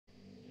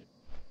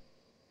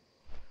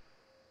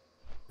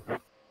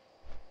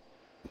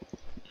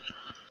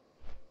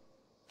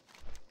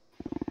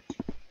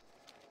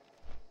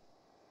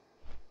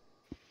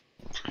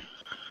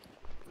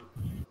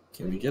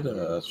Can we get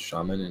a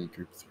shaman in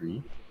group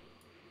 3?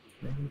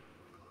 Maybe?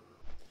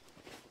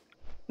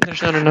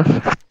 There's not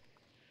enough.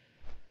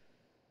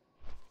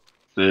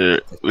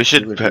 We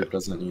should. Group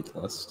doesn't need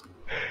lust.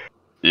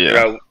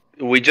 Yeah.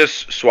 We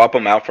just swap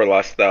them out for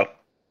lust though.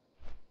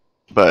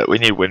 But we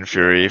need Wind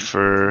Fury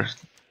for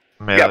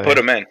melee. Yeah, put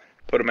them in.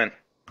 Put them in.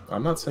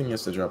 I'm not saying he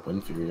has to drop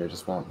Wind Fury, I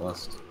just want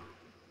lust.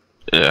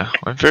 Yeah,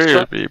 Wind Fury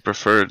would be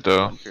preferred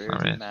though.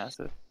 I mean,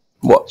 massive.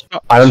 Well,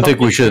 I don't think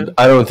we should.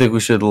 I don't think we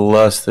should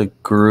lust the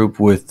group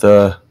with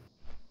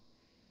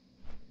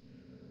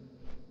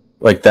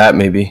like that.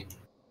 Maybe.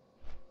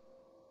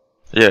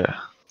 yeah,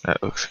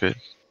 that looks good.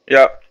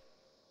 Yeah.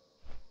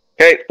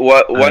 Okay,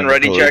 one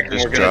ready We'll check and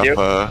just we're gonna do.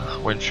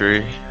 drop Wind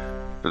Fury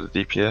for the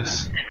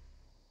DPS.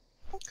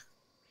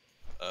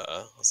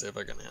 I'll see if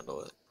I can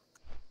handle it.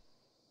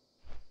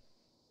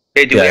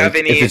 Okay, do we have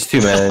any? If it's too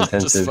mana Just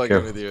intensive, fucking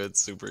careful. with you. It's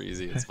super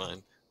easy. It's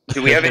fine.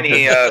 Do we have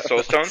any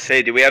soul stones?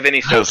 Hey, do we have any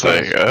soul Feels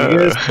stones?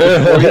 like,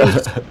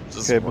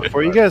 Just Okay,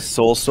 before you guys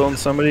soulstone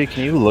somebody,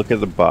 can you look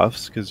at the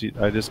buffs? Because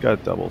I just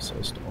got double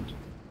soulstoned.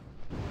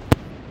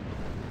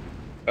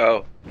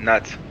 Oh,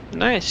 nuts.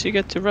 Nice, you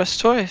get to rest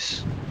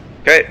twice.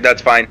 Okay,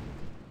 that's fine.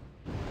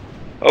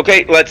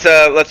 Okay, let's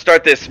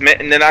start this.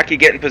 Nanaki,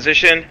 get in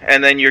position,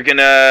 and then you're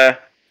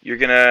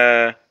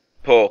gonna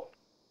pull.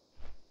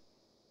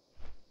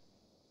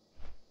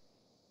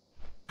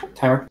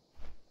 Timer.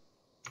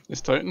 Is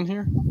Titan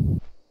here?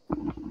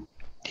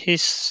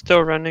 He's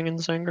still running in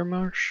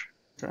Zangarmarsh.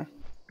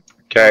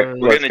 Okay, we're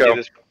let's gonna go. do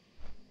this.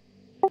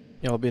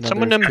 Yeah, I'll be another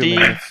Someone 2 MD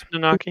minutes.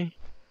 Nanaki.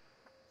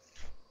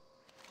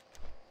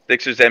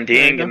 Dixer's There you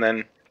MDing, go. and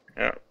then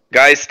yeah.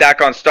 Guys,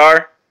 stack on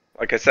star.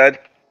 Like I said.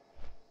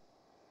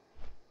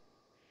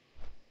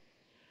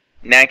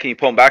 Nan, can you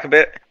pull him back a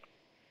bit?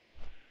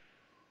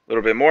 A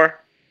little bit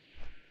more.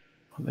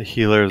 The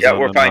healers. Yeah, on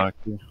we're the fine.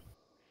 Naki.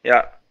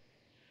 Yeah.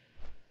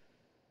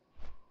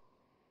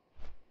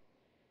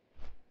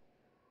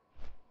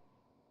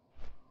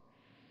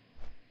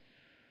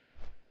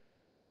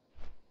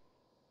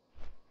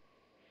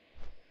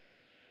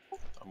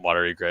 I'm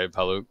Watery Grave,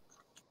 Paluk.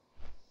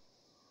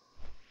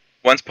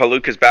 Once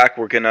Paluk is back,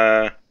 we're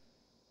gonna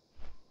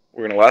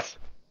lust.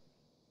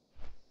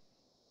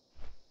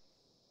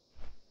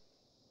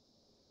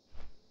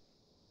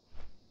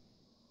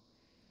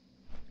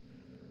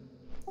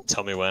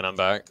 Tell me when I'm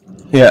back.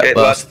 Yeah, Okay,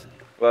 lust.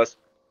 Lust.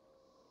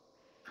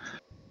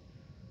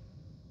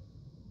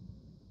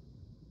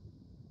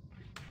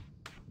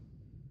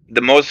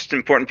 The most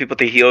important people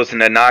to heal is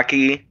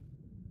Nanaki,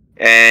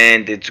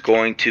 and it's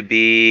going to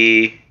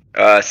be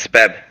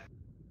Speb.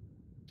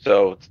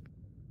 So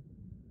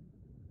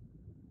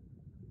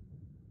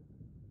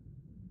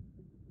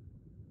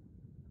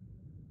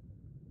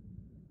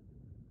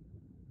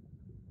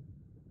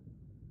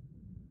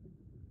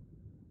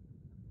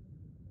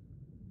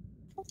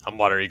I'm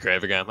Watery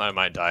Grave again. I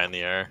might die in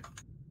the air.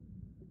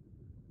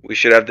 we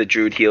should have the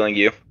Druid healing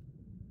you.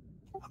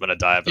 I'm gonna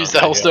die. if Use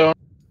I'm the not healed. Hellstone.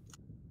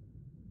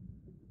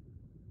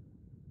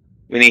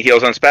 We need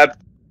heals on Speb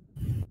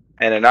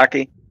and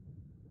Nanaki.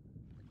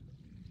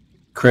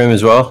 Krim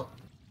as well.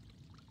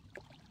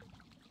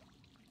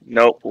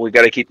 Nope, we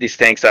got to keep these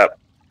tanks up.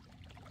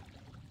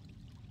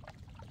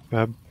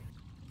 Fab.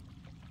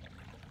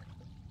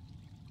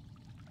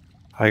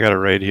 I got a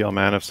raid heal,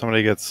 man. If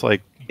somebody gets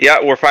like Yeah,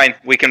 we're fine.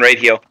 We can raid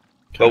heal,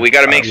 but we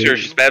got to make sure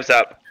Speb's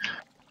up.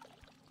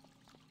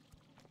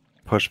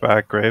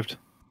 pushback graved.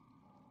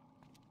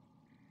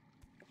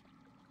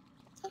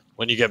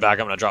 When you get back,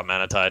 I'm gonna drop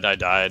Mana Tide. I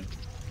died.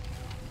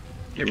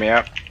 Get me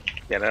up.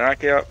 Get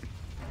Nanaki up.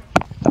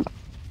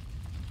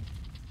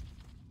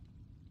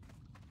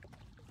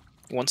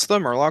 Once the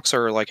Murlocs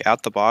are like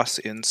at the boss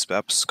in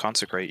Spep's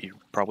Consecrate, you're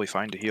probably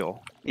fine to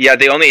heal. Yeah,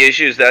 the only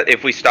issue is that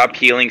if we stop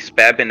healing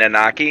Speb and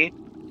Nanaki,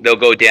 they'll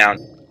go down.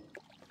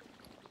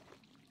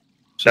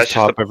 Just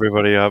top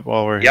everybody up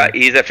while we're Yeah,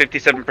 here. he's at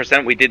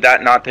 57%. We did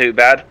that, not too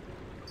bad.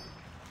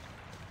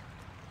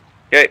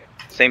 Okay,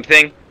 same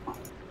thing.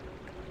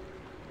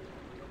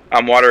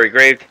 I'm Watery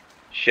Graved.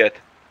 Shit.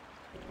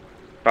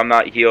 If I'm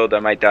not healed, I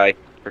might die,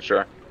 for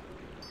sure.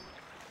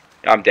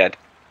 I'm dead.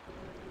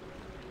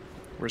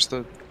 Where's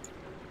the...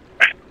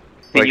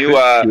 Can you,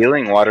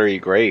 healing Watery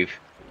Grave?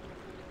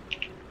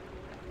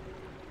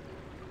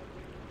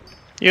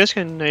 You guys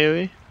can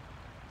AoE.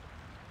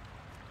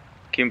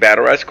 Can you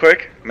battle res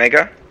quick,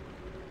 Mega?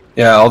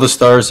 Yeah, all the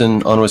stars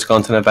on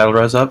Wisconsin have battle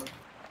res up.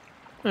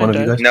 One of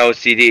you guys. No,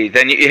 CD.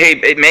 Then you,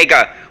 hey,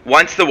 Mega,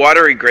 once the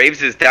Watery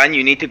Graves is done,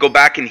 you need to go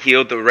back and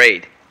heal the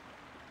raid.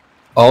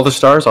 All the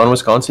stars on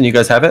Wisconsin. You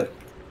guys have it.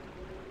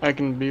 I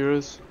can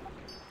B-res.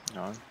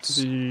 No,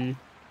 The...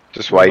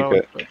 Just wipe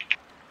it.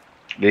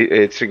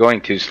 It's going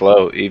too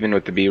slow. Even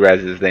with the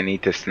B-reses, they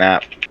need to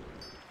snap.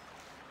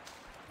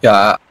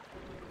 Yeah,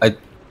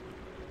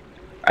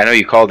 I know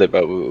you called it,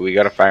 but we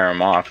gotta fire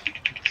them off.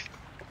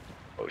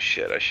 Oh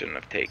shit, I shouldn't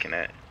have taken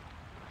it.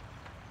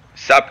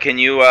 Sup, can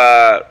you,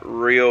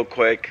 real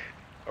quick,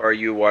 or are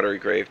you Watery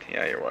Graved?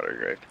 Yeah, you're Watery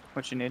Graved.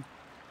 What you need?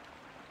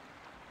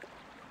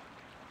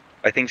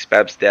 I think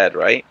Spab's dead,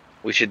 right?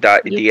 We should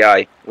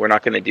DI. We're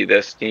not gonna do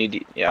this. Can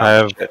you?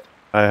 Yeah.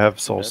 I have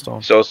Soulstone.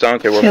 Soulstone.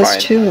 Okay, we're He has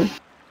fine. 2.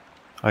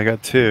 I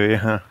got 2.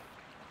 Yeah.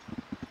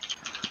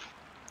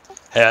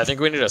 Hey, I think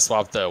we need to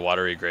swap the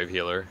watery grave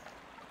healer.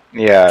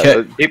 Yeah.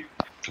 Okay.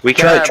 We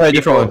can Try a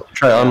different one.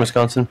 Try on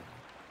Wisconsin.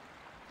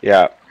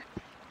 Yeah.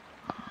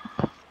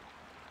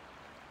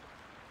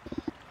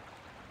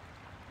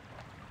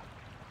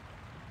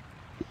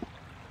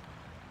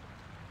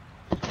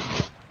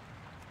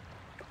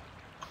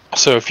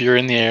 So if you're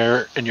in the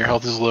air and your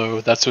health is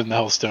low, that's when the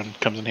Hellstone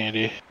comes in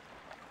handy.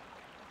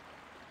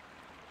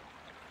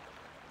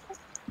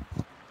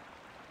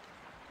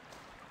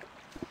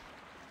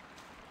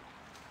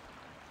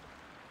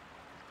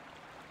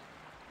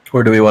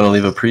 Or do we want to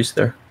leave a priest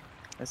there?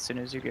 As soon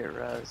as you get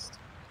rezzed,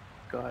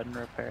 go ahead and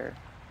repair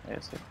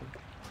ASAP.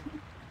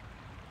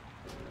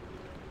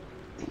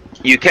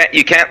 You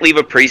can't leave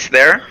a priest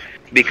there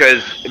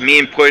because me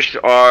and Push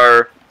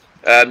are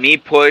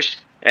Push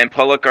and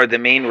Pollock are the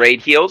main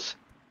raid heals,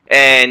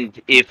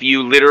 and if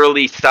you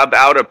literally sub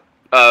out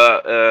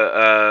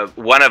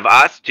one of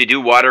us to do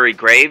watery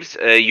graves,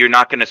 you're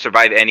not going to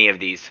survive any of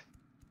these.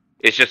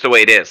 It's just the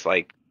way it is.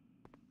 Like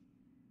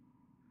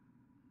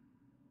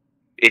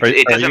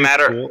it doesn't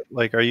matter. Cool?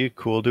 Like, are you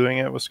cool doing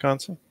it,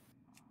 Wisconsin?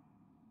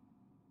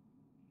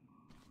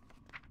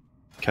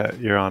 Okay,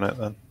 you're on it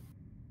then.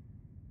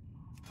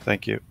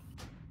 Thank you.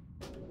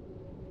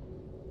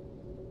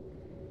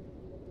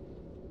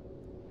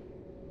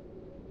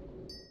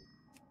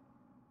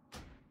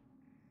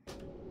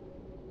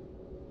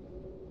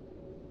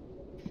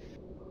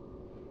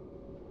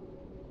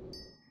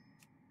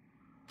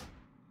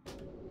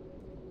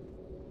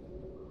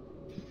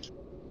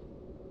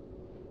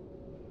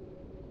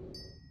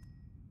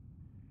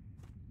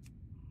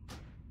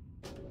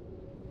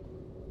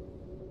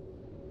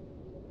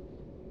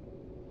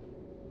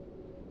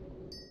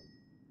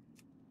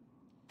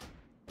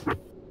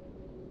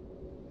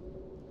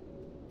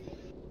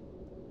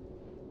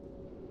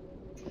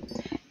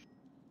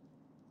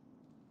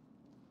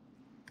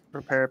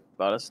 Repair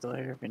bot is still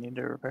here if you need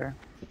to repair,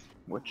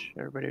 which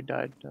everybody who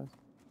died does.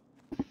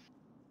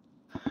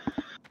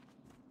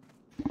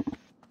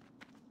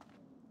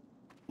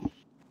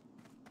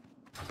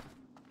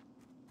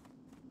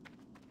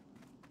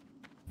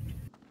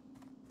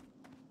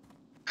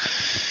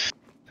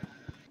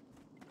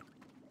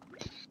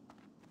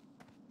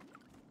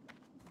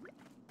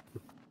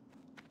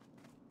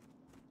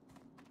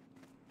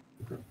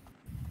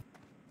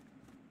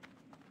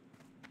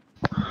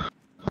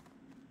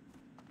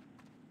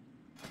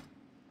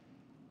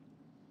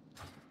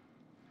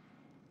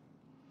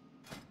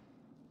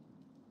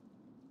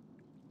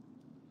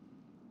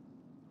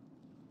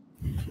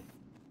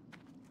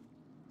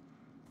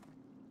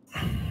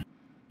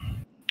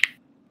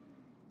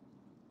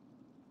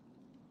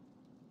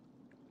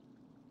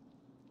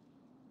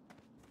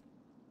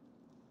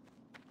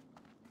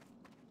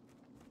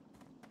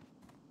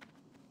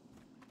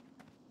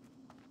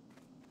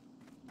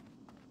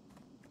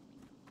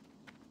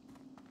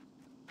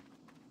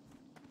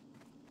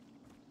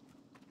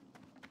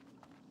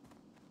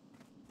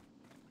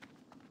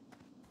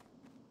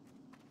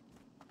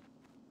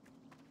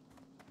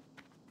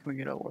 Can we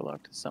get a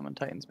Warlock to summon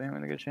Titans Man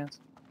when they get a chance?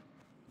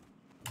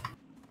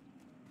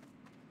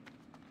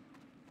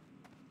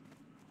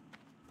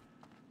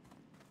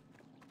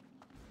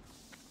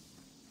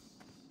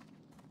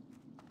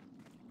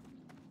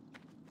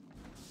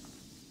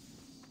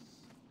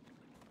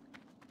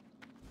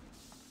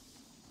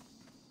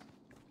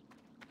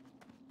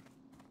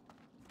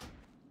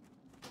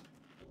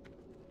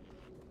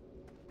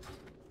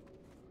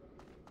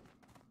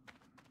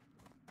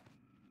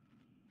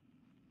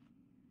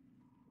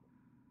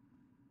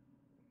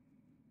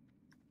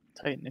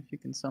 Titan if you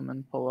can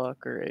summon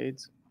Pollock or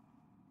AIDS.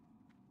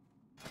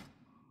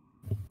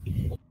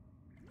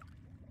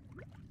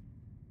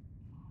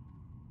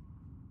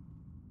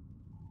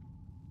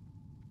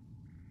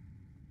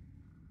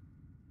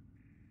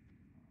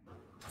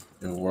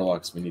 In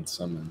Warlocks, we need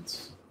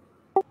summons.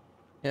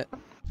 Yeah,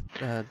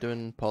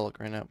 doing Pollock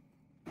right now.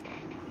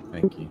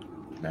 Thank you.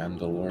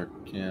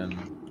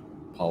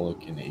 Mandalorian,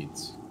 Pollock, and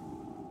AIDS.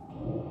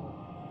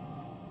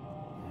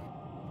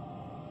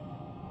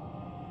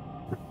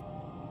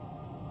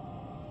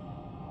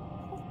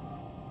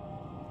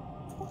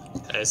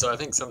 Hey, so I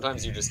think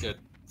sometimes you just get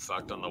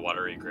fucked on the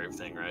watery grave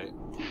thing, right?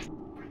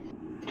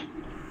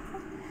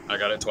 I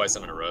got it twice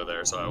in a row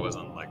there, so I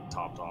wasn't like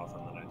topped off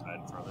and then I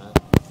died from it.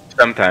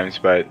 Sometimes,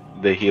 but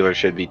the healer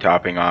should be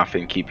topping off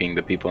and keeping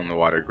the people in the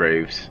water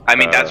graves. I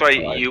mean, that's why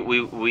you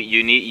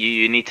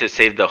need to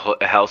save the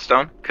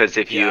Hellstone, because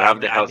if you have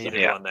the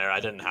Hellstone, one there.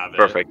 I didn't have it.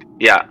 Perfect.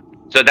 Yeah.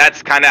 So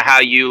that's kind of how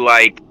you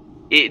like.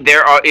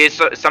 There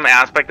is some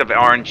aspect of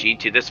RNG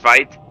to this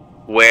fight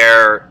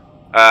where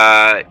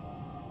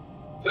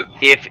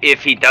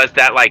if he does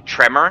that like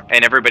tremor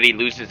and everybody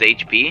loses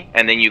HP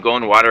and then you go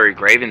in watery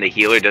grave and the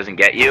healer doesn't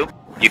get you,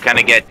 you kind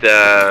of get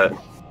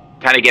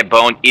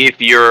boned if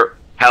your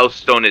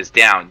Hellstone is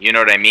down. You know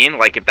what I mean?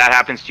 Like if that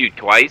happens to you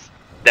twice,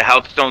 the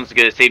health stone's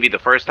gonna save you the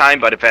first time,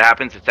 but if it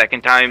happens the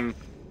second time,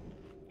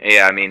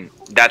 yeah, I mean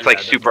that's like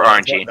super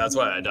RNG. That's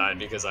why I died,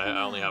 because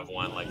I only have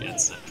one like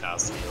instant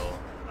cast heal.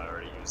 I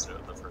already used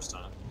it the first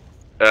time.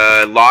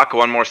 Lock,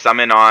 one more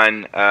summon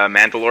on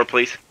Mandalore,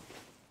 please.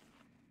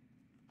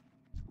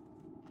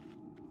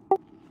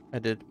 I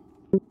did.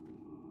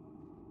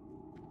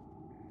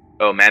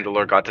 Oh,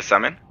 Mandalore got to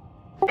summon?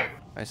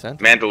 I sent.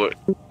 Mandalore.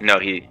 No,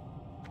 he.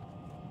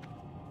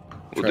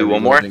 We'll Try do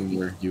one more. reloading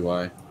your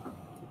UI.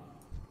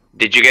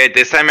 Did you get it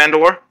this time,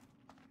 Mandalore?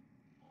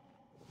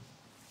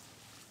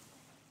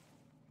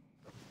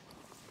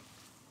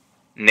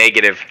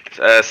 Negative.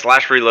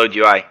 Slash reload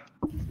UI.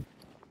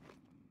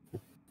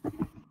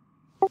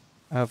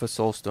 I have a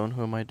soul stone.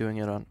 Who am I doing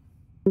it on?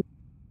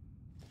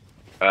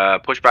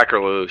 Pushback or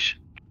Lelouch.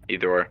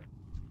 Either or.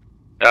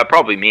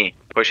 Probably me.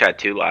 Push had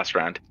 2 last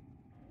round.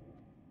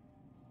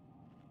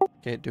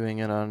 Okay, doing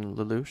it on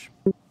Lelouch.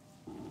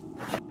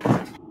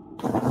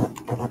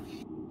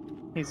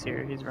 He's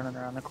here. He's running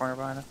around the corner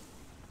behind us.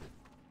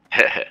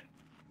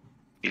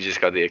 You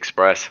just got the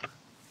express.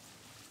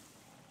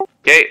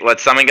 Okay,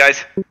 let's summon,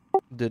 guys.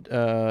 Did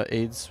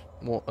AIDS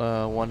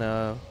want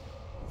a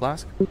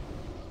flask?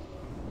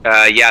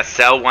 Yeah,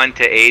 sell 1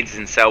 to AIDS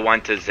and sell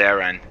 1 to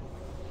Zaran.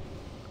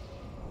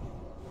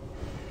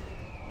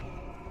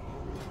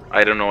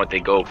 I don't know what they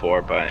go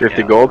for, but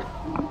 50 yeah. gold.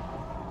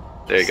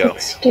 There you go.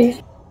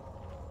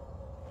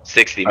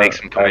 60 makes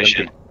some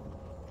commission.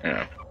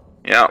 Yeah.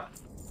 Yeah.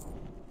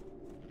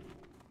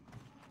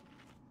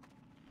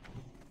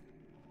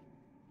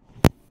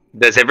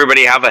 Does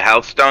everybody have a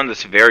health stone?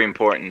 That's very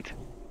important.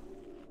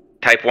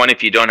 Type 1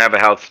 if you don't have a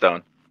health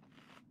stone.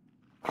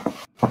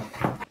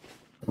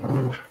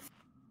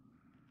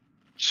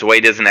 Sway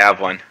doesn't have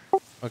one.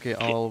 Okay,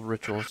 all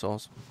ritual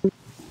souls.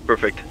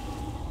 Perfect.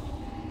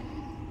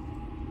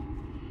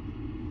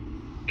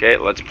 Okay,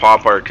 let's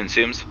pop our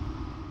consumes.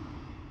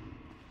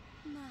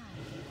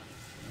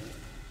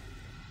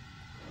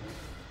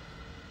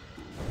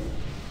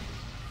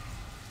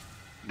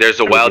 There's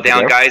a well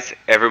down, guys.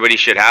 Everybody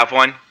should have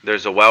one.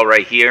 There's a well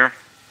right here.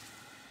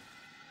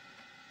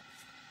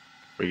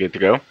 We good to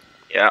go?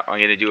 Yeah, I'm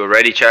gonna do a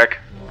ready check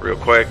real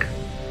quick.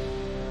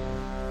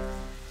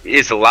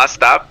 Is the last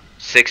stop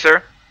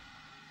 6er?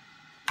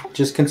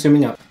 Just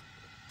consuming up.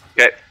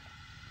 Okay.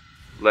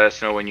 Let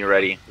us know when you're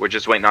ready. We're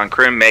just waiting on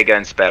Krim, Mega,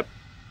 and Speb.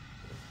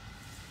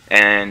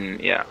 And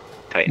yeah,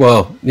 Titan.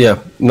 Well,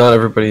 yeah, not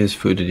everybody is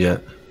fooded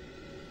yet.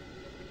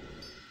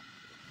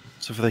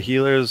 So for the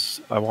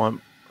healers, I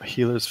want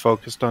healers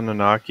focused on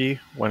Nanaki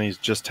when he's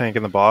just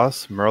tanking the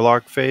boss.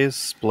 Murloc phase,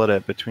 split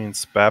it between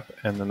Spep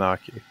and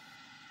Nanaki.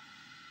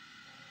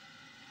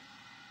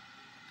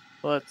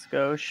 Let's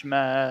go,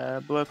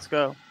 Shmeb. Let's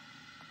go.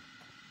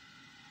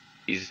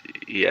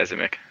 He has a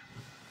Mick.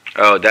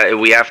 Oh, that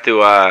we have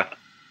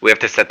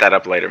to set that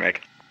up later, Mick.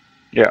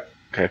 Yeah.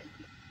 Okay.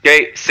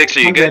 Okay, 6, are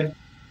you good?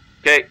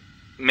 Okay,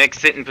 Mick,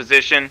 sit in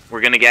position.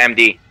 We're gonna get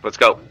MD. Let's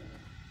go.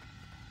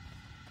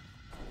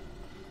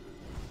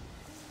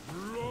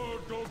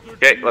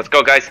 Okay, let's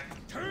go, guys.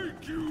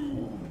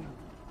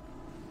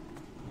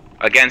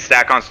 Again,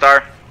 stack on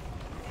star.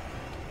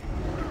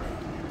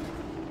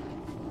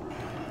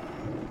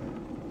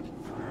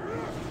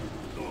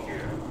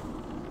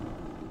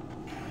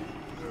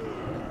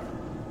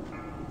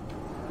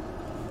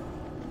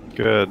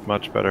 Good,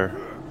 much better.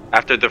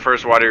 After the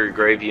first watery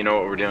grave, you know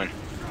what we're doing.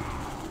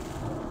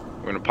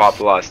 We're gonna pop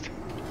Lust.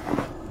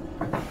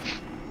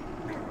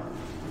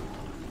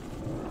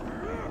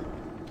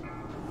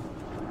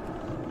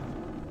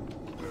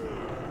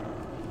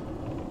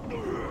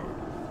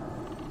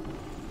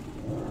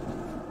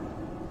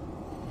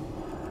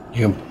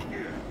 You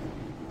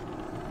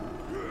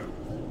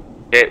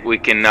Okay, we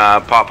can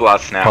pop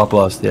Lust now. pop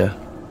lust, yeah.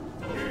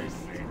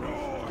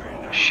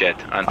 Shit,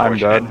 unfortunate.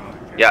 I'm dead.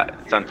 Yeah,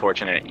 it's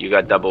unfortunate. You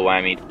got double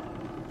whammied.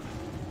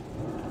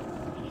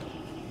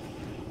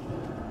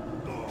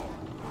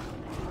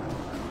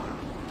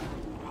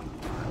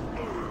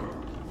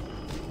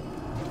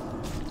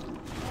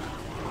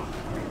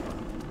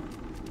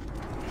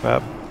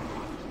 Spep.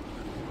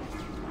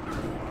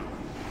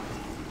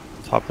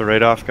 Top the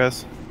raid off,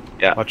 guys.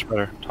 Yeah. Much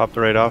better. Top the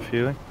raid off,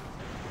 healing.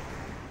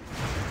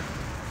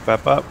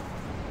 Spep up.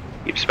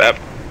 Keep Spep.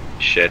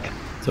 Shit.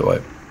 It's a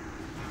wipe.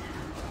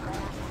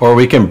 Or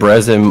we can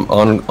brez him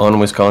on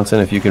Wisconsin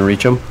if you can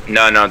reach him.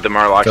 No, the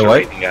Murlocs So are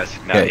what? waiting, guys.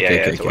 No,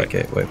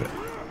 Okay, wait.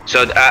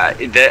 So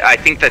I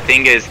think the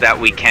thing is that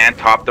we can't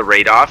top the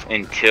raid off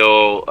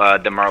until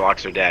the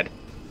Murlocs are dead.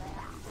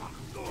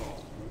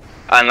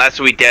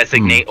 Unless we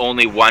designate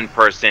only one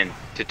person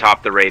to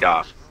top the raid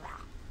off.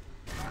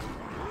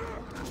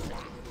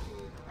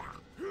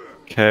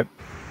 Okay.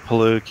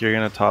 Paluk, you're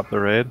gonna top the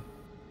raid.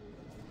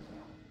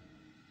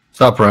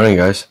 Stop running,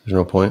 guys. There's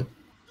no point.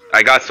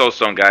 I got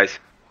Soulstone, guys.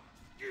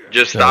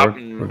 Just Yeah, stop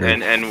we're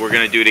good. and we're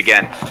gonna do it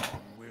again.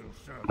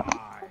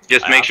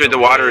 Just make sure the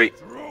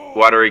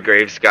watery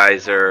graves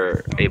guys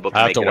are able to I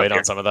have make to it wait up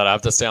on some of that. I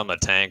have to stay on the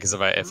tank because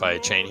if I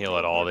chain heal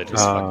at all, they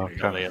just fucking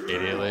kill me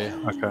immediately.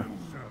 Okay.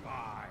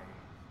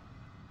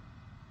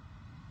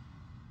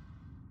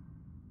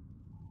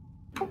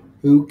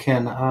 Who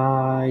can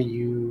I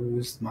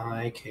use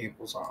my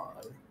cables on?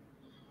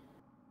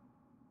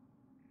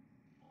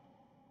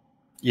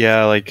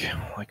 Yeah, like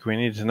we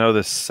need to know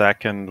the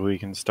second we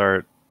can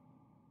start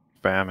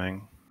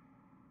spamming.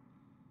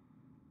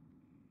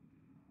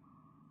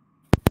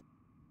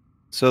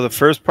 So the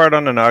first part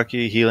on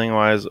Nanaki, healing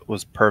wise,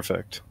 was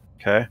perfect.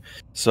 Okay,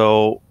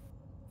 so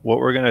what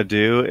we're gonna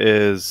do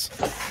is,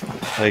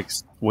 like,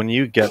 when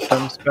you get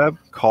them, Speb,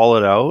 call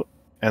it out,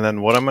 and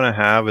then what I'm gonna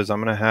have is I'm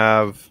gonna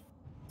have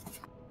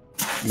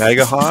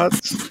Mega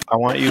Hots. I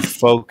want you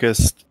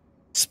focused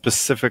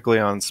specifically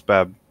on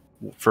Speb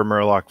for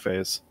Murloc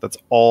phase. That's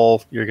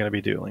all you're gonna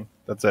be doing.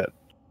 That's it.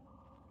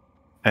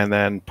 And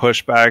then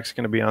pushback's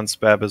gonna be on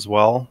Speb as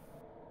well.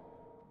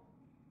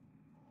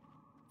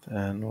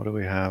 And what do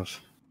we have?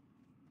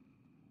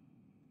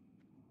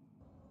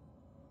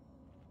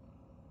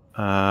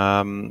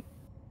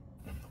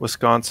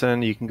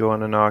 Wisconsin, you can go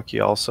on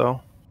Anaki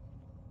also.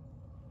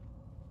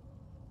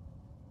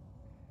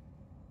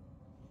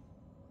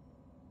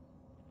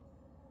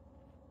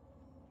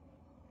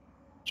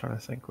 Trying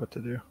to think what to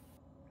do.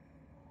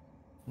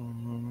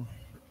 And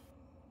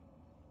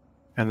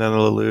then the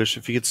Lelouch,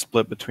 if you could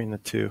split between the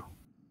two.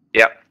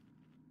 Yep.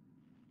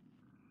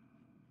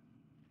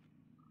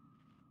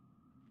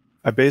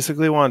 I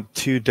basically want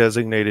 2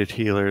 designated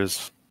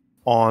healers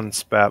on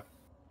SPEP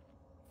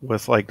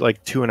with like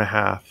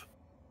 2.5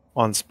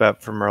 on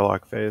SPEP for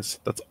Murloc phase.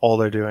 That's all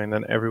they're doing.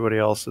 Then everybody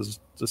else is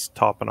just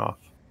topping off.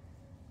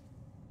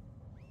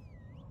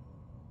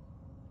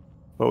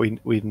 But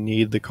we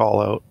need the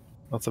call out.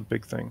 That's a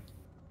big thing.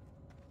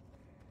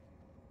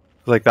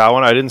 Like that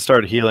one, I didn't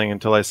start healing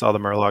until I saw the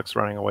Murlocs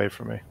running away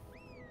from me.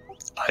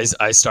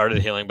 I started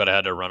healing, but I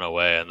had to run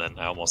away, and then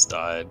I almost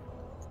died.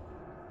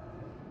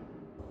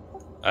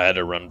 I had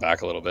to run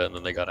back a little bit, and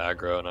then they got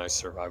aggro, and I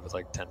survived with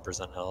like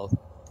 10% health.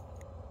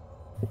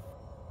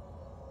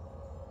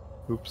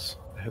 Oops,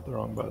 I hit the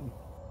wrong button.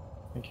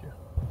 Thank you.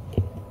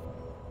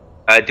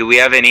 Do we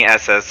have any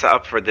SS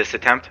up for this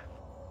attempt?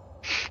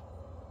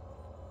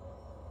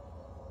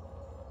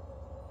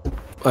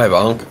 I have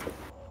Ankh.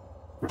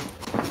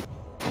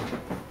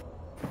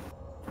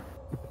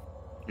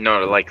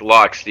 No, like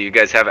locks. Do you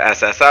guys have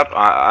SS up?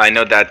 I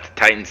know that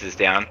Titans is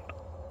down.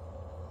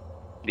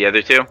 The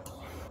other two?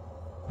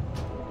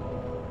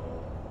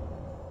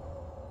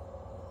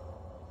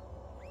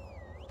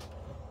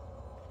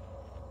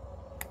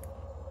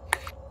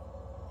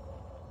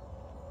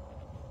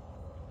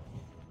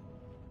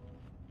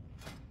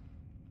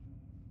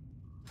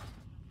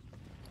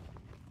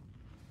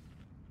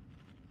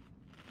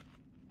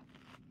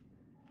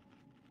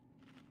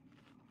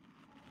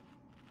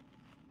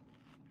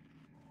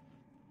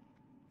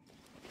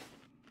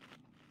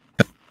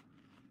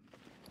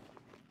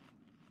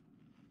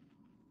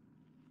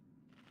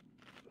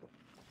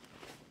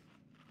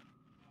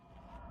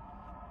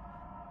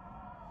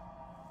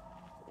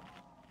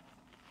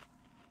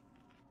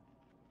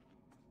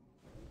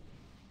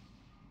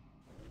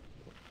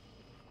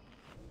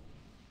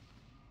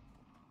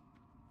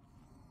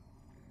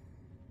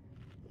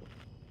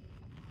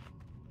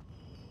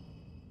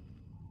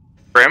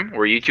 Brim,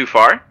 were you too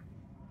far?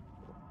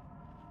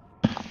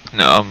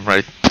 No, I'm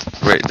right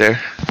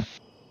there.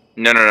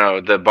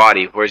 No. The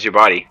body. Where's your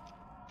body?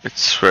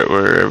 It's right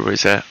where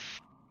everybody's at.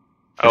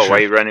 Oh, why are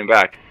you running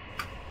back?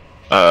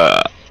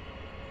 I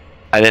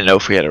didn't know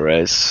if we had a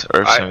res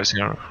or if someone was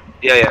gonna.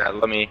 Yeah.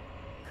 Let me.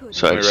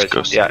 So I just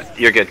go. Yeah,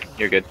 you're good.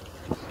 You're good.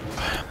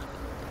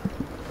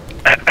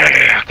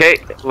 Okay,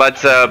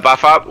 let's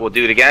buff up. We'll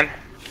do it again.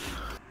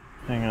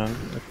 Hang on,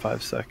 like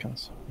 5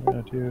 seconds. I'm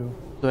gonna do.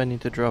 Do I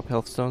need to drop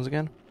health stones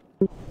again?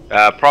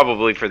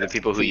 Probably for the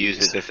people who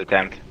used it this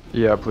attempt.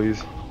 Yeah,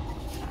 please.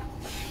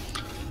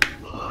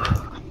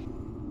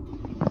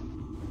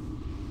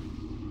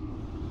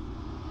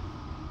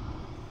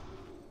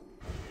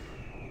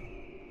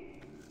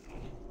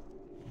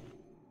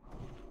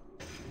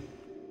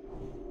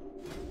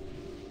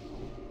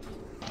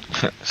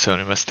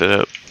 Sony messed it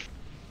up.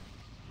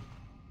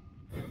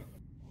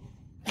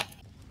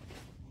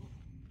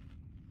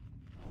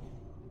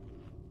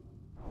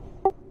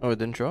 Oh, it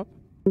didn't drop?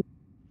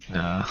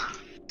 No.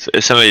 So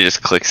if somebody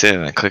just clicks in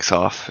and then clicks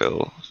off,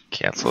 it'll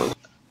cancel it.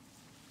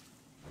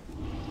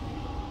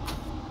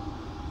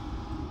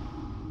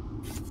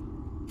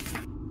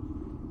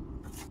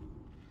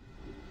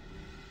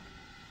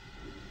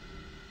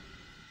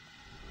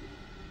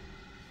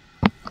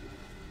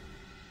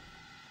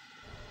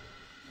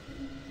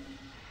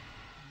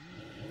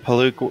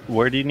 Paluk,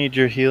 where do you need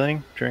your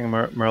healing during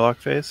Murloc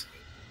phase?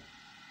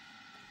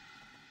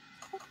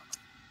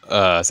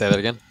 Say that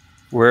again.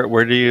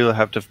 Where do you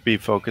have to be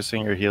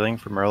focusing your healing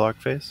for Murloc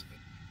phase?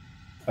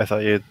 I thought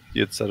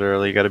you'd said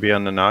earlier you got to be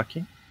on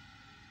Nanaki.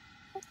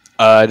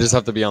 I just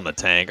have to be on the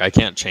tank. I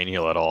can't chain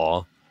heal at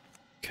all.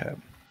 Okay,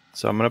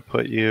 so I'm gonna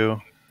put you.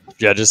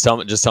 Yeah, just tell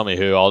me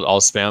who. I'll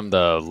spam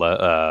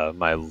the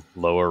my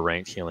lower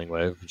ranked healing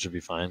wave. It should be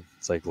fine.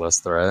 It's like less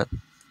threat.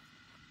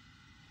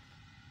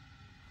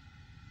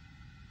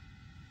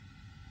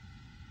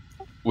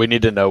 We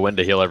need to know when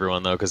to heal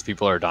everyone though, because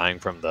people are dying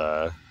from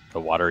the the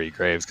watery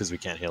graves because we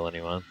can't heal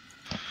anyone.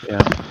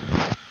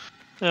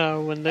 Yeah.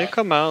 When they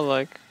come out,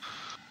 like,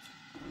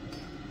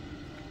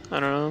 I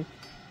don't know,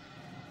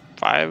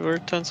 5 or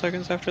 10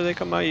 seconds after they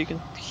come out, you can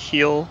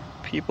heal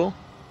people.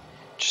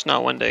 Just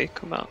not when they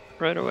come out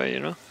right away, you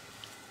know?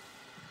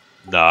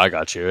 No, I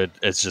got you.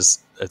 It's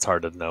just, it's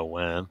hard to know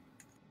when.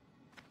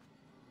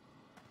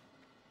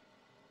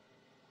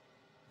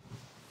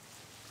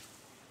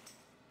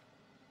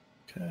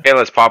 Okay,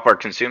 let's pop our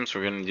consumes.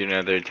 We're gonna do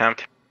another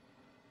attempt.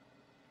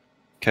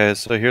 Okay,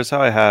 so here's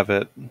how I have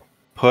it.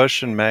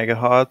 Push and Mega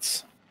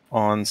Hots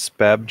on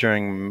Speb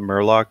during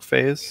Murloc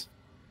phase.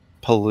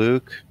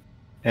 Paluk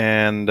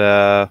and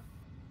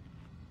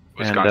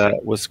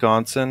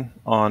Wisconsin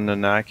on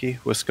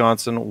Nanaki.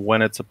 Wisconsin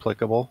when it's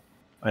applicable.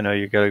 I know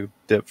you got to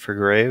dip for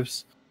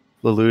Graves.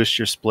 Lelouch,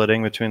 you're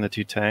splitting between the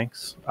two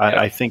tanks.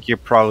 I think you're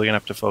probably going to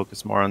have to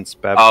focus more on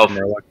Speb for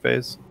Murloc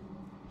phase.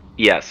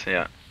 Yes,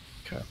 yeah.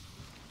 Okay.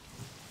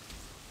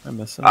 Am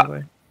I missing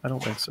anybody? I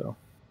don't think so.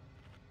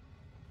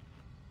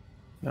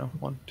 No,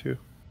 1, 2,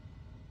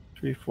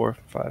 3, 4,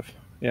 5.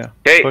 Yeah.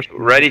 Okay,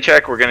 ready,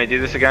 check. We're going to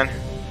do this again.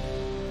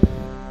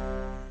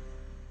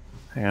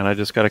 Hang on, I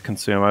just got to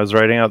consume. I was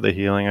writing out the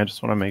healing. I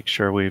just want to make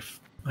sure we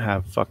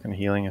have fucking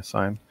healing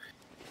assigned.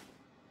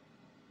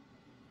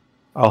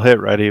 I'll hit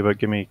ready, but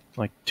give me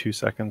like 2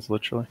 seconds,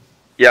 literally.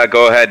 Yeah,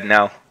 go ahead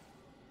now.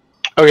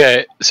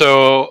 Okay,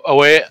 so a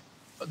way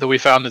that we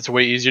found that's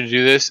way easier to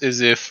do this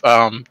is if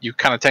you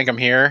kind of tank him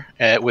here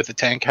with the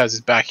tank has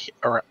his back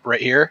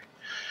right here.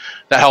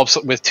 That helps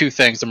with 2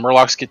 things. The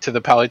Murlocs get to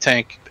the Pally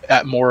tank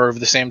at more of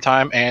the same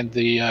time, and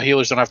the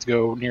healers don't have to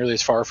go nearly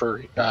as far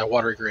for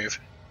Watery Grave.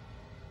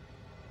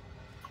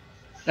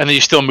 And then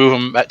you still move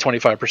them at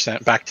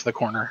 25% back to the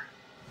corner.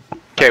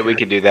 Okay, we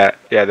can do that.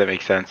 Yeah, that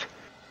makes sense.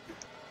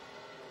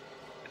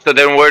 So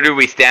then where do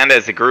we stand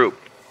as a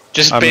group?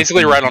 Just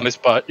basically right on his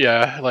butt,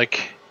 yeah.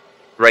 Like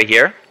right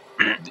here?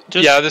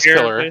 Yeah, this here,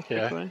 pillar,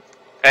 basically. yeah.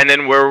 And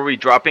then where are we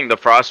dropping the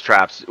frost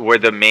traps? Where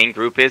the main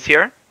group is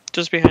here?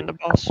 Just behind the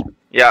boss.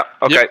 Yeah,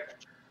 okay.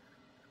 Yep.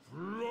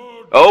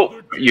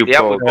 Oh, You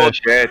pulled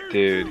shit,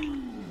 dude.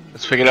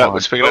 Let's pick it up.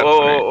 Let's pick it up.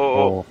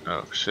 Oh,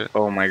 shit.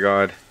 Oh my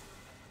god.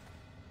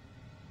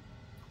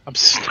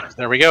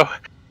 There we go.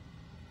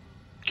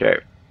 Okay.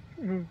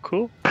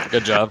 Cool.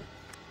 Good job.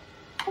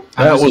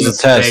 That was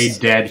a test. Stay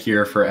dead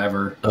here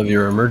forever. Of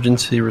your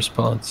emergency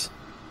response.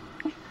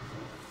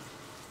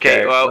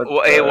 Okay,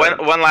 well, hey,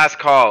 one last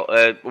call.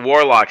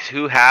 Warlocks,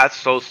 who has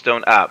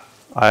Soulstone up?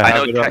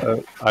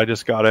 I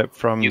just got it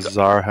from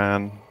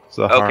Zarhan.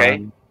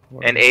 Okay.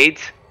 And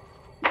 8?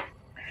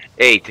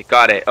 8,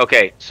 got it.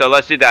 Okay, so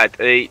let's do that.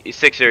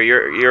 Sixer,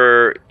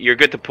 you're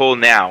good to pull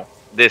now.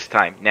 This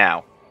time,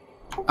 now.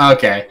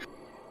 Okay.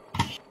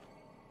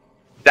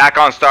 Stack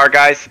on star,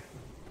 guys.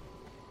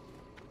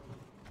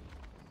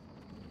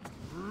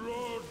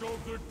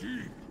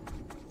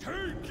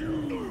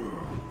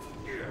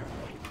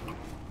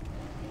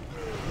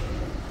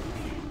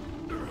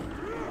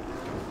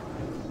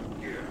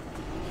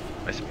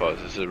 I suppose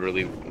this is a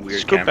really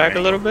weird. Scoot back a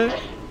little bit.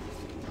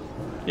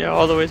 Yeah,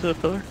 all the way to the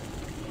pillar.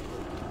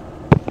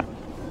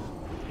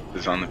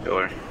 This is on the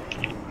pillar.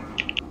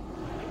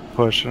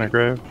 Push in a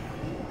grave.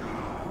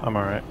 I'm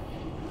alright.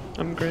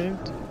 I'm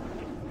graved.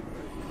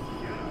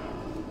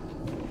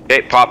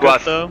 Okay, pop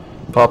plus.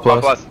 Pop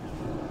plus.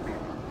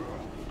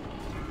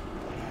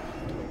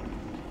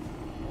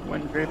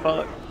 When grave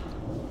pot.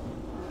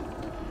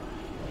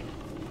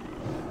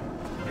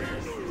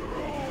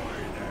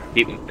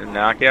 Keep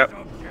knockout.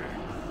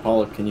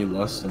 Paula, can you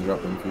lust and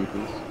drop in food,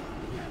 please?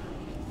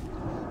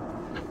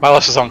 My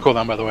lust is on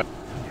cooldown, by the way.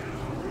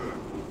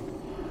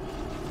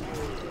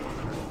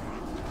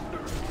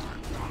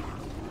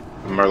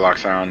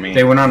 Murlocs are on me.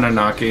 They went on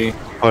Nanaki.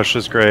 Push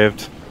is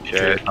graved.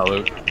 Shit.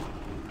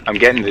 I'm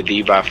getting the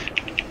debuff.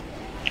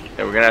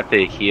 Yeah, we're gonna have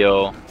to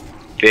heal.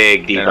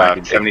 Big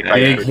debuff. 75.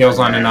 Big heals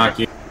on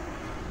Nanaki.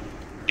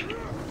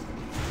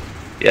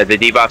 Yeah, the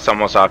debuff's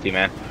almost off you,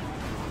 man.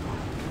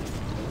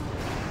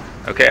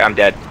 Okay, I'm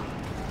dead.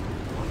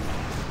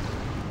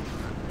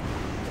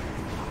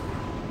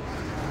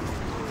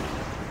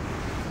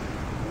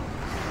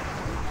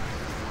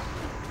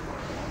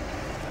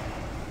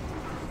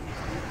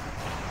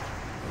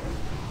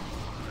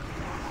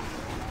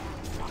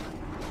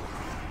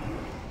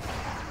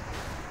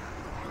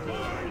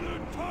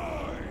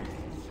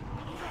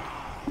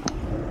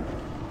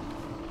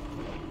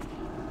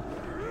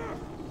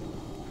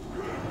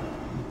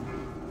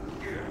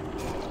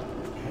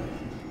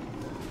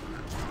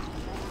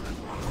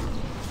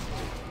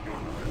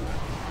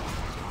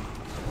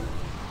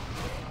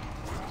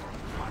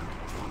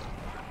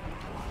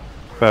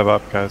 Bev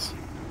up, guys.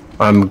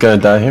 I'm gonna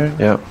die here?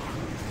 Yeah.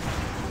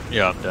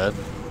 Yeah, I'm dead.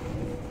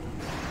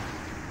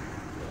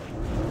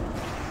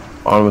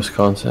 On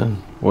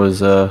Wisconsin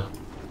was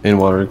in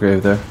Water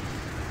Grave there.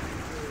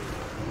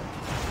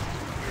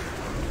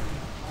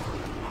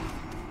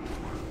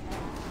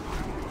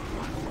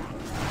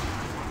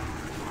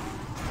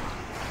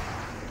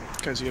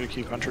 Guys, you gotta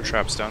keep hunter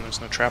traps down.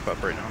 There's no trap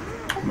up right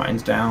now.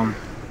 Mine's down.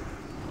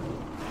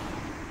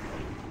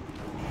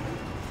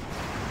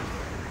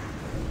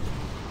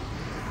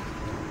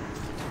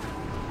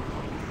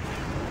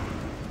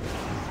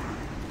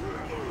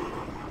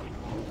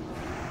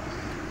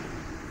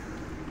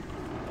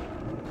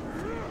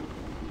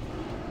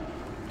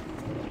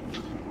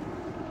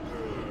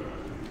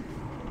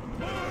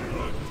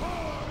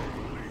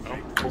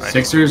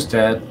 Sixer's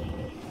dead.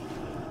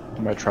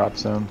 My trap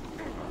zone.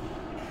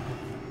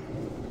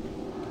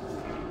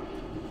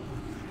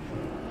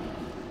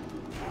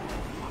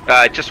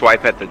 Just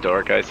wipe at the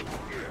door, guys.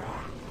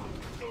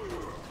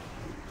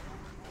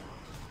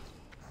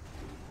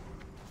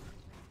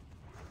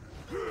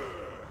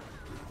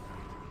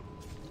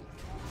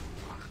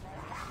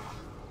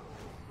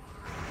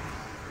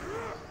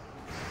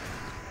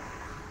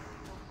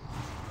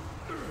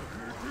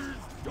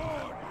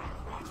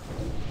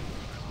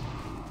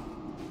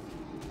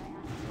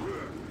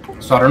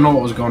 So I don't know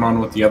what was going on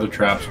with the other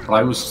traps, but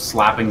I was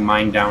slapping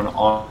mine down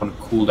on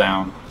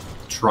cooldown,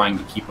 trying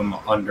to keep them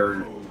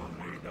under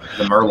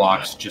the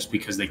Murlocs just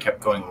because they kept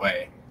going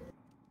away.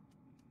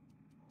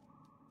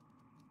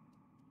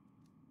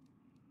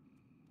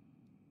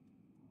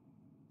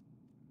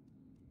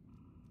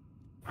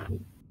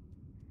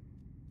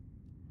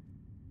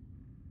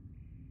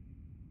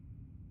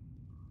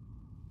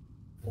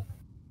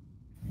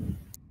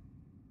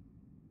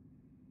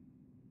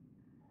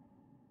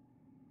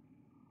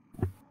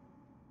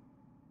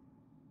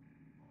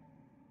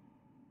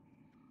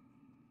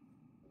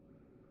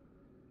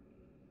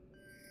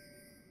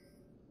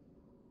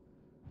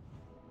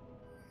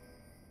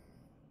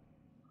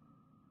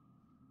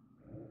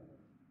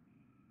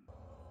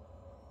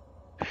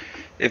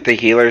 If the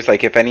healers,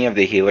 like if any of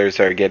the healers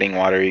are getting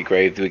watery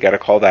graved, we gotta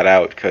call that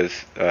out,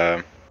 because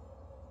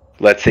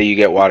let's say you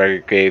get watery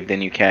graved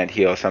and you can't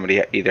heal,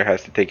 somebody either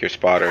has to take your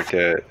spot or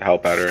to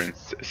help out or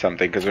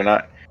something, because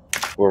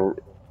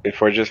if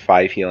we're just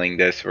 5 healing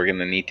this, we're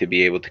gonna need to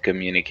be able to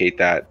communicate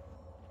that.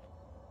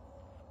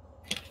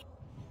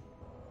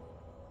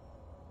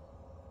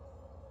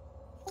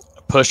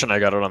 Push and I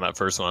got it on that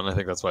first one. I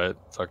think that's why it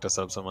fucked us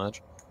up so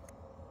much.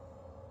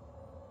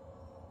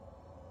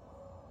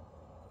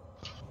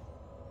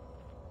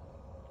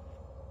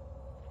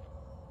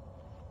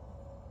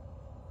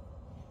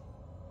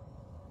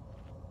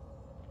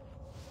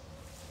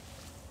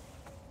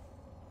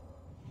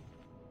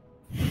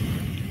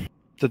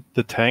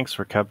 The tanks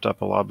were kept up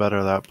a lot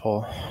better that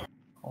pull,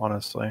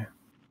 honestly.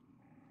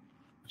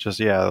 Just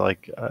yeah,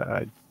 like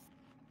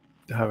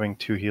having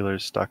 2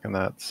 healers stuck in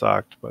that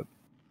sucked, but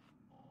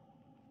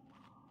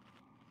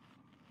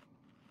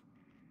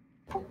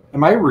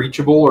Am I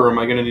reachable, or am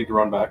I going to need to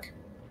run back?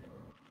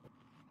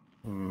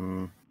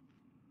 I'm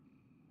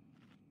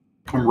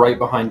right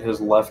behind his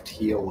left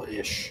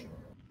heel-ish.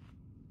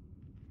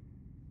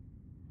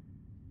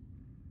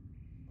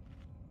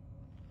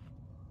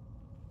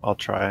 I'll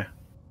try.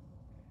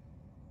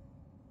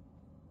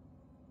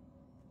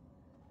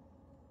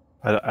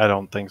 I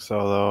don't think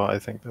so, though. I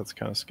think that's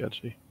kind of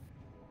sketchy.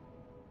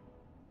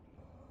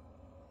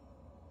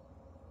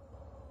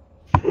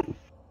 I'm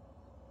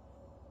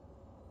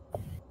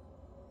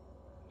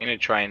gonna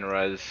try and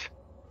res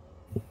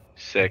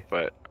sick,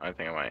 but I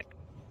think I might.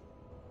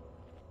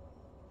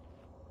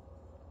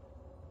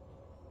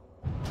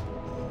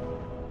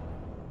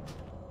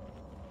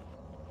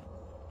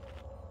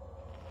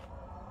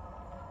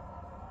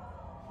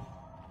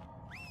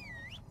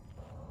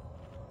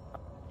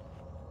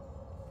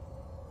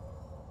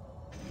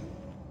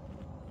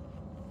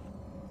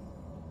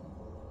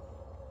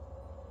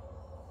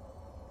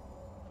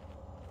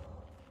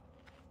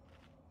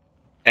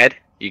 Ed,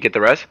 you get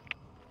the res?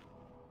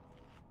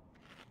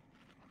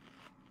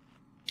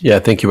 Yeah,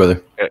 thank you,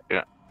 brother.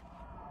 Yeah.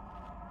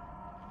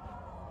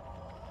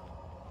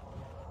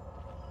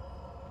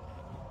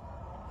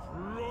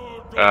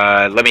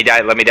 Let me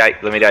die.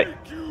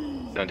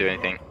 Don't do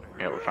anything.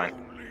 Yeah, we're fine.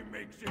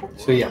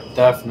 So yeah,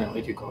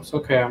 definitely too close.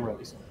 Okay, I'm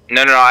releasing.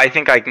 No, I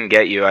think I can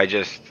get you. I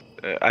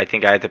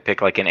think I had to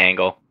pick like an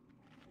angle.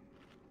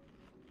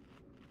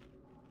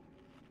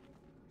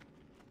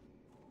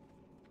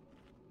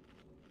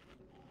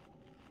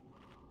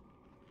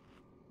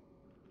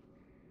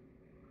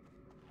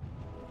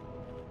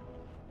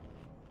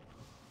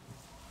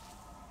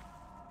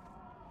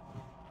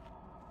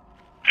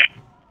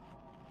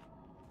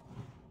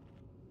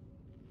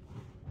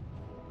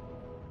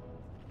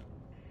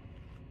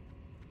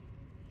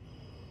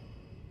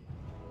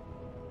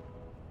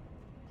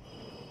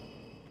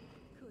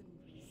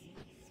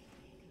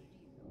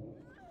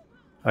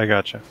 I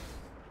gotcha.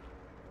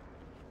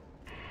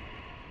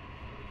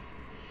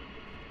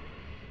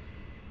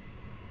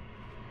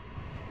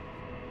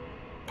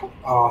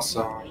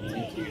 Awesome.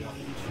 Thank you.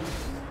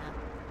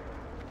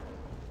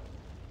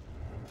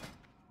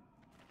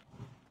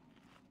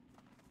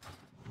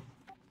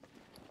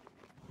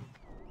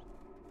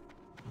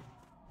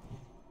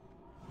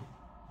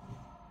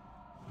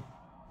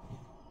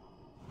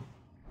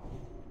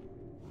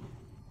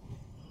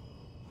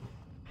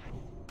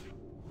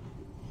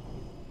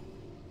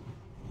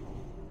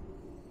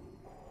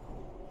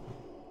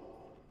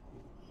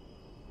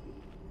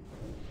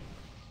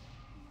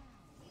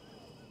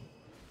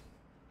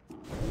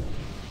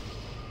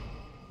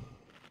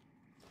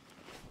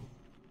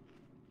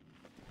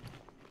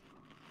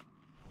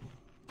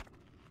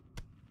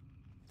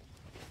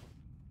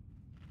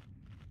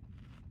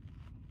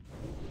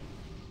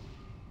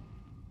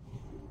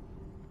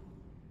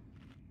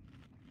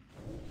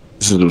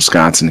 This is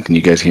Wisconsin. Can you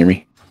guys hear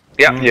me?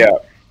 Yeah. Yeah.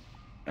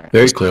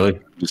 Very clearly.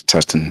 Just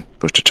testing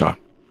push to talk.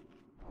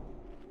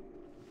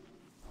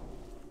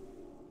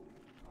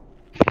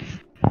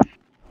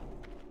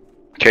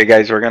 Okay,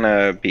 guys, we're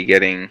gonna be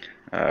getting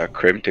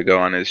Crim to go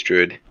on his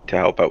druid to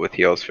help out with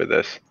heals for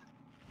this.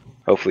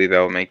 Hopefully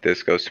that'll make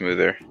this go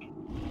smoother.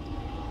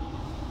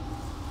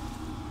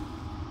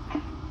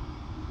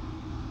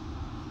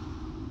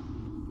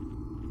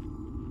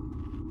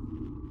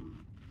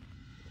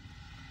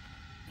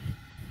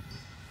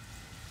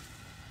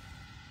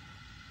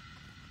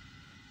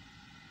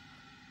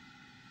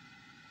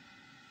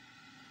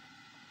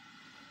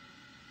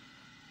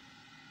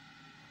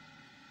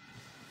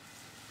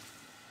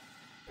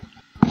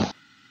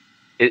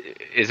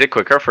 Is it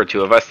quicker for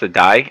two of us to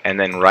die and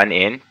then run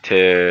in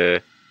to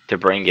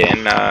bring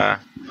in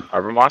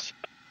Arbor Moss?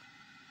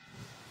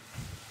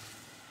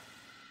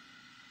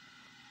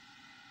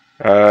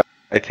 I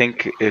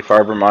think if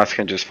Arbor Moss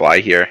can just fly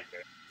here.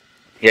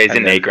 Yeah, he's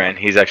in Nagran.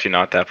 He's actually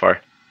not that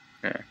far.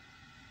 Yeah.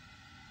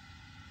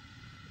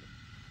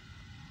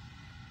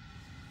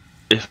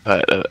 If I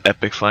had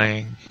epic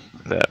flying,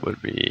 that would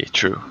be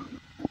true.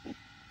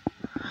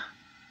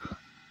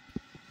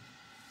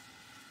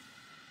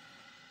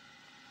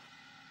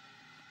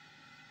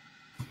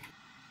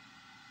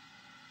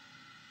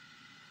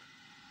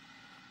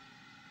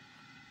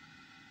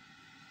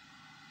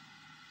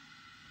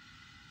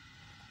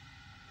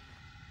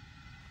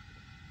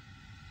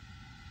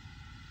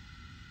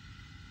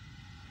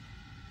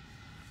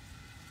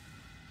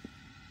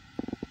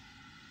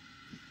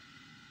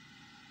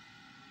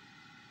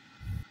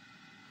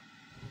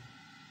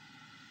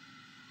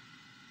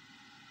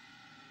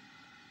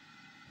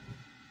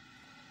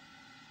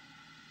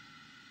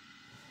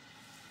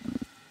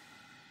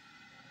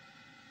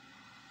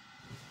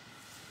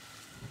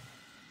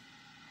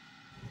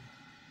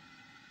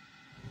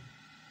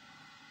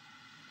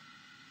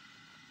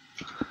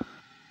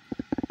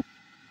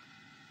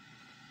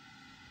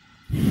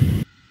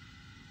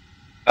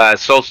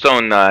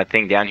 Soulstone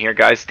thing down here,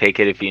 guys. Take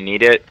it if you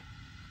need it.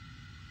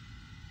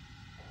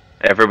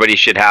 Everybody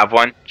should have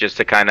one, just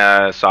to kind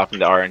of soften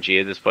the RNG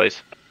of this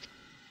place.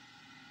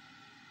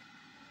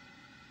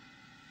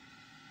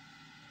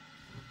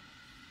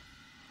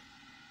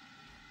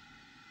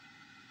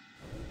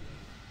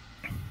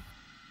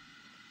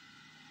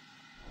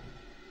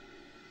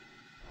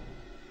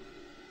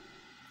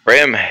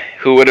 Graham,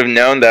 who would have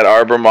known that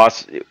Arbor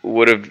Moss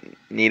would have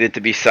needed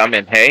to be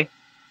summoned, hey?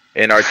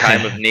 In our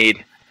time of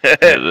need.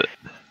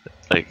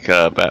 Like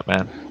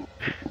Batman.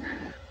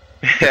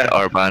 Yeah.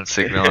 Arbon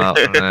signal out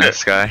in the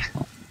sky.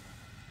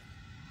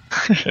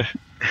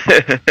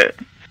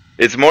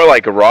 It's more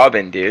like a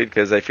Robin, dude,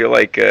 because I feel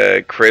like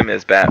Crim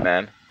is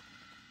Batman.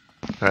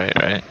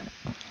 Right.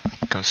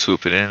 Come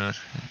swooping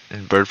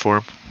in bird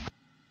form.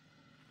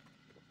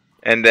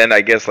 And then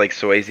I guess like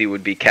Swayze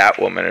would be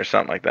Catwoman or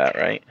something like that,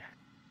 right?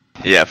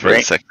 Yeah, for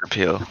the sex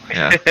appeal.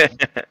 Yeah.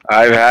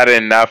 I've had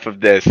enough of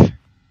this.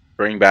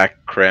 Bring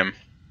back Crim.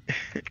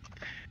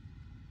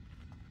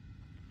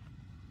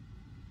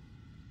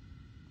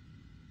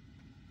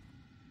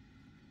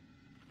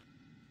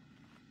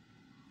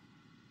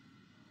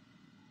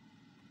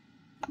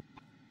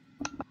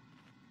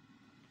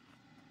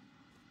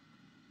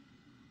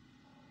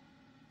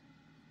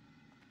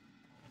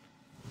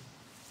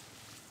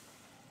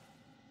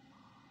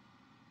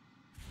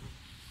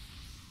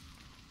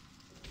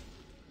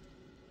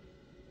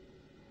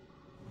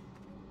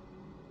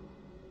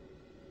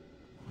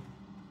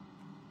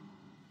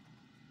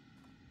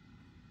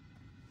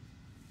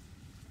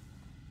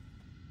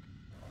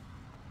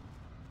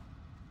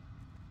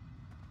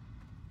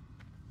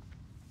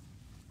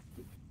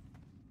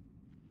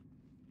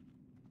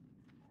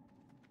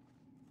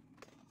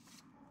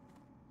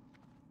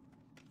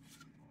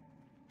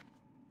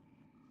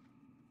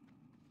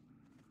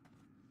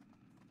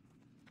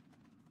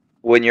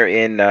 When you're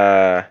in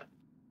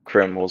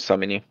Crim, we'll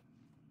summon you.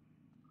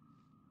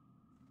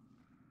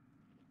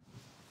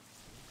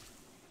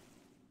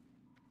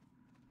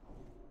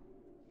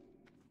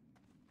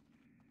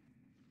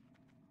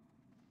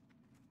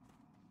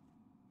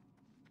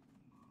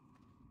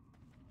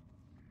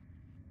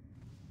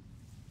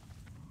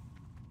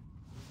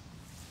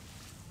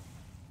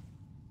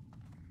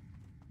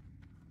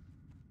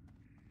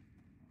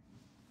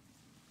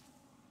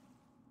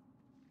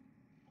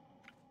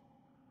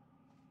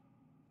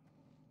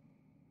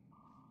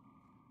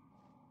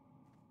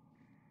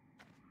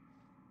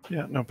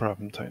 Yeah, no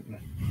problem, Titan.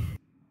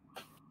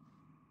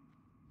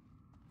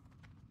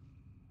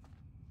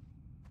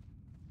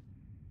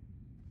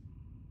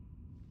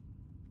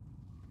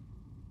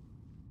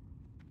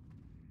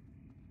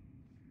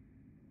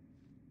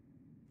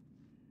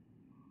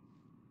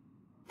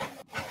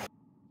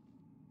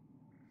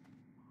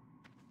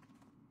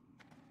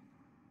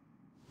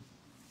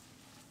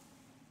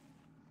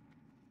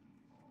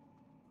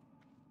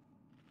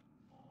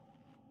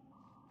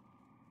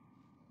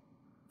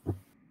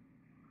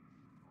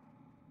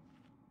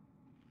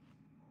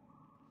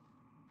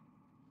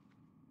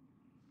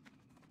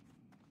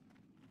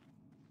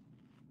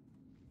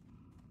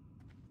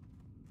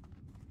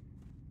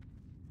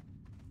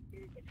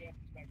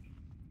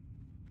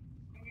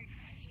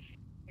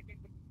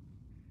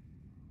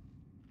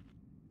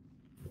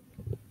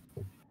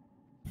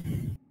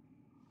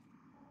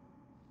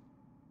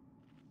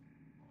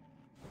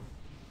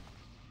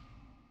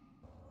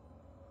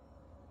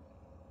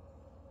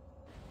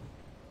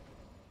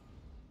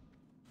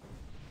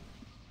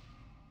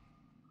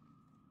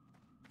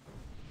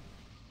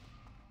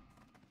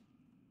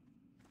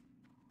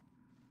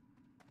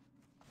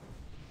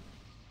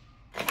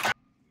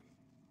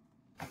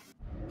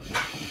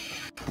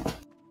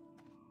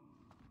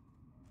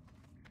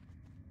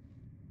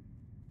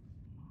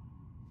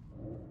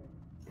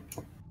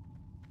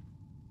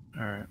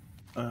 All right.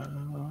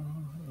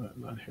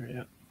 Not here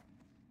yet.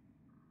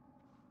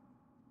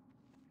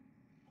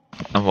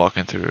 I'm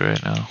walking through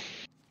right now.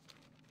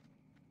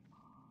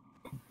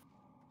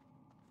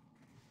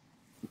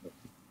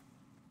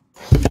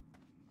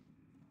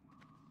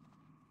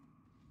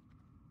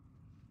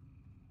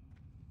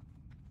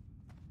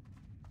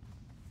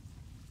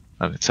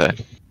 I'm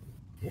inside.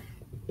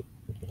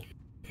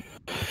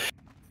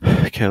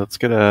 Okay, let's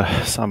get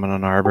a summon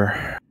on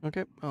Arbor.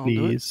 Okay, I'll do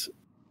it. Please.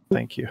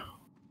 Thank you.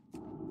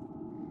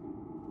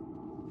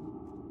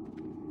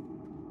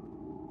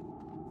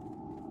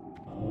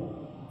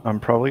 I'm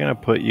probably gonna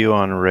put you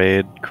on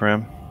raid,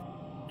 Krim.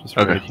 Just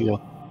Okay. raid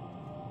heal.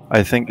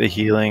 I think the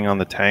healing on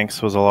the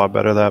tanks was a lot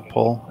better that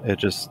pull. It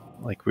just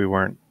like we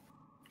weren't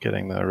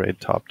getting the raid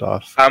topped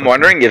off. I'm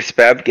wondering if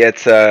Speb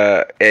gets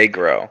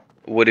aggro.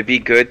 Would it be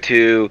good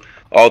to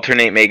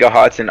alternate Mega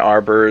Hots and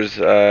Arbor's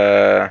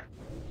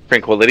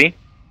Tranquility?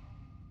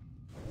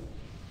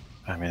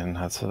 I mean,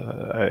 that's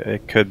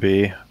it could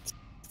be.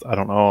 I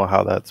don't know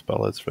how that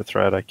spell is for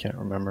threat. I can't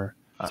remember.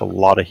 It's a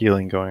lot of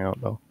healing going out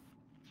though.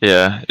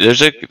 Yeah,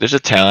 there's a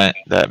talent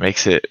that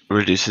makes it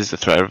reduces the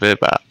threat of it,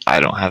 but I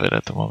don't have it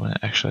at the moment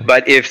actually.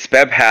 But if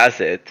Speb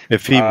has it,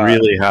 If he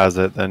really has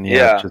it, then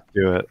yeah, just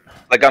do it.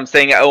 Like I'm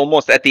saying,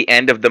 almost at the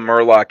end of the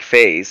Murloc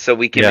phase, so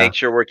we can make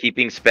sure we're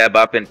keeping Speb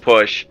up and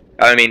push.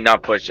 I mean,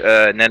 not push.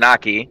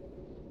 Nanaki.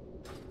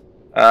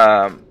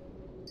 Yeah,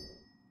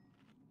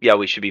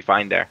 we should be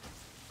fine there.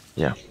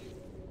 Yeah.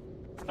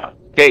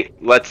 Okay,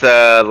 let's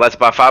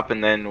buff up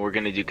and then we're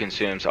gonna do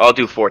consumes. I'll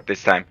do fort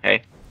this time.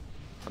 Hey,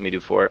 let me do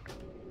fort.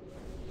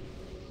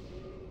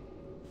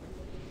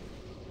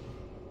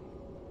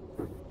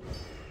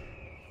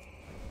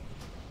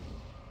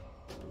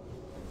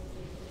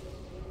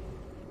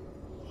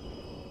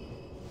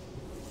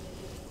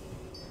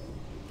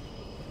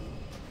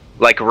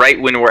 Like right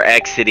when we're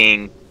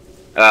exiting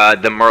the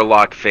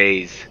Murloc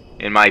phase,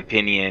 in my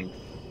opinion.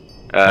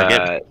 I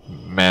get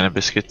mana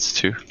biscuits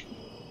too.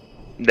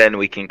 Then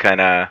we can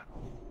kind of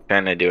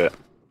do it.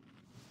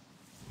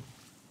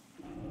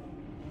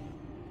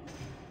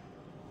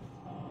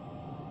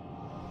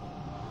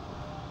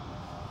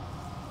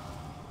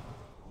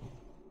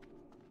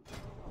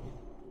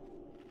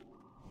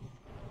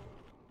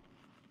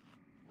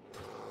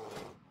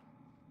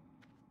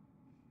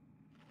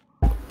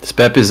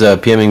 Spep is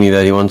PMing me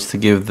that he wants to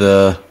give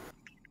the.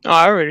 Oh,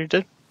 I already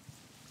did.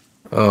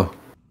 Oh,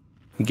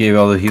 he gave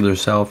all the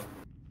healers salve.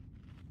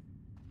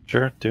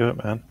 Sure, do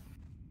it, man.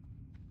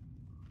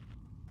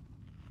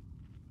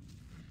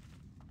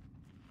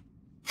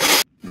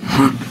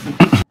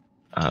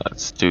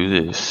 Let's do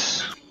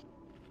this.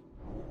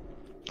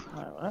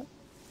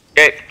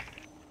 Okay.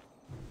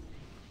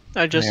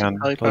 I just Hang on,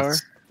 Pally Power.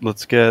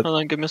 let's get. Hold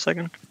on, give me a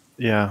second.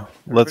 Yeah,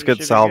 let's get should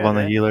be salve good, on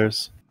the right?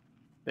 healers.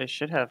 They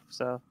should have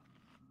so.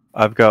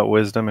 I've got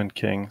wisdom and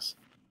kings.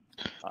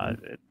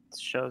 It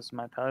shows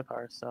my Pally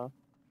Power so.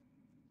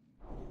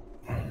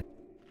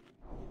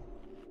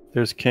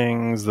 There's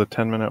kings, the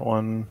 10-minute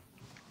one.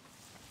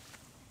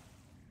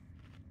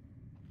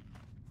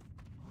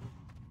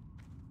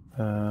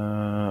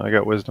 I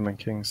got wisdom and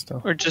kings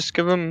still. Or just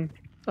give him,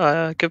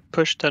 give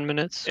push 10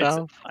 minutes.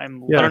 Salve. I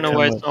Yeah, don't know 10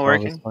 why it's minutes not salve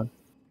is working. fine.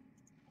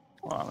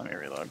 Hold on, let me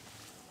reload.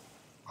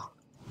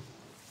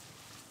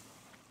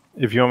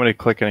 If you want me to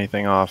click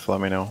anything off,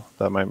 let me know.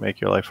 That might make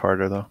your life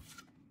harder though.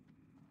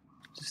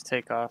 Just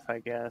take off, I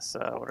guess,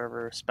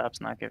 whatever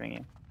Spap's not giving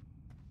you.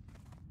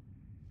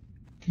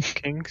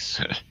 Kings.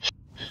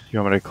 You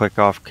want me to click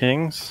off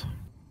kings?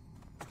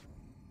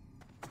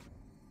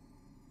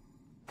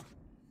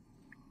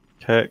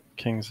 Okay,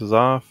 kings is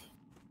off.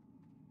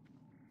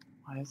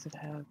 Why does it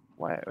have?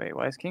 Wait,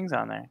 why is Kings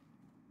on there?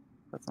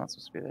 That's not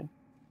supposed to be there.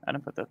 I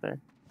didn't put that there.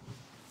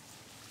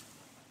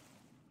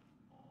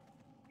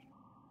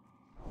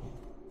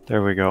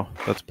 There we go.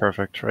 That's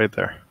perfect, right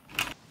there.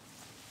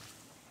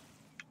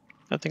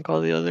 I think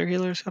all the other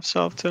healers have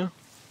salve too.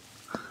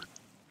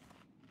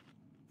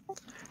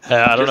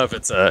 I don't know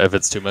if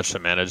it's too much to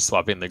manage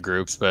swapping the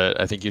groups, but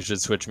I think you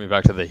should switch me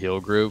back to the heal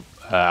group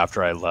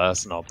after I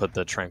left, and I'll put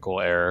the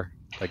Tranquil Air,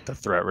 like the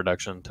threat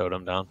reduction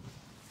totem down.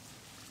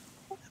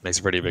 It makes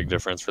a pretty big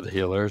difference for the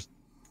healers.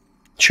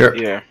 Sure.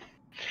 Yeah.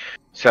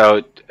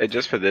 So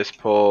just for this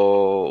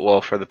pull,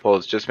 well, for the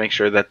pulls, just make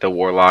sure that the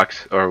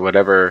warlocks or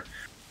whatever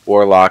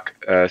warlock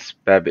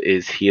Speb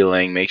is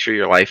healing, make sure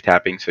you're life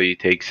tapping so you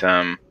take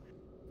some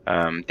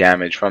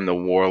damage from the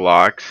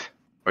warlocks.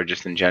 or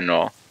just in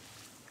general.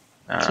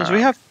 Since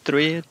we have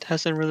 3, it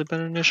hasn't really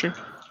been an issue.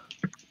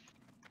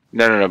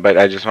 No, but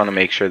I just want to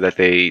make sure that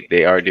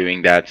they are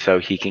doing that so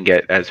he can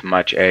get as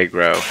much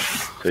aggro,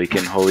 so he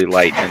can Holy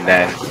Light, and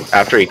then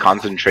after he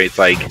concentrates,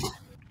 like,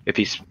 if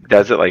he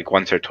does it like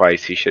once or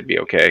twice, he should be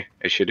okay.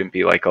 It shouldn't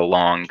be like a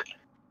long,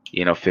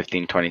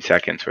 15-20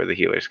 seconds where the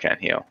healers can't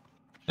heal.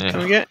 Can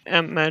we get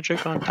Amp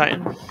Magic on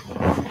Titan?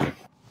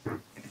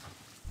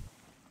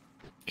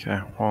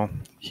 Okay, well,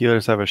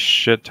 healers have a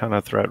shit ton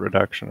of threat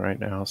reduction right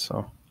now,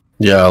 so.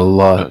 Yeah, a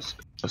lot.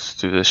 Let's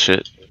do this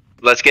shit.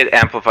 Let's get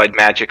Amplified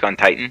Magic on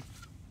Titan.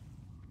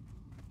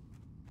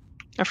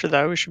 After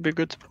that, we should be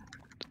good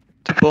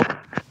to pull.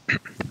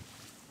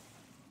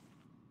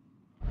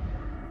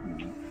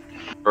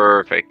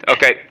 Perfect.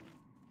 Okay.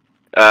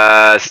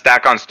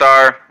 Stack on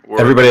Star.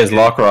 Everybody has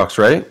lock rocks,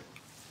 right?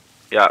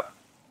 Yeah.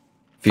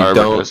 If you Arbor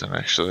don't, doesn't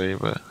actually,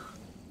 but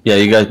yeah,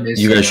 you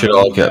guys should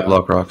all get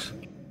lock rocks.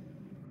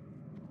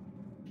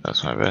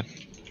 that's my bad.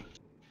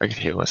 I can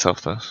heal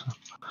myself though. So.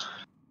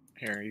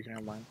 Here, you can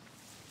have mine.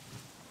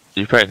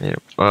 You probably need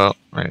it. Well,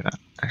 maybe not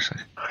actually.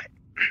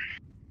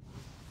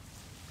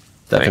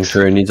 Stephen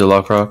Curry needs a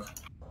lock rock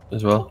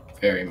as well.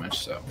 Very much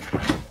so.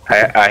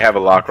 I have a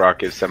lock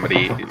rock if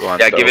somebody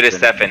wants. Yeah, to give it to open.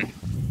 Stefan.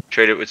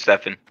 Trade it with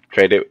Stefan.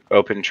 Trade it.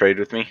 Open trade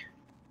with me.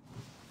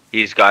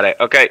 He's got it.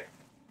 Okay.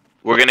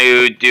 We're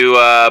gonna do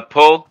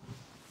pull.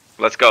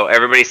 Let's go.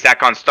 Everybody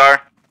stack on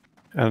Star.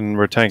 And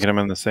we're tanking him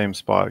in the same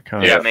spot,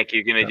 kind of. Yeah, Mick,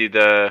 you're gonna do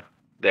the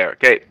there.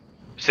 Okay.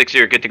 6,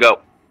 you're good to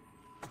go.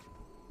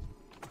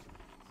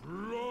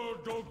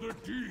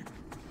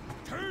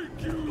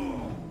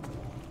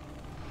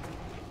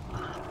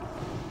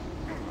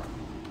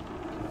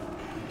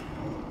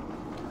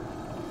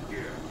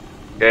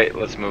 Okay,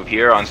 let's move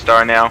here on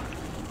Star now.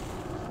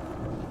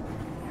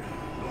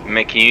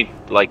 Mick, can you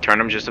like turn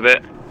him just a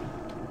bit?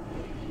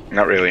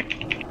 Not really.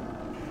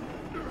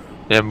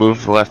 Yeah,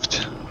 move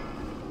left.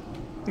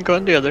 Go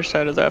on the other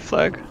side of that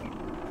flag.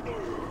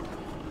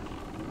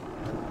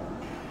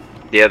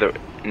 The other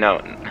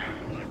no.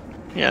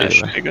 Yeah, it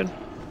should be good.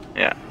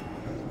 Yeah.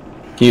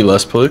 Can you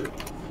less plug?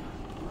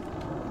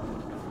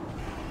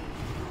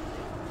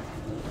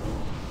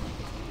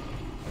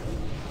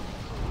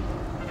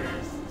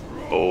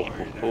 Oh.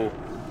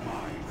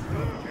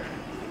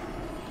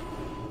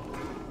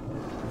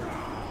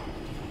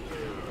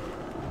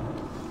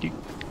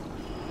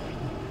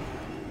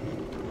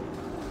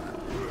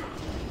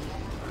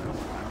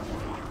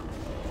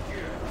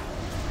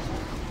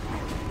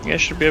 You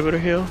guys should be able to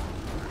heal.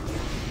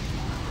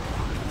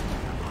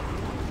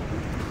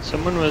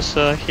 Someone was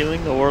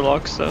healing the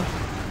warlocks though.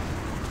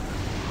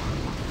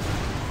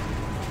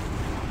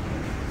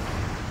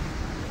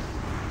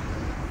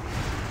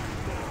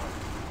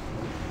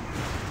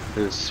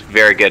 It's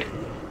very good.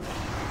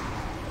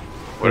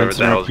 Whatever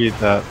the hell. Repeat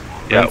that.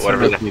 Yeah,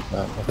 whatever the Repeat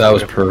that. That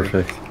was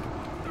perfect.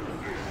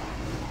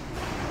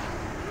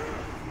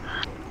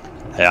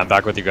 Hey, I'm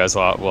back with you guys.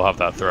 We'll have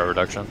that threat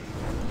reduction.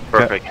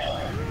 Perfect.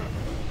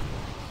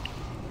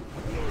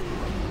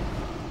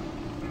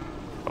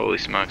 Holy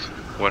smokes.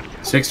 What?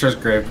 Sixter's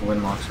Grave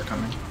Windlocks are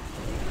coming.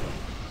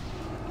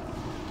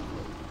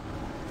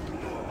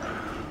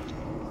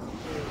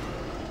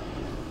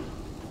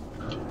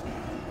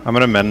 I'm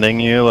gonna mending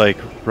you like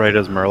right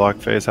as Murloc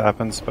phase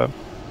happens, but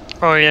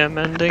Oh yeah,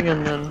 mending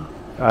and then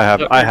I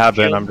have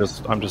been.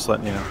 shield. I'm just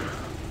letting you know.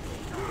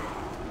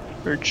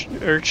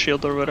 Urge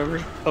shield or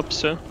whatever. Up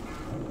so.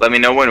 Let me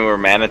know when we're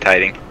mana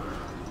tiding.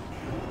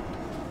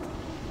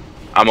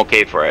 I'm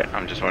okay for it.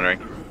 I'm just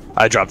wondering.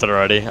 I dropped it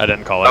already. I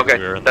didn't call it. Okay,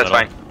 We were in the that's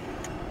middle. fine.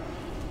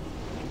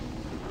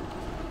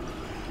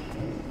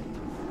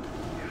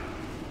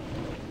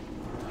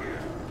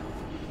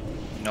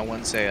 No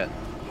one say it.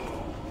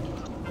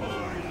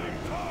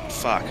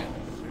 Fuck.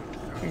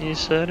 You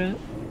said it.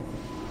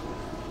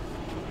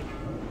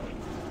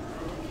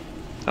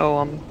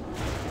 Oh,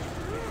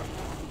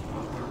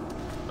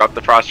 Drop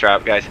the frost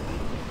trap, guys.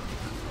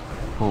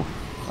 Oh,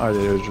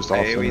 it was just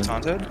Hey, we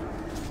awesome. taunted?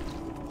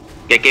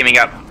 Get gaming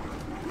up.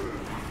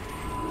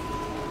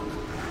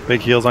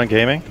 Big heals on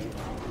gaming.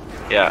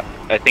 Yeah,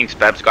 I think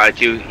Speb's got it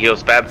too. Heal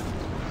Speb.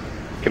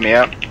 Get me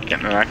up. Get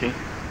Nanaki.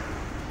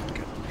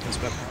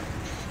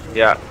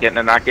 Yeah, get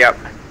Nanaki up.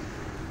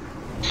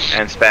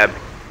 And Speb.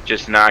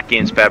 Just Nanaki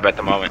and Speb at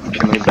the moment.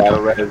 Can we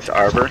battle res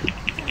Arbor?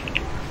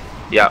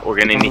 Yeah, we're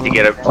gonna need to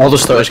get a. All the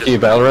stars, can you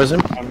battle res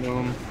him?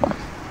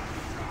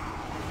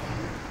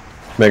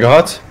 Mega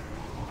Hots?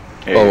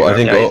 Here Oh, you I go.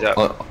 think Yeah, he's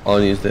up.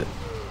 I'll used it.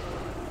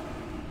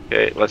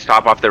 Okay, let's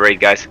top off the raid,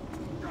 guys.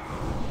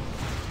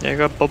 yeah, I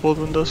got bubbled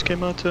when those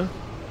came out too.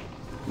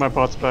 My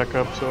pot's back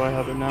up, so I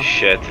have it now.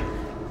 Shit.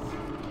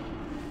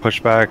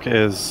 Pushback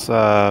is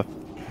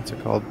what's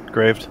it called?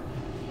 Graved.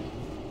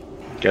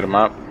 Get him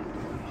up.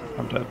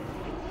 I'm dead.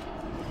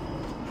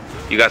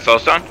 You got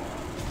Soulstone?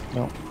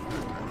 No.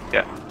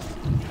 Yeah.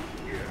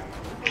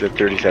 It's at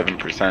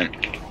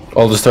 37%.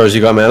 All the stars,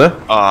 you got mana?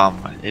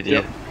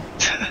 Idiot.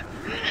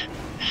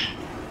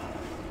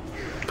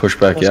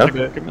 Pushback, yeah?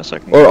 Give me a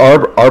second. Or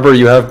Arbor,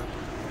 you have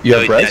No,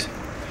 he's res?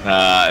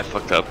 Nah, I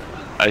fucked up.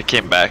 I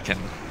came back and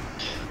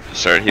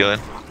started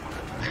healing.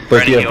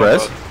 But do you have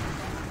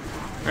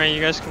Brez? Alright,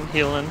 you guys can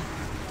heal in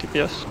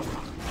TPS.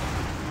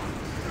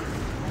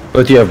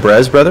 But do you have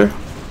Brez, brother?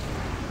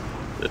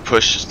 The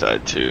push just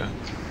died too.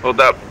 Hold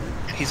up.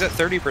 He's at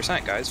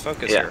 30%, guys.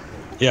 Focus Yeah. here.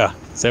 Yeah,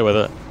 stay with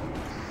it.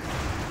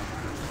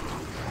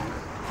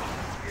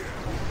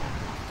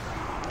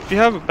 If you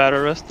have a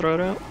battle rest, throw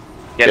it out.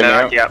 Yeah,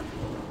 no, yeah.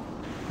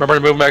 Remember to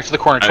move back to the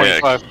corner,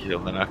 25. Heal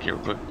the knock real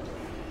quick.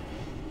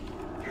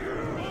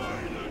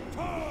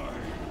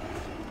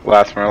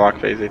 Last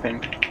Murloc phase, I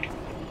think.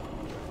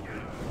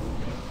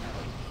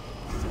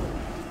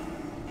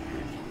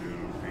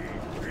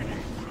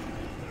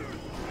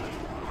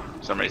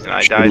 For some reason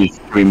I died.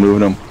 We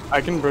moved him.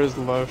 I can bruise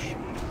the Losh.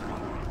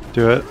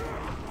 Do it.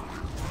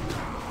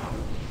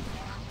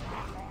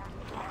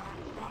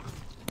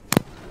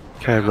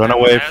 Okay, run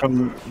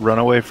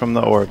away from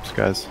the orbs,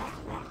 guys.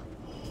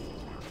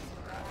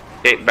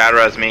 Okay, bad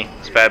res me.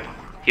 Speb.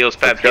 Heal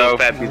Speb, heal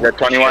Speb. He's at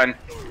 21.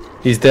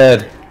 He's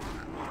dead.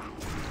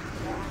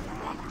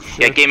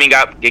 Get gaming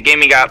up, get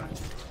gaming up.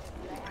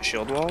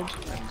 Shield walled. And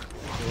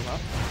heal up.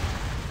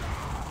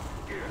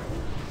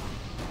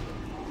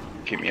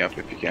 Keep me up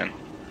if you can.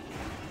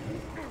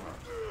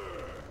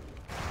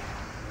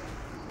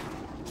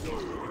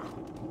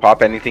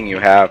 Pop anything you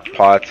have,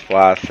 pots,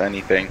 flasks,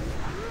 anything.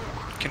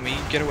 Can we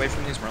get away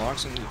from these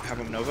Murlocs and have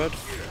them Nova'd?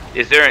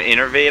 Is there an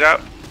innervate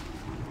up?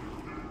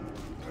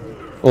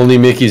 Only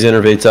Mickey's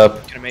innervate's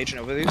up. Can a mage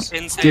Nova these?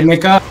 Do you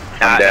make up?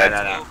 Nah,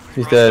 no.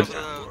 He's dead.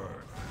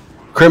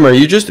 Krim, are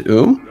you just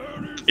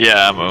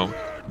Yeah, I'm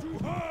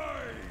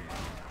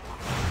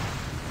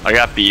I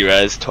got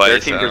B-res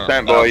twice.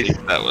 13%, boys.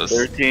 That was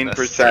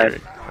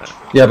 13%.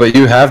 Yeah, but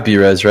you have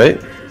B-res,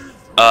 right?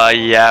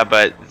 Yeah,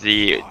 but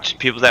the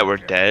people that were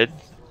dead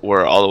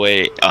were all the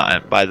way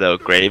by the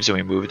graves, and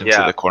we moved them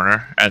to the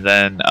corner. And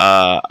then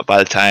by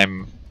the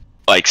time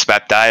like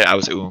Spep died, I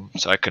was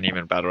so I couldn't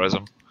even battle res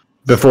him.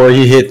 Before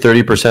he hit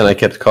 30%, I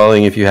kept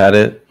calling if you had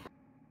it.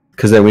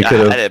 Because then we could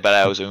I had have. it, but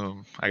I was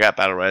I got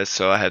battle res,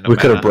 so I had no We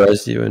could have mana.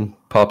 brezed you and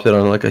popped it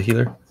on like a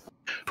healer.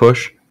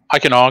 Push. I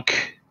can onk.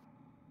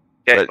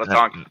 Okay, But let's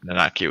honk.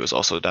 Nanaki was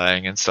also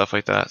dying and stuff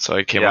like that, so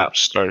I came up,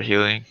 started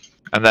healing,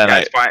 and then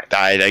I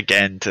died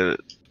again to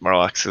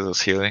Murlocs as I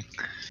was healing.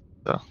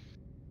 So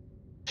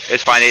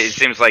It's fine. It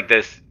seems like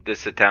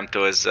this attempt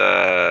was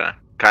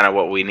kind of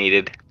what we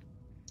needed.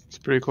 It's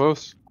pretty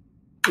close.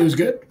 It was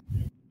good.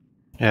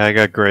 Yeah, I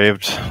got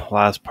graved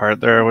last part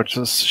there, which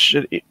is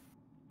shitty.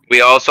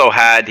 We also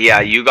had,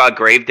 you got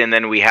graved, and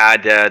then we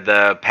had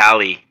the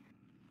Pally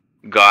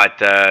got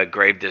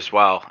graved as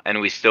well,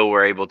 and we still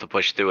were able to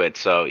push through it.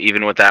 So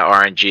even with that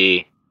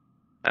RNG,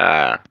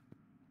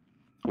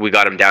 we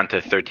got him down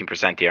to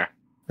 13% here.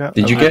 Yeah,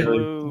 Did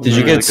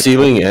you get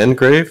ceiling and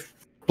grave,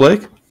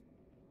 Blake?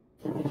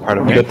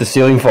 Pardon You me? got the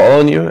ceiling fall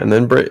on you, and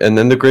then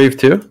the grave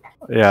too.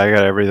 Yeah, I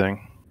got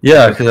everything.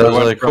 Yeah, because I was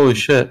went like, from- holy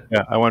shit.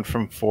 Yeah, I went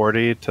from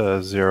 40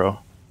 to 0.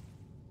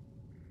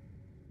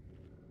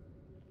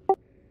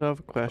 I have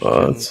a question.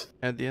 it's-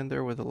 At the end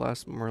there with the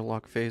last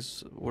Murloc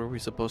phase, were we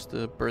supposed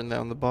to burn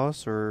down the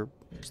boss or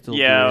still do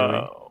Yeah,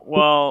 AoE?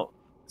 well,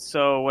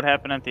 so what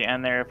happened at the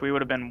end there, if we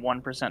would have been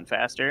 1%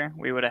 faster,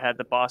 we would have had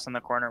the boss in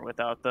the corner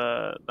without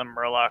the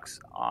Murlocs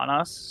on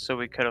us, so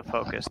we could have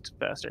focused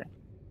faster.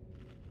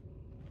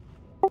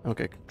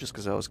 Okay, just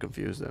because I was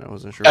confused and I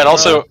wasn't sure. And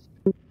also,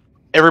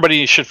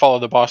 everybody should follow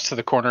the boss to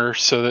the corner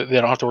so that they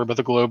don't have to worry about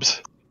the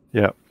globes.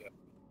 Yeah.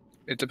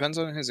 It depends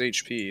on his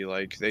HP.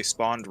 Like, they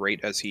spawned right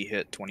as he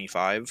hit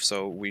 25,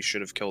 so we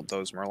should have killed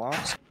those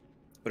Murlocs.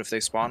 But if they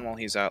spawn while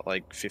he's at,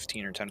 like,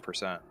 15 or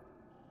 10%,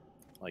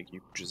 like,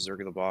 you just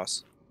zerg the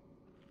boss.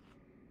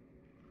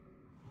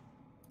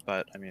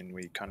 But, I mean,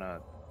 we kind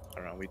of, I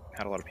don't know, we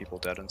had a lot of people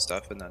dead and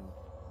stuff, and then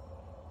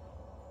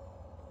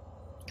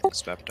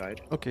Spep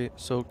died. Okay,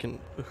 so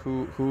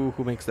who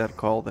makes that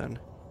call then?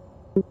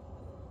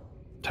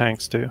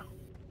 Tanks too.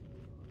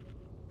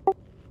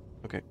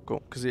 Okay,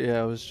 cool. Because yeah,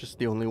 I was just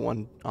the only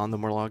one on the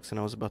Murlocs, and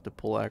I was about to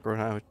pull aggro,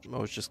 and I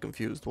was just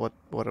confused. What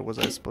was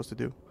I supposed to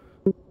do?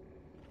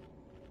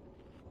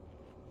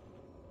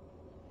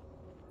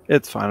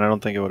 It's fine. I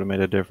don't think it would have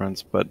made a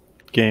difference, but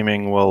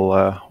gaming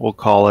will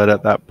call it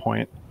at that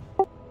point.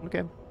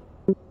 Okay.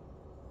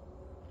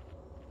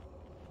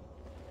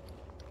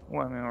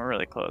 Well, I mean, we're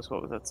really close.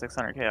 What was that,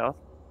 600k health?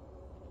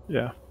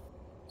 Yeah,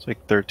 it's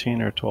like 13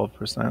 or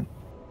 12%.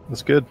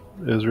 It's good.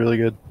 It was really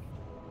good.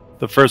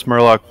 The first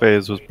Murloc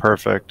phase was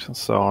perfect,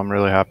 so I'm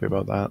really happy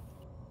about that.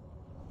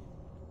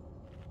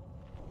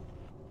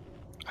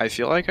 I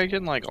feel like I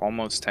can, like,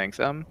 almost tank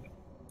them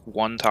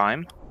one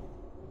time.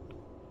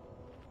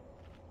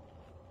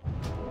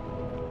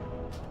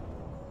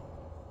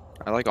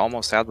 I, like,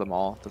 almost had them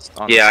all.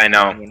 Yeah, I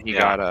know. When he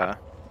got,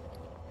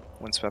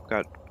 when Spep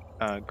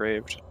got,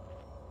 graved.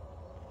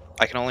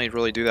 I can only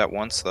really do that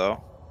once,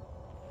 though.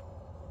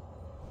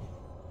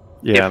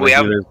 Yeah, If we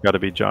there's got to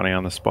be Johnny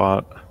on the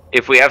spot.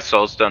 If we have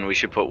Soulstone, we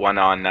should put one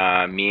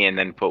on me and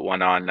then put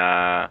one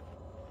on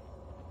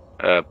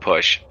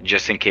push,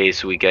 just in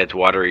case we get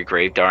Watery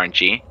Graved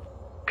RNG.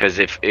 Because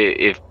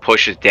if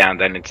push is down,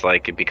 then it's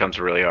like it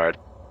becomes really hard.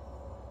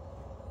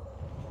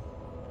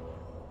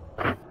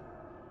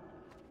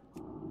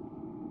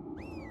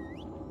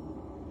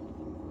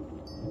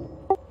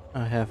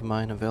 I have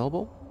mine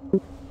available.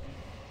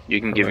 You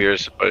can give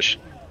yours a push.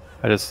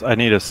 I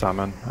need a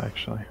summon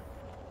actually.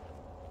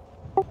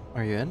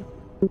 Are you in?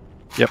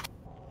 Yep.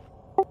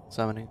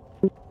 Summoning.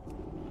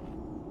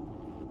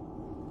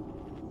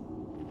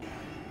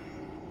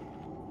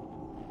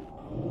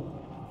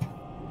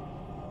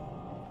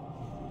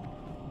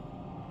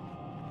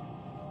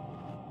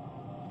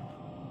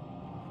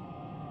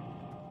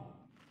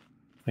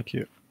 Thank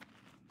you.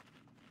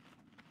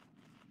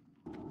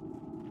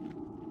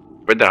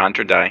 Where'd the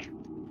hunter die?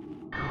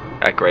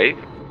 At grave?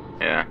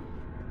 Yeah.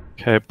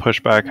 Okay,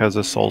 pushback has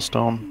a soul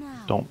stone.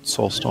 Don't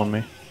soul stone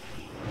me.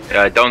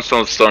 Don't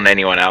stone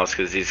anyone else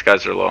because these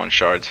guys are low on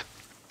shards.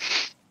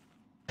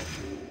 I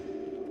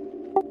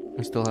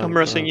still have, I'm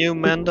resting you,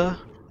 Manda.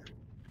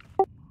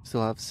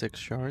 Still have 6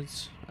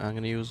 shards. I'm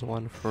gonna use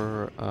one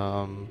for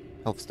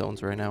health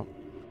stones right now.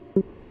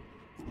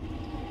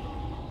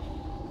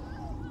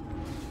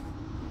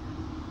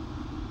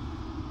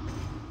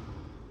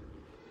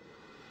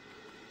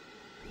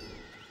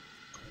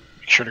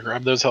 Make sure to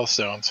grab those health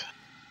stones.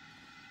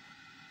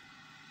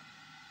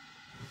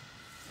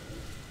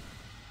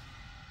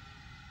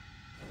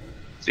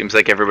 Seems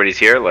like everybody's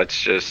here. Let's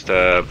just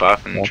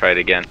buff and try it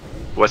again.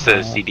 What's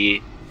the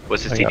CD?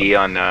 What's the CD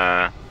on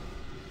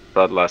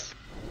Bloodlust?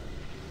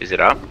 Is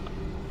it up?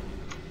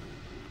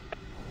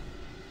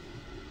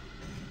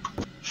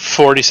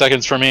 40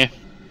 seconds for me.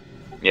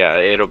 Yeah,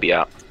 it'll be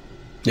up.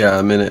 Yeah,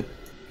 a minute.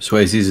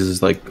 Swayze's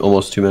is like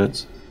almost 2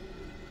 minutes.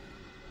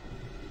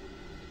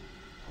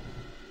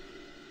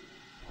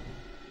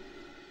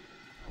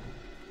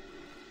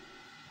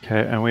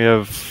 Okay, and we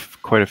have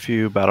quite a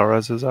few battle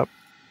reses up.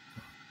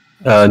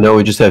 No,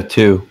 we just have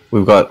 2.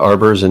 We've got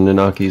Arbors and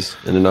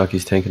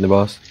Nanaki's tanking the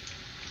boss.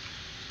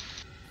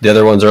 The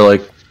other ones are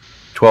like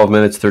 12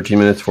 minutes, 13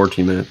 minutes,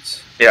 14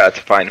 minutes. Yeah, it's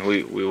fine.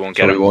 We won't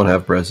get So we them. won't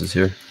have Brezes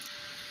here.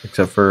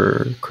 Except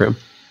for Krim.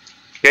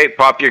 Okay,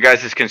 pop your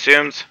guys'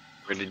 consumes.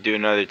 We're gonna do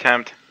another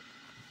attempt.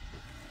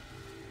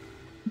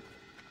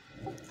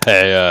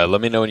 Hey,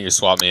 let me know when you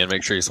swap me, and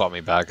make sure you swap me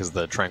back, because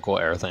the tranquil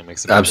air thing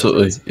makes a big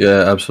Absolutely. difference.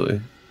 Yeah,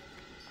 absolutely.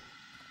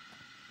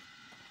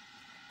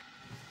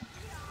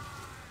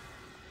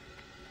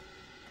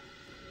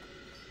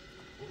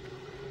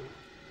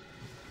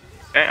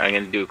 Okay, I'm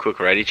gonna do a quick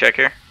ready check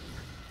here.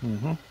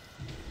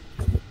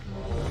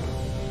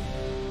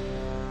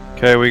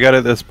 Okay, we got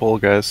it this pull,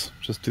 guys.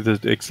 Just do the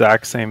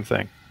exact same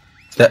thing.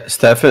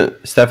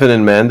 Stefan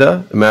and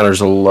Manda, it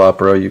matters a lot,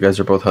 bro. You guys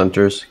are both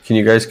hunters. Can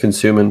you guys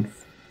consume and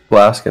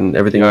flask and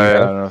everything? Yeah, you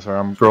yeah, have? no, sorry,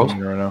 I'm Scrolls?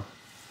 doing it right now.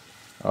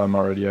 I'm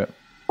not ready yet.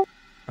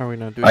 Are we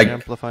not doing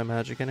Amplify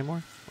Magic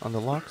anymore on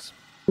the locks?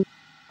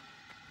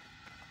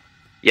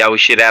 Yeah, we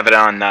should have it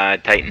on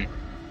Titan.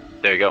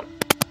 There you go.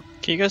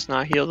 Can you guys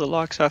not heal the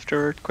locks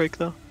after Earthquake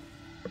though?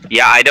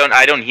 Yeah, I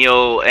don't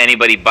heal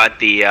anybody but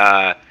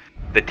the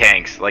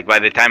tanks. Like by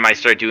the time I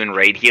start doing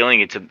raid healing,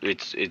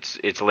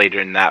 it's later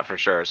than that for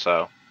sure.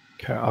 So.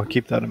 Okay, I'll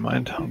keep that in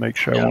mind. I'll make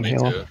sure I Yeah, won't me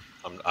heal too.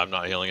 him. I'm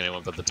not healing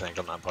anyone but the tank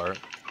on that part.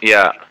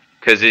 Yeah,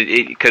 because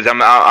I'm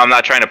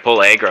not trying to pull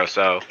aggro.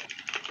 So.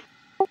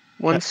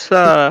 Once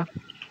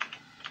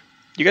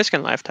you guys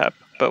can live tap,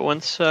 but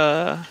once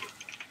the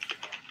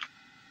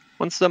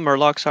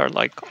Murlocs are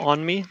like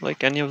on me,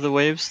 like any of the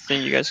waves,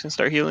 then you guys can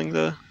start healing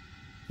the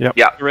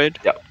raid.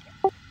 Yep.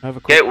 I have a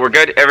quick... Okay, we're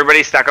good.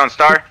 Everybody stack on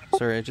star.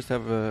 Sorry, I just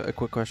have a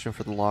quick question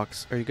for the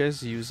locks. Are you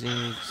guys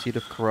using Seed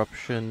of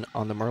Corruption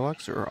on the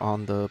Murlocs or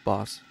on the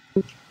boss?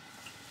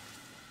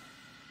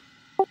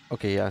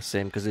 Okay, yeah,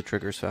 same, because it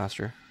triggers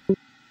faster.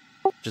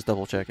 Just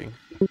double checking.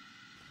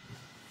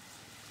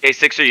 Okay,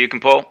 Sixer, you can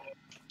pull.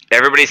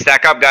 Everybody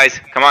stack up, guys.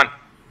 Come on.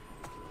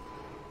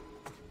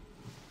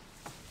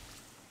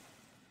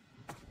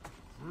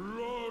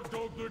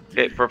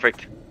 Okay,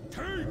 perfect.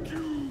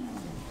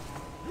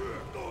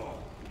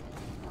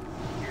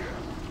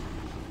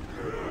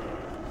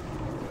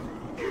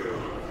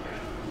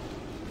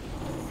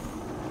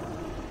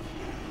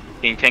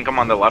 Can you tank them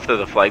on the left of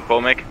the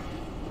flagpole, Mick?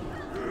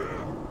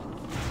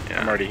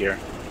 Yeah. I'm already here.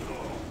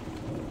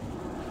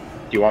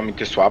 Do you want me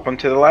to swap them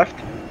to the left?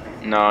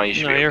 No, you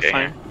should be you're okay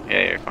fine.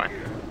 here. Yeah, you're fine.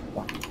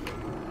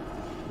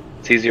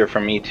 It's easier for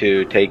me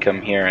to take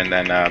them here and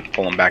then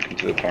pull them back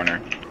into the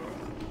corner.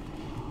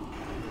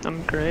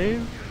 I'm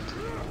grave.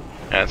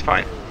 Yeah, it's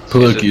fine.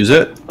 Paluk, use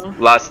it.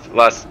 Lust.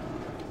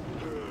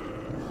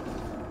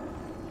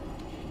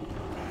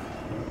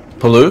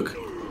 Paluk?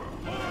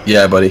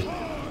 Yeah, buddy.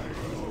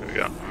 There we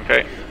go.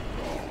 Okay.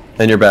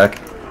 And you're back.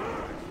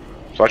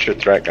 So watch your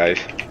threat, guys.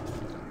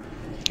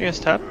 You guys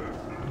tap.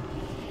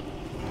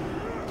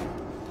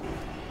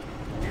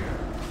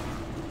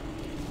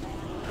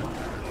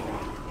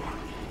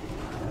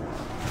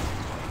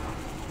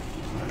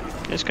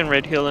 You guys can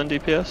raid heal and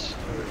DPS.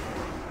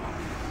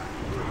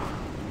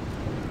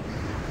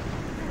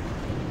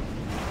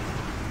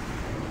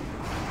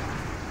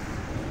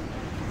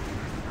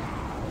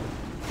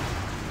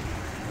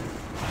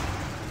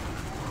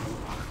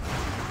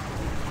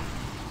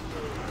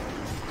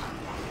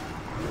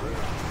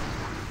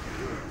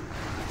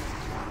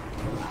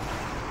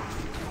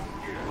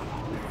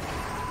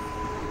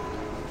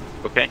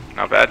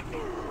 Not bad.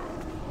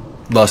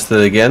 Lost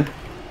it again.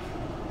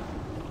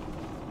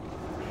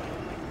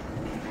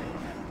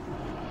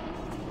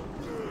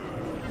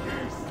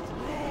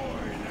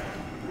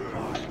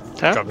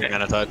 Tap? Dropping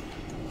mana tide.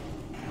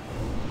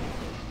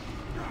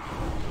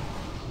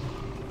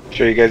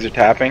 Sure you guys are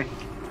tapping?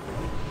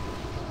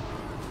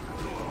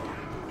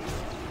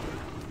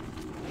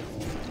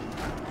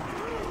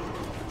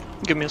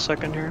 Give me a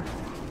second here.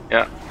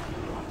 Yeah.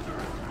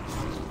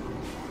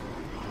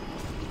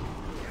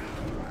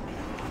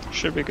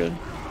 Should be good.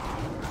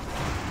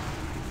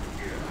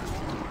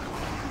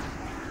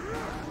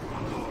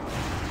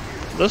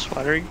 This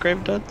watery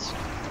grave deads?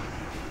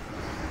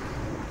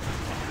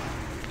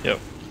 Yep.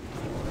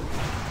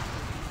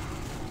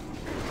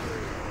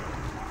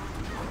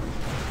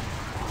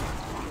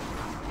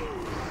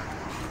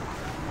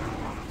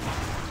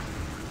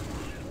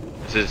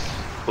 This is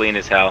clean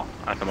as hell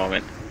at the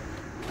moment.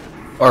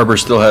 Arbor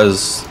still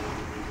has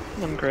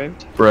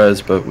Ungraved.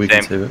 Brez, but we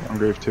can Same. save it. I'm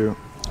grave too.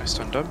 I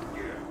stunned him.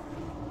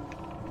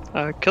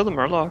 Kill the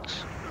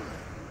Murlocs.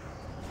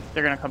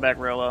 They're gonna come back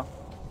real low.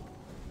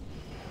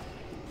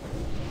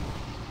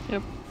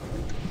 Yep.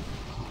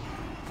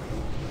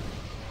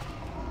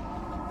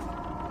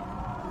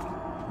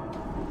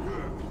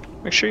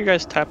 Make sure you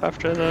guys tap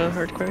after the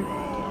earthquake.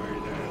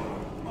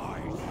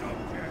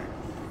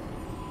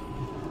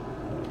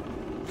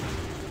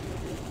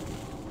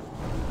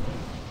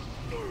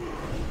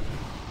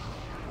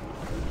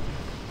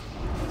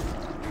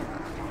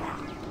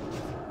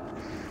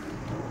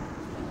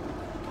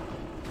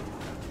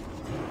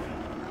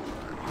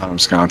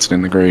 Wisconsin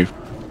in the grave.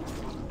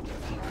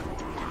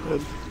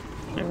 Good.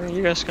 Anyway,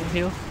 you guys can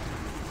heal.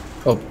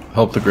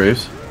 Help the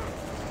graves.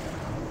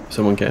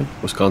 Someone can.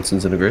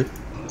 Wisconsin's in a grave.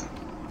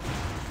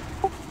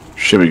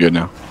 Should be good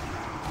now.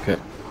 Okay.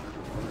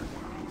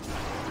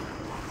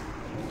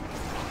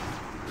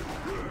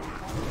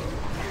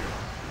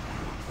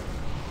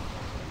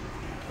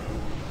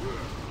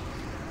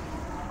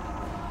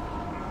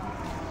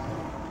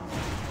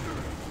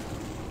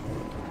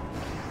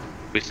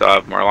 We still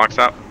have Murlocs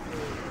up.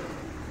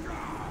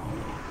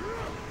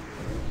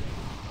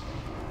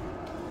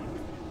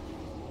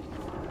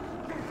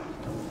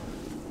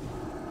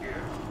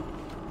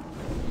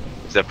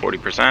 Is that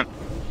 40%?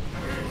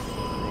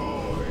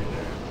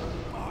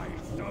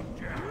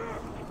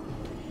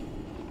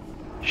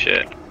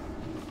 Shit.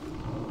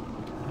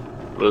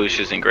 Lelouch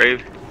is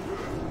engraved.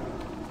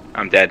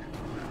 I'm dead.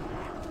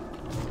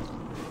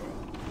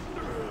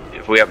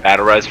 If we have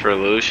battle res for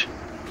Lelouch.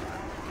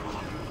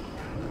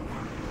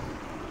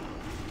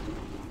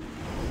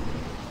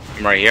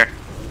 I'm right here.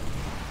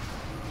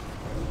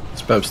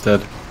 Speb's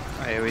dead.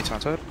 AoE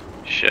taunted.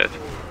 Shit.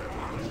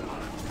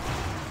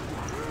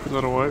 Is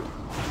that a wipe?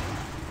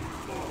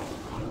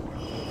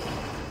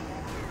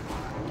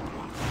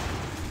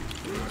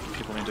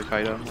 People need to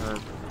kite him, or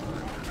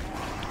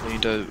we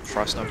need to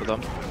frost nova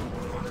them.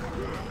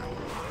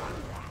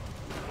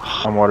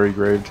 I'm watery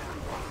graved.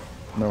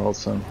 No health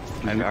stone.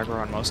 I have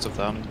aggro on most of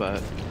them,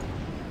 but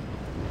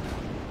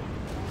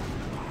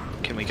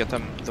can we get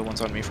them, the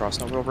ones on me,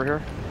 frost nova over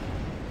here?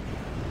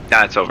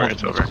 Nah, it's over.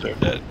 It's over.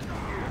 Dead.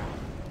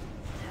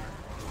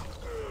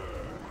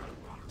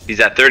 He's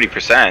at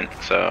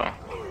 30%, so.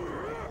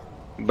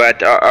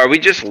 But are we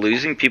just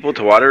losing people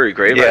to watery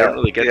grave? I don't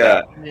really get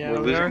that. Yeah,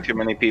 We're we losing are. too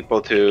many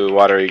people to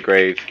watery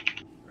grave.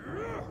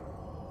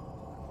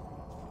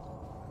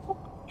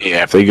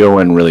 Yeah, if they go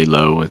in really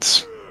low,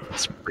 it's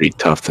pretty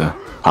tough to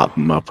pop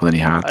them up with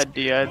any hots.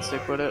 I'd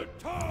stick with it.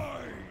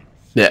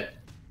 Yeah.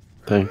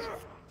 Thanks.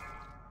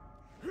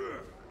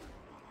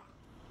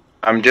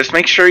 Just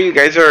make sure you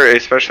guys are,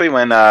 especially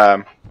when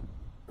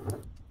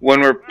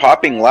we're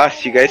popping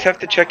lust, you guys have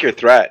to check your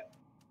threat.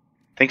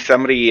 I think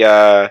somebody,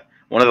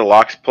 one of the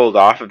locks pulled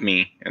off of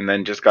me and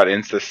then just got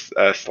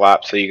insta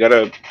slap, so you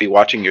gotta be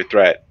watching your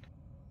threat.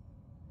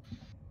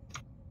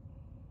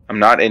 I'm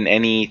not in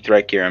any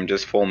threat gear, I'm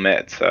just full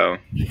mid, so.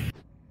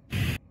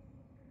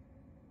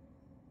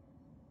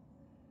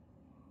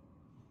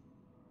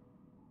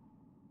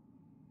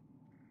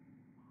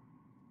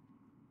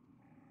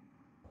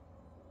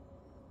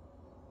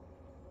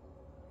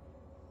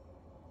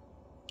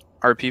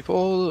 Are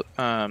people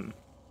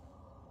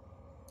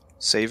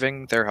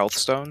saving their health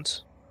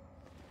stones?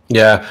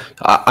 Yeah,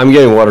 I'm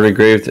getting watery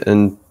graved,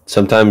 and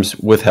sometimes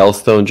with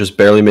Healthstone, just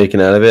barely making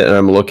out of it. And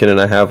I'm looking,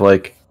 and I have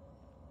like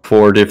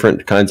 4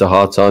 different kinds of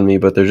hots on me,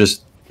 but it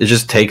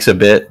just takes a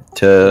bit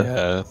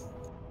to.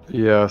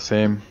 Yeah,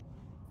 same.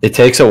 It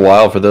takes a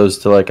while for those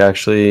to like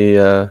actually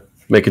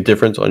make a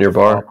difference on your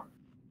bar.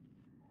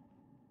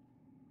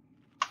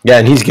 Yeah,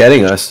 and he's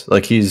getting us.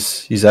 Like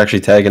he's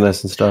actually tagging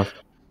us and stuff.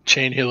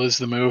 Chain heal is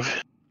the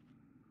move.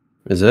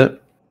 Is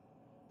it?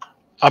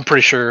 I'm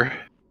pretty sure.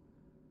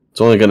 It's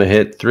only gonna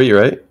hit 3,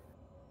 right?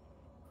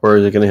 Or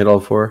is it gonna hit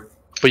all 4?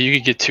 But you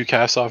could get 2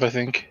 casts off, I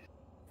think.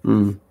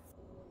 Hmm.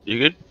 You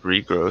could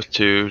regrowth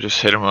too. Just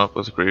hit them up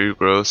with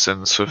regrowths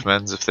and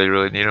swiftmends if they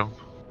really need them.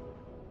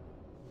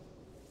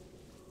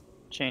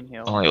 Chain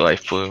heal. Only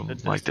life bloom,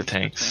 The like the distance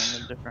tanks.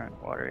 between the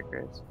different watery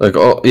grades. Like,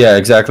 oh yeah,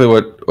 exactly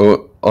what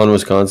on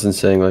Wisconsin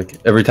saying like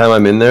every time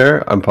I'm in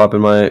there, I'm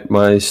popping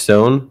my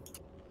stone,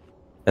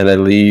 and I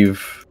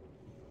leave,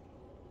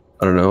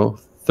 I don't know,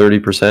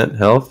 30%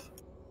 health,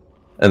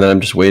 and then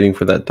I'm just waiting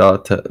for that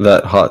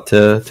hot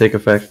to take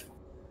effect.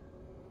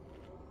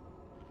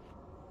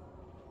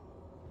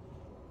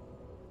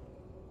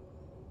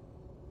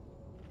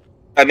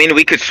 I mean,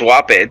 we could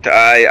swap it.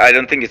 I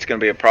don't think it's going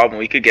to be a problem.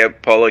 We could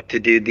get Pollock to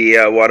do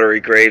the Watery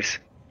Graves,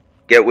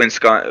 get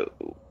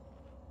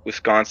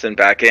Wisconsin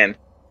back in.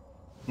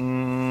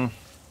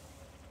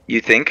 You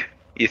think?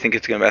 You think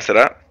it's going to mess it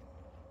up?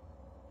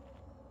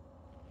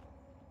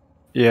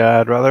 Yeah,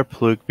 I'd rather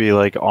Paluk be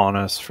like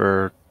honest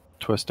for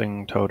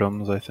twisting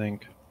totems, I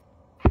think.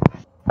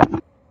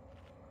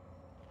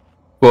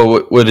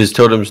 Well, would his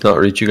totems not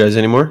reach you guys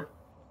anymore?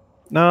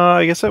 No,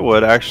 I guess it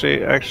would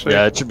actually.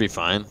 Yeah, it should be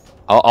fine.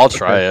 I'll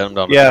try it. I'm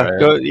down to Yeah, try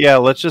go. it. Yeah,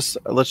 let's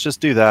just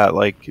do that.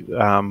 Like,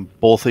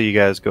 both of you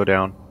guys go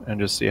down and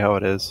just see how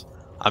it is.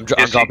 I'm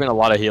dropping a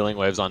lot of healing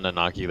waves on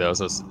Nanaki though,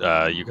 so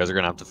you guys are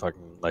gonna have to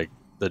fucking like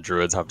the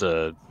druids have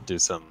to do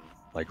some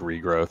like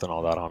regrowth and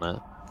all that on it.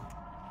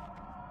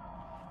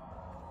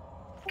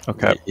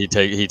 Okay.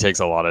 He takes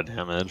a lot of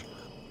damage.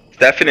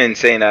 Definitely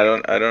insane. I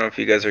don't know if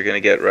you guys are going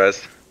to get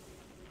res.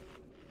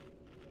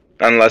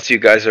 Unless you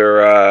guys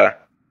are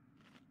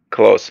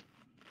close.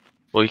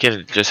 Well, you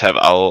can just have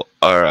Owl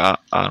or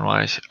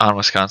on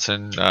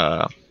Wisconsin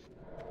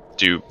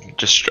do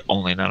just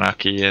only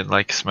Nanaki and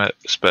like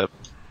Spep.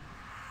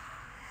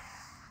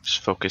 Just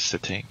focus the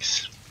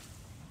tanks.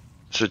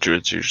 So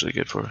Druid's usually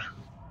good for.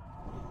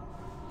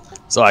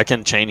 So I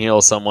can chain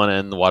heal someone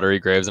in the Watery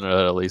Graves and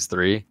at least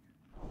 3.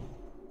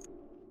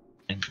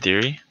 In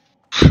theory.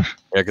 Yeah,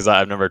 because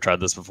I've never tried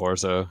this before,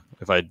 so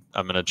if I'm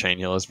gonna chain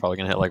heal, it's probably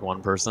gonna hit like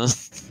 1 person.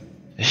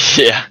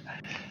 Yeah.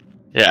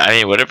 Yeah, I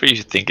mean, whatever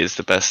you think is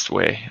the best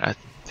way. I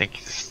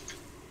think,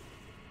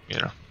 you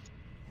know.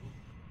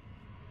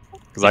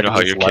 Because I know how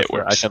your kit I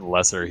works. can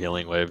lesser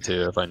healing wave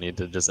too if I need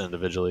to just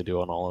individually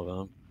do on all of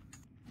them.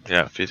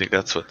 Yeah, if you think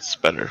that's what's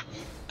better,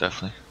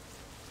 definitely.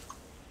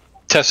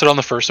 Test it on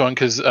the first one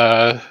because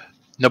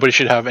nobody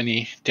should have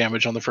any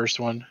damage on the first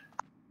one.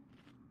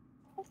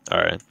 All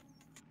right.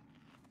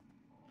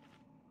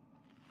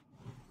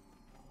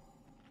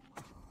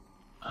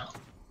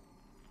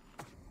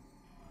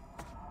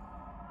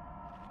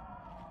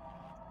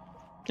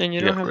 And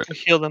you don't have to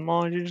heal them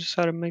all. You just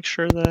have to make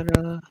sure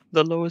that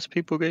the lowest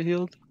people get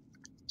healed.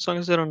 As long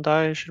as they don't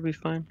die, it should be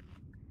fine.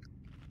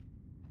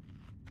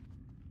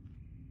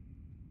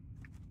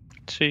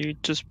 So you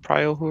just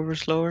prio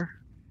whoever's lower.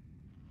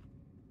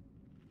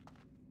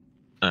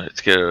 Alright, let's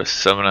get a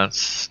summon on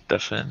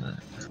Stefan.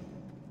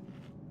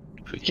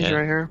 If we can. He's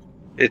right here.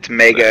 It's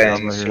Mega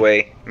and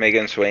Sway.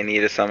 Mega and Sway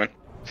need a summon.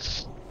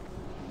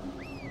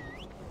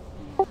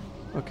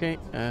 Okay,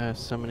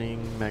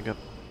 summoning Mega.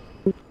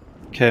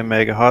 Okay,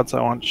 Mega Hots,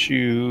 I want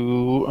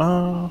you.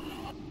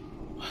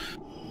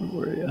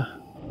 Where are you?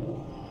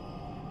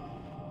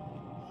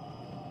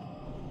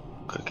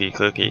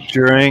 Cookie.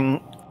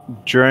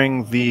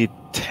 During the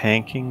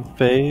tanking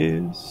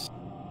phase,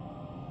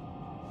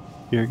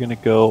 you're gonna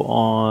go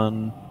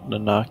on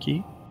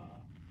Nanaki,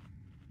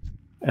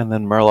 and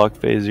then Murloc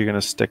phase, you're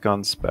gonna stick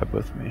on Speb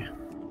with me.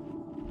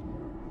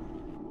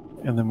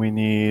 And then we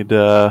need,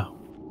 I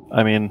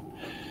mean,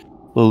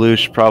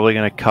 Lelouch probably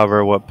gonna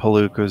cover what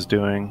Paluk was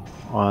doing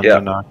on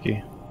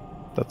Nanaki.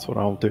 That's what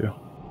I'll do.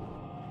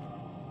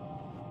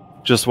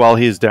 Just while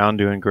he's down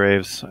doing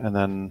Graves, and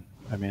then,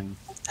 I mean...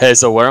 Hey,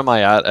 so where am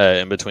I at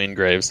in between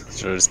Graves?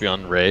 Should I just be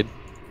on raid?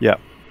 Yeah.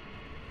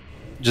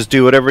 Just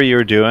do whatever you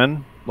were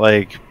doing,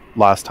 like,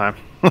 last time.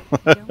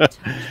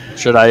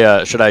 Should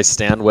I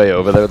stand way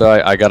over there though?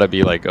 I gotta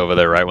be like over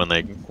there right when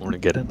they want to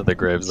get into the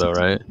graves though,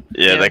 right?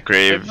 Yeah, that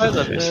grave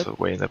is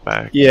way in the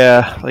back.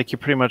 Yeah, like you're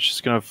pretty much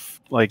just gonna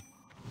like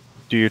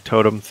do your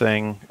totem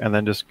thing, and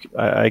then just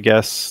I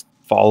guess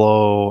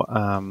follow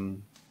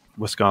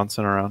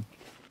Wisconsin around.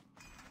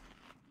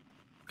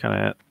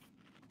 Kind of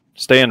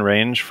stay in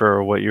range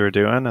for what you were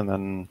doing, and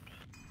then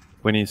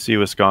when you see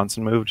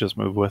Wisconsin move, just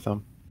move with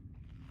them.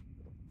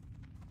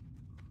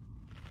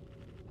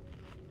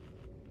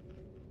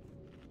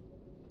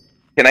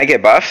 Can I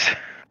get buffs?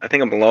 I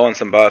think I'm low on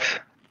some buffs.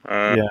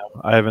 Yeah,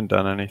 I haven't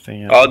done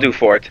anything yet. I'll do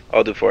for it.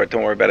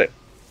 Don't worry about it.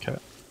 Okay.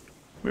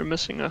 We're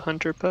missing a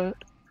hunter pet.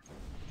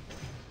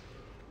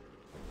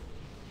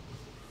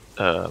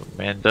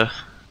 Amanda.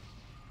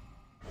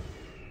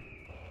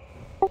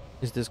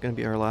 Is this going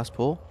to be our last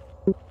pull?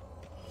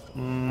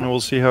 We'll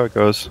see how it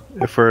goes.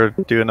 If we're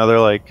do another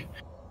like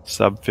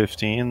sub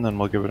 15, then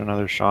we'll give it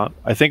another shot.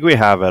 I think we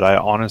have it. I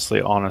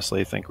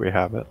honestly think we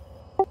have it.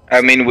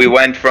 I mean, we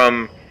went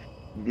from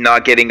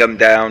not getting them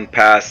down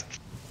past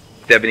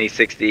 70,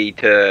 60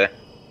 to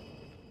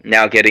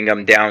now getting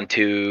them down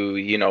to,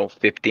 you know,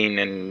 15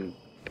 and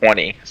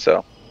 20.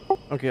 So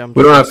okay,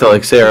 we don't have to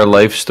like say our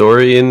life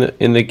story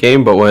in the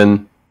game, but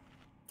when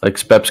like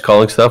Spep's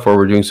calling stuff or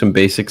we're doing some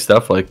basic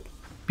stuff like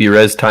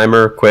B-res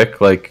timer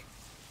quick, like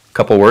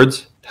couple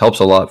words helps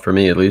a lot for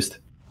me at least.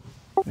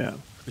 Yeah.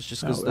 It's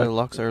just because the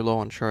locks are low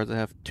on shards. I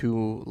have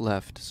 2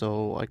 left,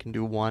 so I can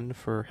do 1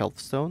 for health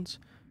stones.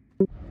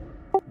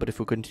 But if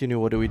we continue,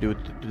 what do we do?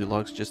 Do the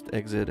locks just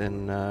exit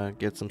and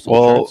get some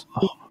soul shards?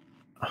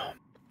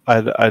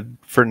 I'd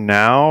for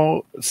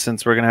now,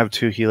 since we're gonna have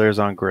 2 healers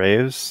on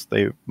graves,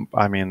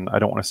 I mean, I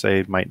don't want to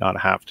say might not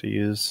have to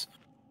use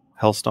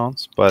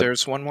hellstones, but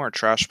there's one more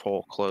trash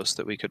pole close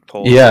that we could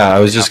pull. Yeah, I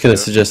was just gonna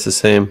suggest the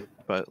same.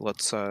 But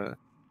let's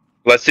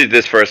do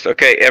this first.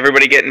 Okay,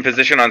 everybody get in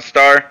position on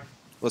star.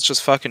 Let's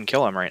just fucking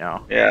kill him right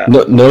now. Yeah.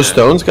 No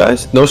stones,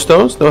 guys. No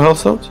stones. No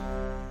hellstones.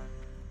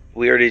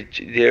 They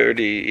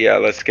already. Yeah,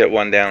 let's get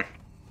one down.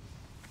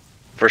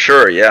 For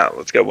sure. Yeah,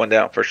 let's get one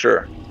down for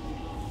sure.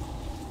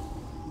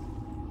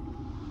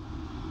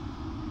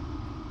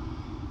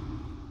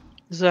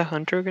 Is that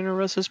hunter gonna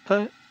res his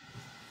pet?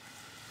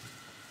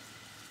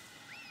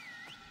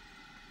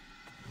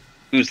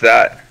 Who's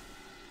that?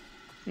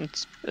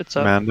 It's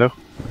up. Mando,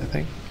 I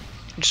think.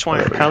 I just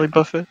want to Kali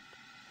buff it.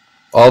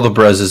 All the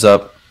Brez is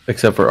up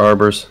except for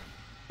Arbors.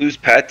 Whose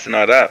pet's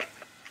not up?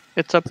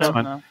 It's up That's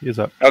now. fine. He's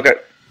up. Okay.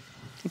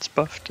 It's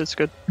buffed. It's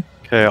good.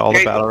 Okay, all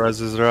the battle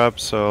reses are up.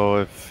 So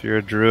if you're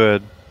a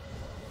druid,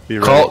 be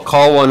ready.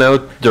 Call one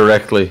out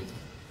directly.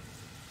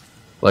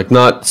 Like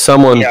not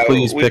someone. Yeah,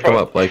 please we pick them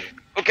up. Like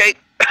Okay.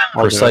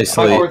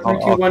 precisely. I'll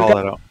call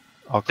it out.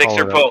 I'll call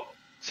Sixer it out. pull.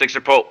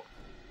 Sixer pull.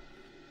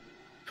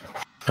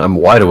 I'm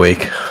wide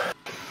awake.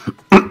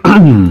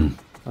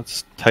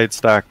 That's tight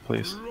stack,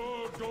 please.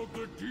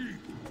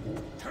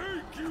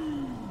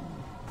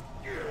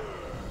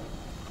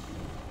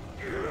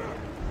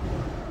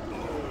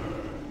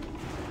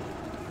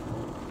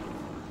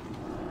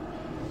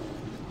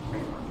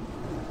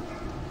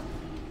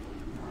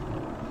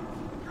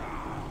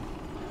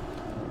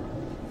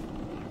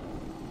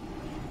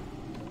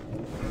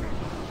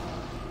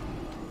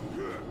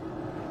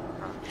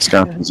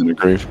 Scoundrels in the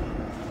grave.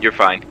 You're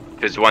fine.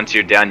 Because once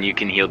you're down, you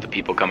can heal the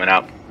people coming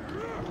out.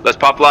 Let's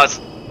pop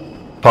lust.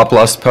 Pop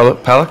Lust,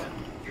 Palak.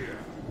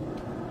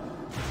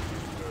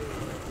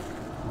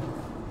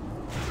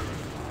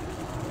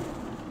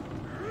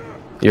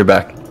 You're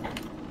back.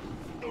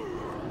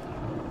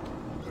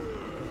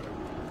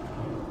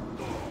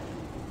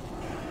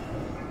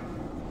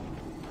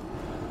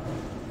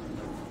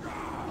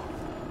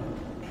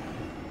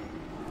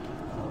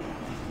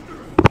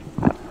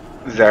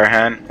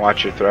 Zarhan,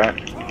 watch your threat.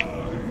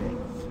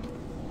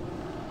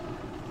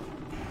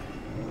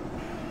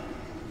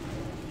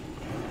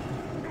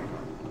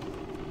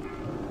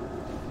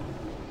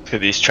 Okay,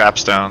 these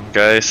traps down,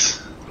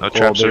 guys. No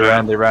traps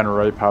around. They ran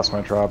right past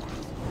my trap.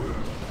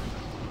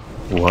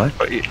 What?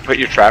 Put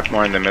your trap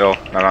more in the middle,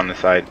 not on the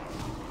side.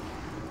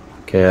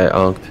 Okay, I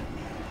onked.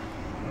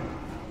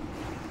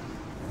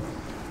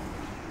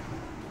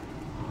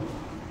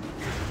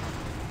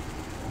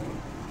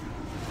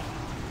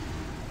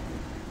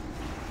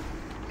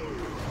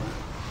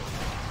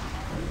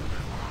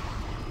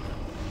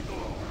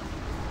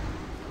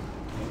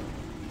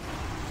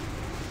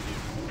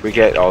 If we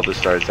get all the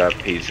stars up,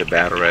 he's a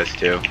battle res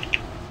too.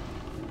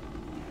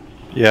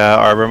 Yeah,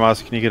 Arbor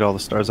Moss, can you get all the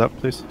stars up,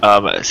 please?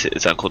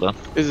 It's on cooldown.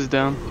 This is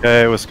down.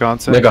 Okay,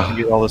 Wisconsin, Mega. can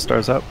you get all the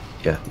stars up?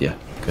 Yeah,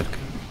 good.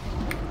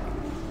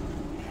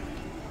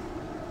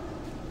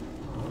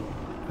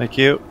 Thank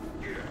you.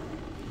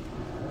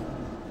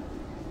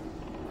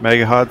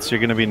 Mega Hots, you're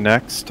going to be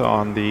next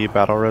on the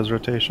battle res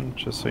rotation,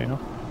 just so you know.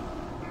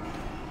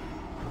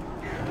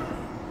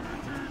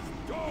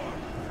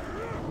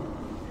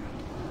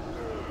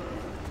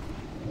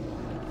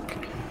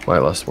 My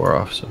lust wore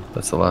off, so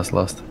that's the last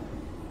lust.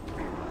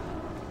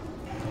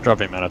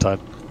 Dropping mana tide.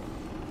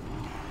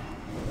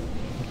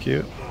 Thank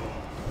you.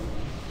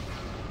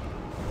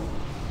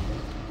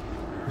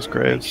 There's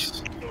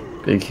graves.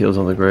 Big heals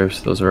on the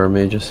graves. Those are our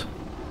mages.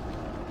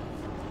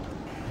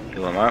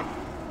 Heal him up.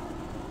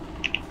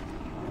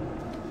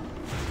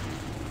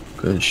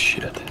 Good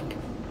shit.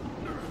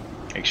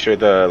 Make sure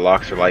the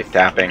locks are life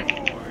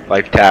tapping.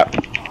 Life tap.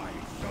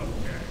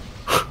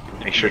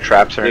 Make sure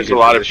traps are There's in a good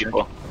lot position. of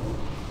people.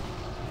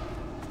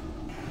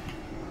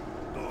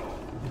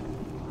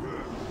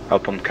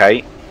 Help him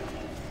kite.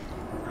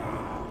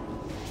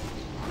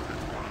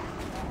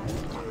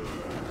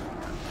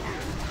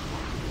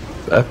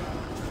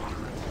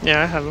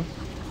 Yeah, I have him.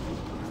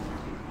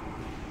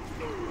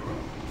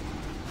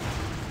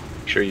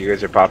 Make sure you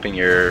guys are popping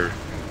your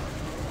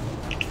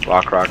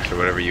lock rocks or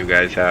whatever you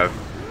guys have.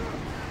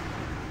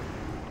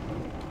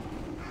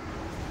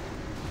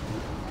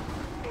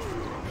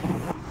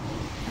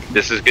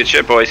 This is good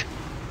shit, boys.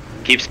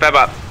 Keep speb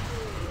up.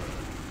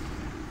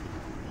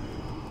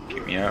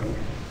 Keep me up.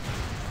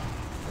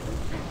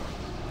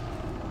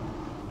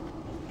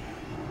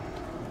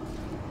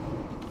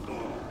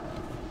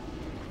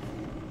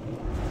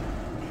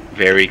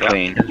 Very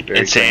clean. Very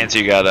In Sands,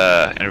 you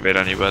gotta innervate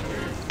on you, bud.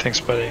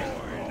 Thanks, buddy.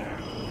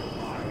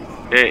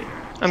 Okay.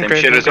 I'm Same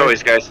great, shit I'm as great.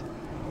 always, guys.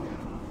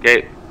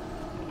 Okay.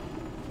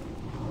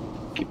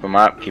 Keep them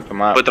up. Keep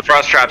them up. Put the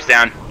frost traps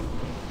down.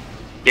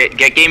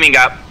 Get gaming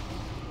up.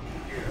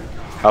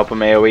 Help him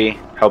AoE.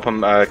 Help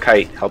him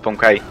kite. Help him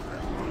kite.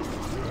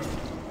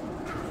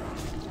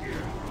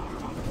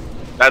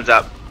 Speb's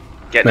up.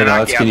 Getting Man, an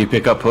Alex, Aki can up. you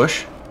pick up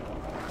push?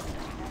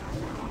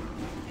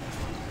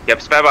 Yep,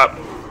 Speb up.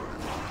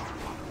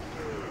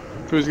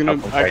 Who's gonna?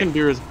 I can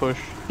do his push.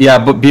 Yeah,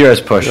 but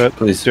BRS push, Do it.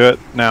 please. Do it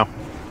now.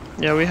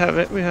 Yeah, we have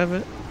it. We have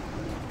it.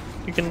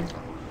 You can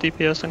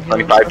DPS and heal.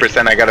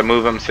 25%. I gotta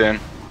move him soon.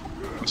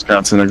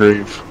 Scouts in the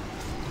grave.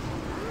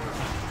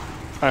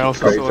 I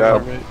also Graves still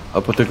out. have it.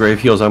 I'll put the grave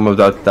heals. I'm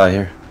about to die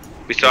here.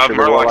 We still have Make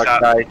sure the Murlocs Warlocks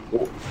out. die.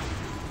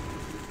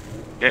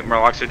 Okay,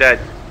 Murlocs are dead.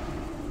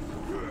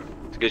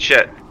 It's good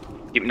shit.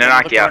 Keep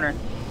Nanaki out.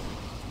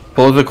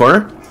 Pull to the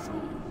corner.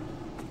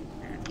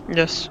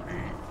 Yes.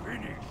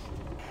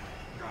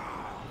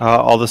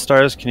 All the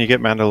stars, can you get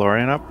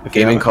Mandalorian up? If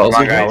you Gaming have it? calls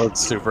Come on, you. guys.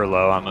 It's super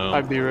low on Moon.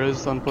 I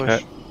B-res on push.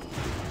 Okay.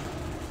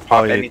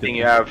 Pop Oh, you anything did.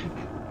 you have.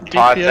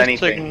 Toss DPS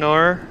anything.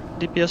 ignore.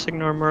 DPS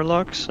ignore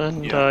Murlocs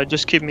and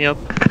just keep me up.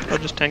 I'll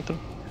just tank them.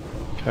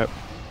 Okay.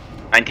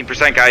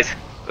 19%, guys.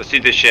 Let's do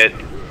this shit.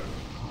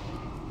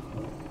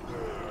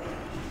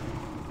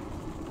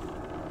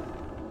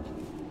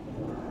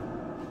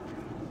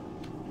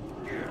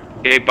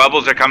 Okay,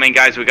 bubbles are coming,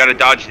 guys. We gotta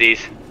dodge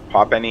these.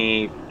 Pop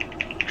any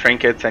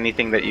trinkets,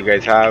 anything that you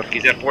guys have.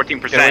 He's at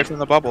 14%. Get away from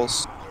the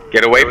bubbles.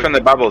 Get away from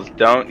the bubbles.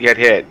 Don't get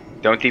hit.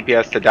 Don't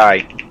DPS to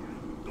die.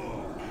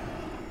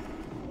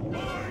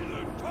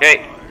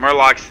 Okay,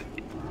 Murlocs.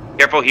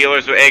 Careful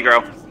healers with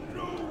aggro.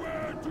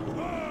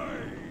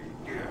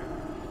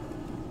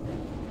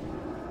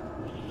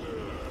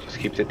 Just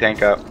keep the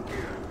tank up.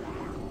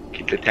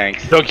 Keep the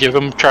tanks. Don't give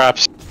them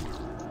traps.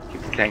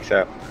 Keep the tanks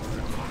up.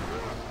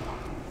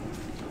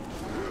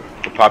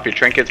 Pop your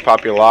trinkets,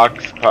 pop your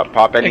locks,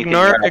 pop anything.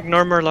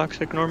 Ignore Murlocs.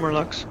 Ignore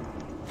Murlocs.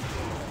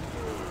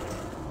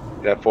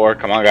 Is that 4?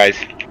 Come on, guys.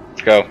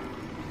 Let's go.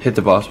 Hit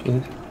the boss,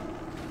 please.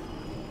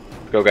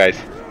 Let's go, guys.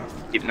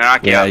 Keep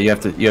Nanaki Yeah, out. you have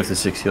to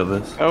 6 heal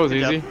this. That was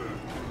easy.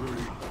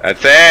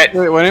 That's it.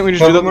 Wait, why didn't we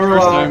just do that the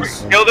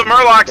first time? Kill the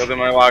Murlocs. Kill the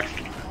Murlocs.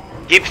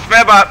 Keep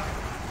Smeb up.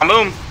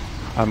 Amoom.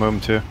 I'm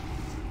Moom too.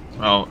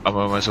 Oh, I'm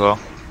home as well.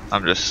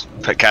 I'm just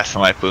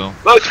casting my boom.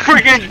 Let's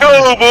freaking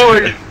go,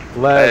 boys.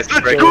 Let's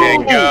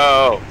freaking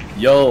go.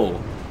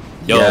 Yo.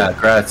 Yeah,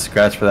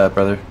 grats for that,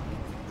 brother.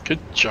 Good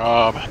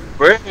job.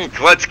 Frank,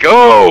 let's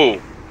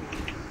go.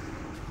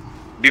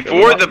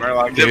 Before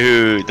the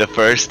Dude, the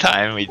first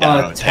time we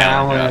down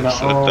Talon, what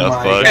oh the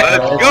my fuck? God.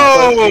 Let's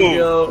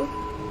go.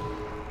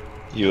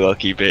 You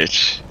lucky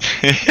bitch.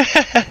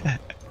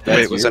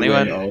 Wait, was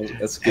anyone?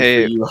 That's good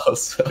Hey. for you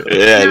also.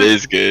 Yeah, it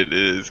is good.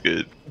 It is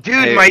good. Dude,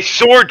 Hey. my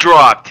sword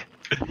dropped.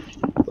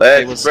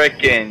 Let's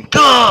freaking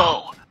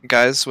Go.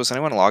 Guys, was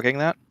anyone logging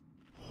that?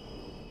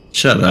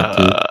 Shut up,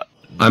 dude.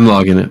 I'm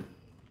logging it.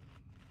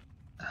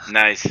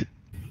 Nice.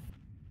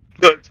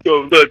 Let's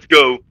go. Let's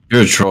go.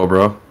 You're a troll,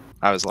 bro.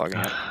 I was logging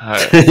it.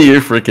 You're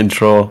a freaking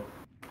troll.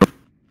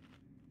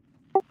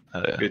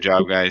 Good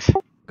job, guys.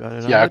 Got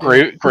it Yeah,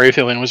 already. grave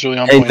healing was really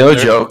on Hey, point. no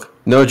there. joke.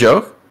 No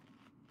joke.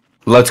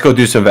 Let's go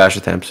do some Vash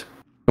attempts.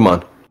 Come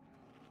on.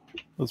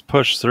 Let's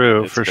push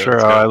through Let's for go, sure.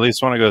 let's go. I at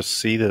least want to go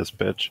see this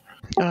bitch.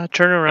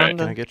 Turn around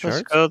Can I and get let's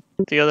shards? go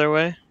the other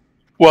way.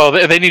 Well,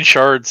 they need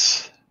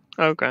shards.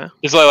 Okay.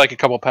 There's like a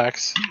couple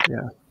packs.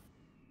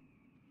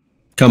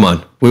 Come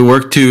on. We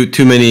worked too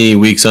many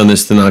weeks on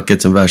this to not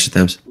get some Vash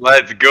attempts.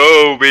 Let's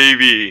go,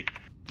 baby.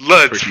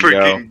 Let's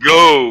Freaking freaking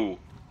go.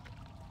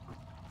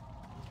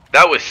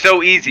 That was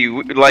so easy.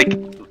 Like,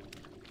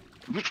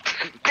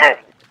 go.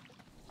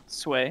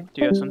 Sway,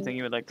 do you have something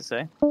you would like to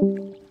say?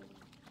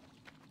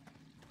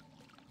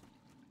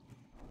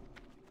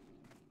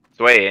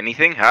 Sway,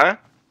 anything, huh?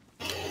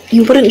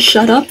 You wouldn't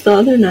shut up the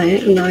other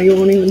night, and now you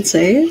won't even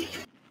say it?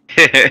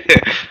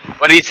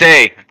 What did he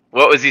say?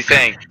 What was he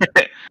saying?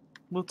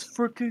 Let's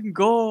freaking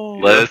go.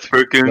 Let's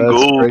freaking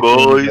go,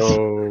 guys.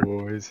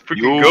 boys.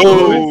 Freaking Go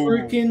go.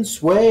 freaking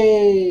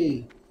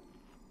sway.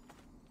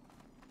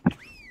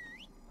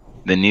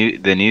 The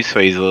new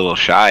Sway's a little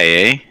shy,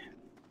 eh?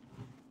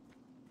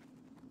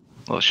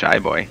 Little shy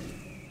boy.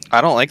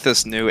 I don't like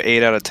this new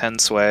 8 out of 10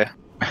 sway.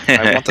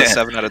 I want the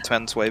 7 out of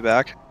 10 sway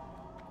back.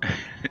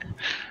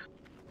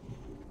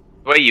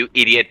 Wait, you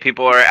idiot.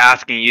 People are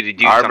asking you to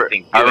do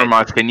something. Do it.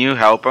 Armor, can you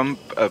help him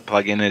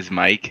plug in his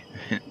mic?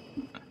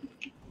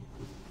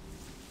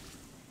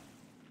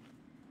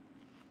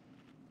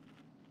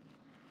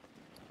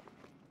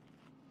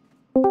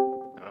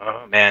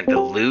 Oh man, the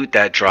loot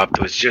that dropped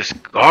was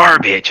just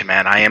garbage,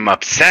 man. I am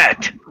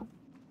upset.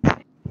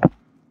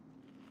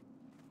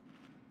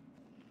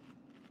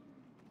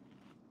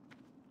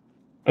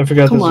 I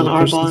forgot Come this on, was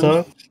Christian's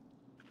Arbon. talk.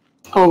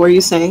 Oh, were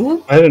you saying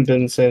it? I haven't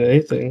been saying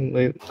anything.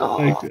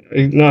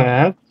 No, I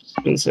have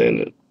been saying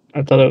it.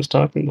 I thought I was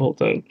talking the whole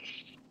time.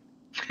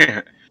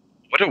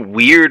 What a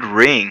weird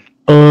ring.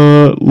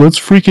 Let's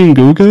freaking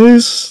go,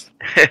 guys.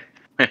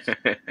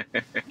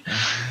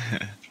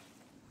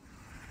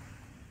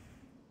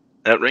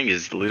 That ring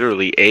is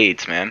literally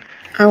AIDS, man.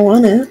 I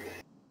want it.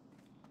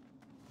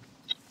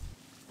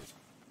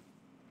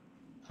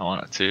 I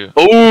want it too.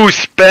 Oh,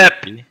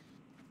 Spep!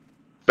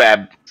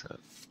 Bab.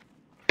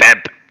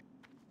 Beb.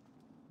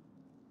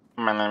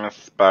 My name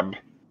is Bab.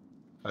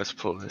 Let's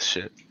pull this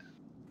shit.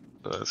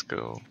 Let's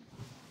go.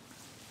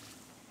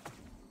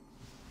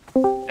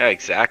 Yeah,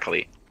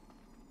 exactly.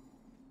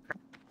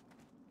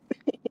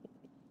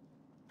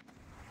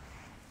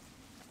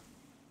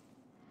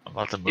 I'm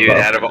about to move. Dude,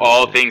 out of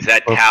all things,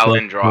 that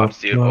Talon drops,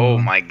 dude. Oh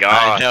my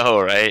god. I know,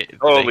 right?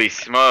 Holy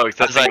smokes,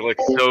 that was thing like-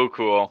 looks so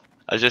cool.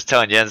 I was just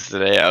telling Jens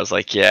today, I was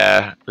like,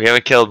 yeah, we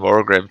haven't killed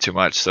Morgrim too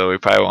much, so we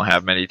probably won't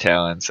have many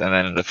talents. And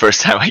then the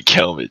first time I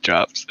kill him, it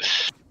drops.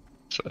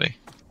 It's funny.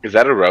 Is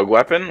that a rogue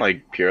weapon,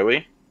 like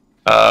purely?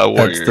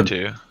 Warrior the-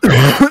 too.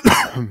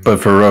 But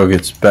for rogue,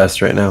 it's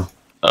best right now.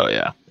 Oh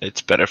yeah,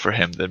 it's better for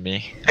him than me.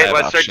 I Hey, have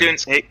let's start doing.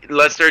 options. Hey,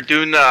 let's start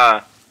doing.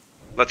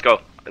 Let's go.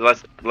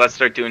 Let's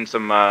start doing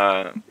some.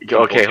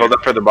 Okay, hold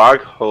up for the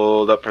bog.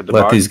 Hold up for the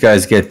Let bog. these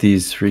guys get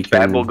these freaking.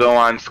 Bad will go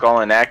on Skull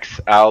and X.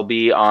 I'll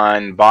be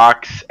on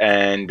Box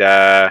and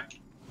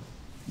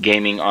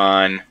gaming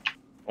on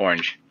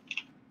Orange.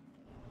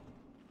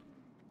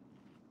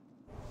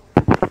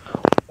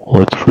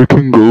 Let's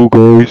freaking go,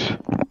 guys.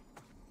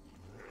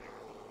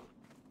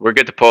 We're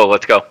good to pull.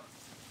 Let's go.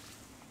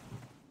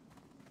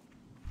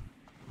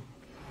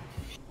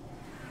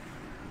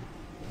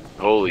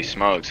 Holy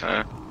smokes,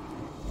 huh?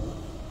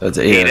 That's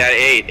 8 out of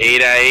 8.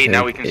 8 out of 8.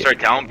 Now we can start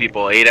telling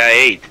people 8 out of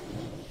 8.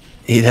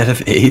 8 out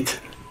of 8.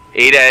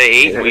 8 out of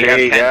 8. We have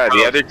 10 yeah, the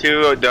pros. other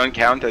two don't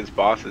count as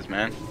bosses,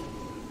 man.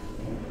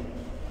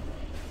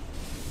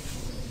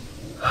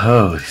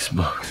 Holy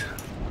smokes.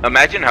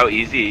 Imagine how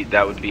easy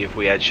that would be if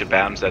we had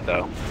Shabamza,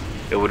 though.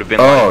 It would have been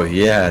Oh like...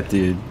 yeah,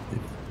 dude.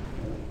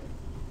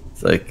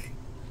 It's like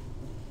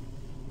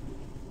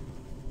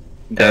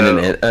and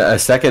a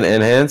second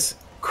enhance,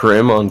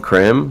 Crim on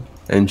Crim,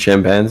 and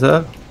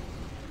Shambanza.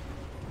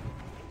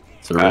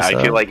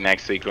 I feel like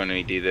next week when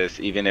we do this,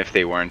 even if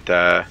they weren't,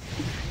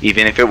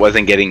 even if it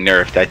wasn't getting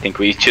nerfed, I think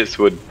we just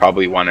would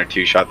probably 1 or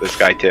 2 shot this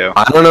guy too.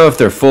 I don't know if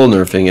they're full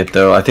nerfing it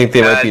though. I think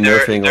they might be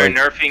nerfing They're like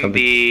nerfing something-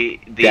 the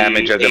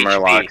damage of the HP.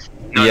 Murlocs.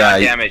 No, Yeah,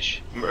 not you-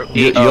 damage. You'll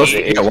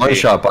HP. get one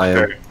shot by him.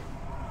 Sure.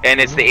 And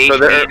it's the HP. So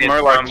the and it's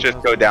Murlocs from-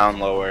 just go down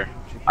lower.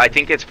 I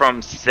think it's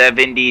from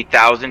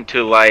 70,000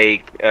 to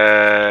like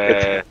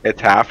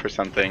It's half or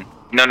something.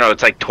 no,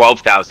 it's like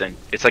 12,000.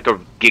 It's like a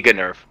giga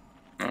nerf.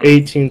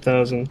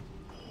 18,000.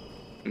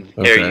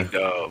 There you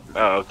go.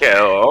 Oh, okay.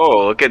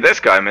 Oh, look at this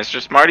guy, Mr.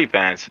 Smarty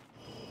Pants.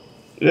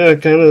 Yeah,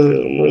 kind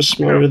of more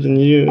smarter than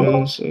you.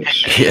 So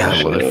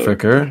Yeah,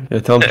 motherfucker. Yeah,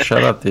 tell him to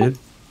shut up, dude.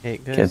 Hey,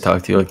 guys. Can't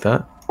talk to you like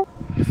that.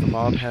 If the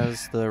mob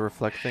has the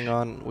reflect thing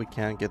on, we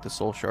can't get the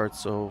soul shards,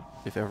 so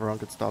if everyone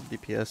could stop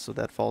DPS so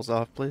that falls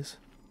off, please.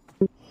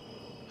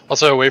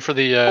 Also, wait for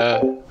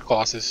the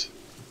Colossus.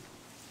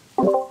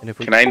 And if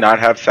we Can I not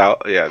have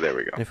Sal? Yeah, there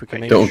we go. And if we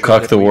can make Don't sure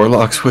cock that the we-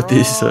 warlocks with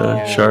these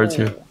shards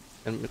here.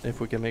 And if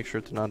we can make sure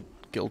to not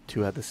guild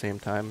 2 at the same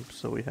time,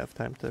 so we have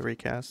time to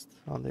recast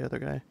on the other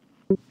guy.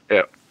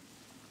 Yeah.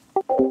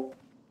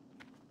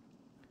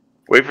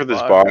 Wait for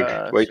this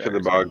bog. Wait for the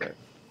bog.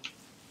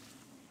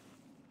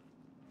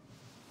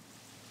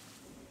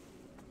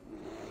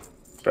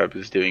 Beb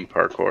is doing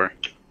parkour.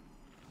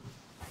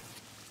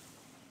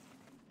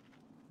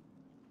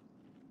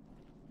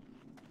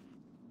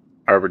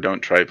 Arbor,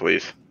 don't try,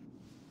 please.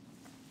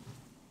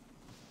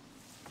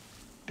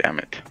 Damn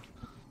it.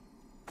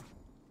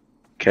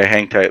 Okay,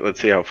 hang tight. Let's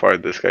see how far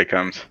this guy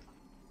comes.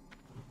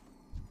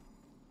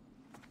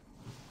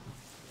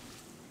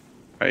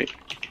 Right.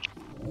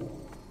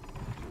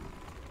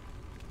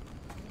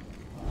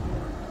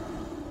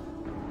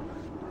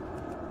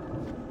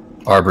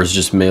 Arbor's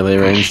just melee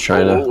range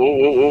trying to.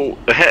 Whoa.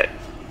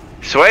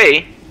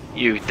 Sway,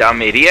 you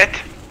dumb idiot.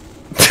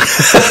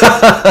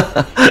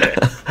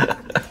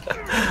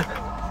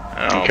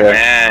 Oh, Okay.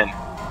 man.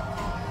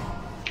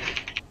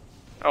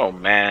 Oh,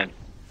 man.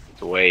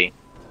 Sway.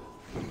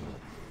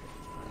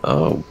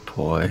 Oh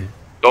boy.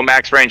 Go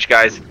max range,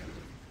 guys.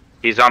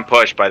 He's on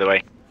push, by the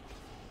way.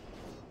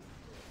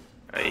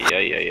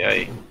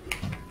 Ay.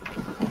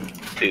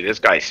 Dude, this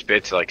guy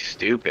spits like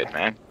stupid,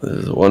 man.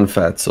 There's one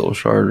fat soul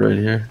shard right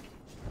here.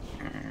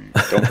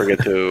 Don't forget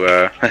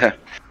to.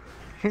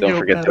 Don't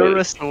forget to.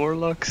 rest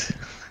warlocks.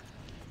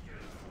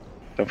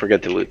 Don't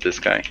forget to loot this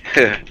guy.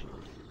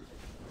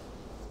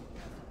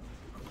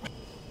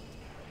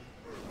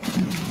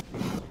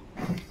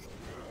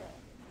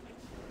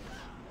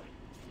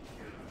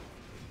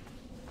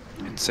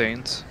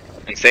 Insanes.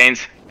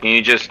 Insanes, can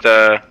you just,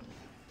 can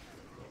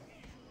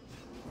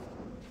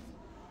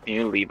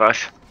you leave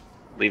us?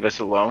 Leave us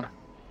alone?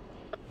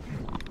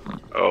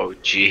 Oh,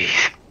 jeez.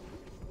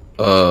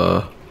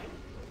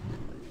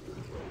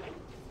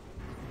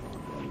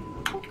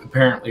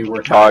 Apparently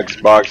we're Box.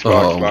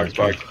 Oh, my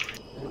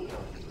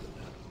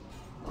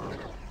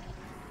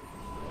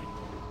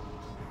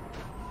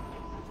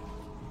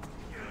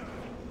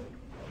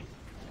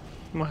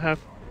What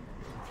happened?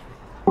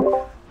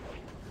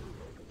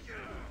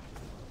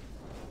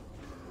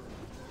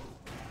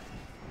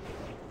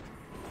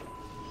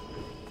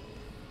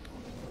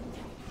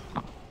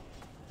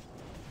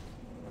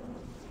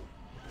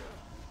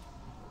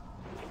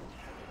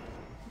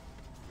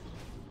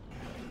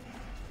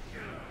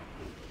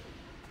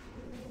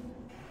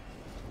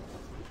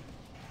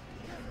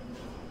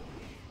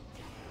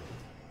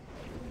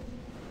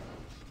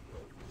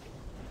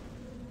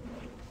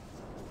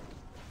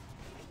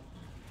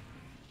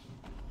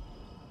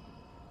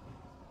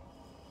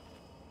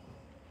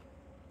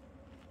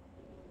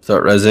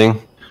 Start rezzing.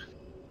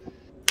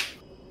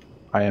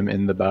 I am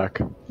in the back.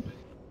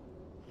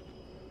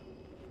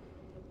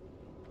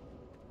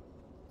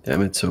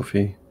 Damn it,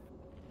 Sophie.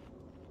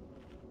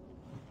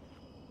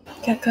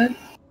 Get good.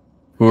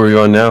 Who are you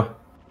on now?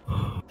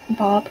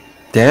 Bob.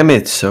 Damn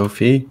it,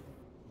 Sophie.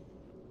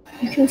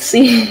 You can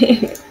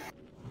see.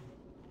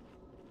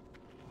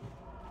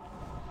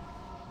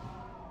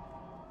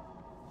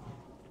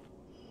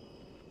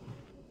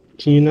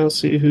 Can you not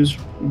see who's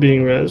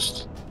being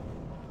rezzed?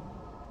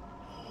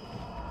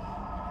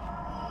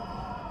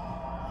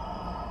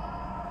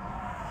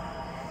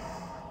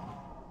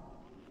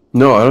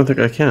 No, I don't think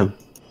I can.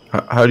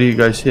 How do you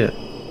guys see it?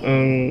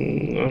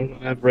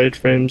 I have raid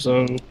frames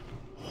on.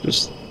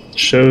 Just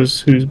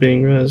shows who's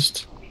being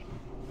rezzed.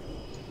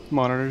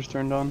 Monitors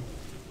turned on.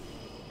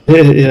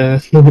 Yeah.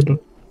 I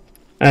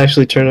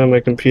actually turned on my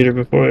computer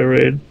before I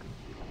raid.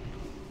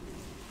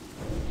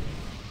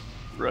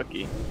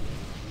 Rookie.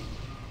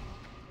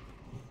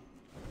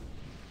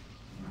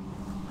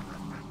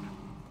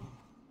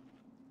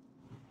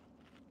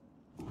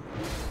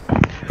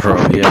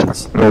 Bro,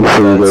 yes.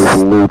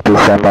 loot this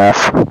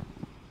MF.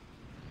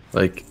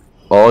 Like,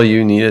 all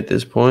you need at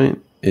this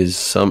point is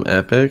some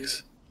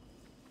epics.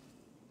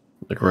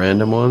 Like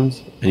random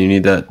ones. And you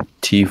need that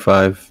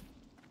T5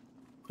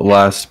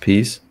 last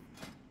piece.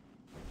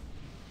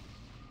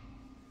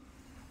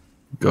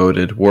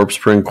 Goated. Warp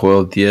Spring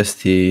Coil,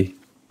 DST.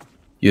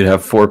 You'd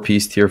have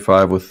 4-piece tier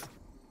 5 with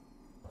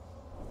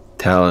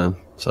Talon.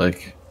 It's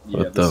like,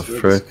 what the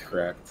frick?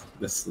 Correct.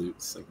 This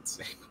loot's like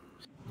insane.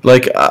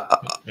 Like,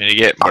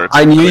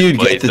 I knew you'd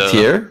plate, get the though.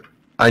 tier.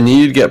 I knew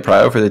you'd get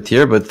prio for the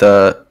tier, but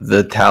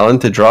the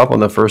talent to drop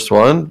on the first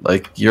one,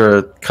 like,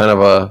 you're kind of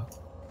a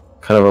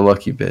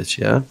lucky bitch,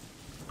 yeah.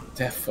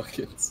 That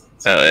fucking.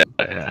 Oh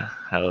yeah.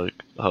 How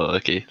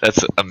lucky.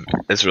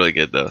 That's really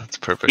good though. It's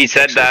perfect. He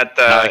said actually. that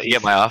Now I can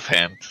get my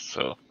offhand.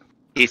 So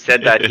he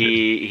said that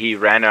he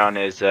ran on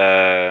his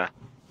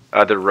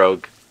other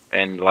rogue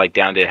and like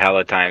downed it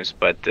hella times,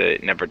 but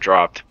it never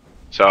dropped.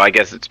 So I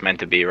guess it's meant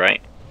to be,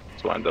 right?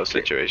 It's one of those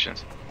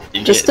situations.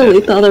 Just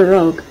delete the other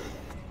rogue.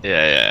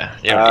 Yeah.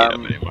 You don't need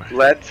them anymore.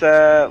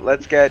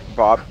 Let's get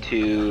Bob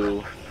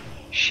to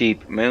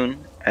Sheep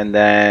Moon, and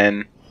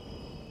then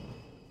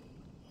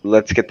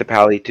let's get the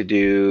Pally to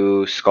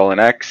do Skull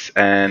and X,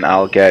 and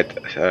I'll get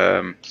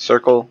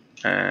Circle,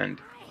 and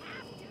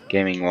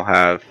Gaming will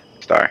have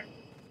Star.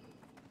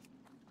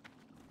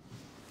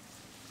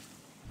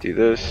 Do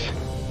this.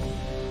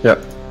 Yep.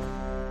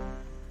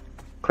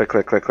 Click,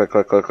 click, click, click,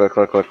 click, click, click,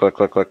 click, click, click,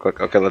 click, click,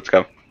 click. Okay, let's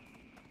go.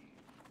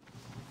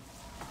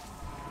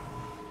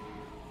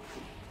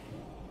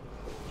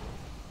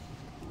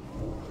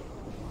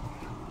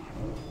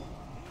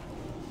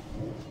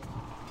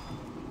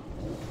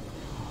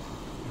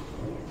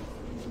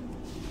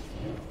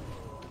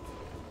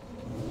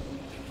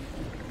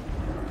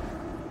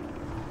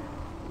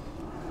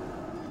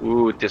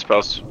 Ooh,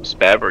 dispel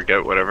spab or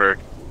get whatever.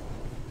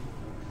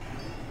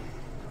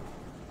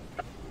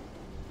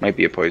 Might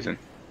be a poison.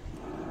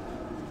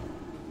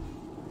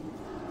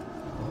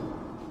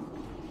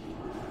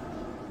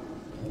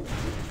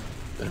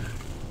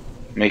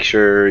 Make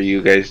sure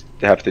you guys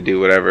have to do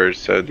whatever,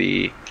 so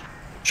the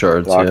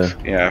Shards, blocks,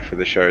 yeah. for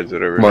the shards,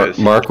 whatever it is.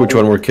 Mark which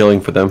one we're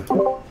killing for them.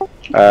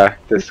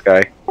 This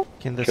guy.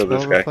 Can the Kill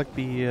this spell guy. reflect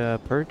be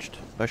purged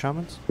by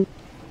shamans?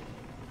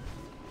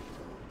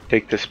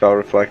 Take the spell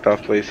reflect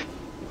off, please.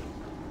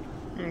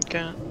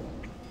 Okay.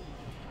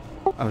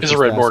 I was It's a just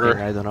red asking, border.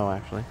 I don't know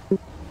actually.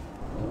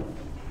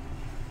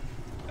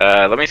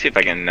 Let me see if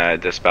I can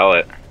dispel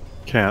it.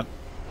 Can't.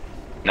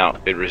 No,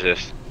 it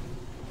resists.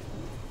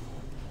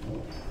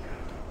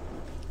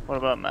 What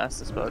about mass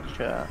dispel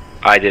chat?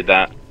 I did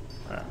that.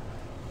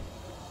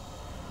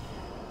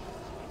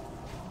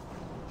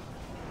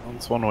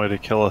 That's one way to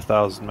kill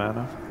 1,000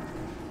 mana.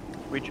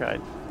 We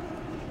tried.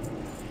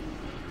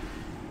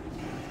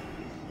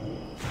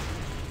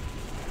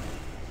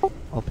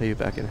 I'll pay you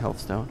back in health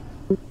stone.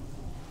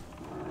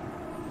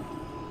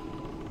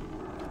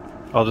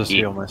 I'll just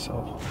heal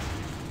myself.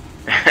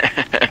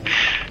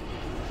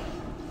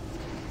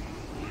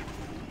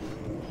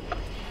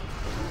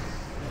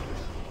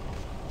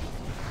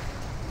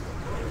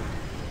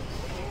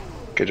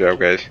 Good job,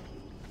 guys.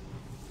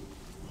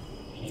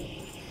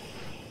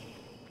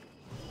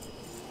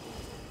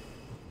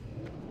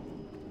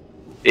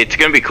 It's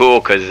gonna be cool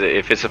because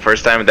if it's the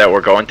first time that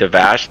we're going to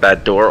Vash,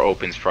 that door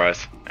opens for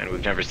us, and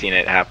we've never seen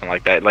it happen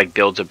like that. It, like,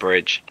 builds a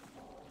bridge.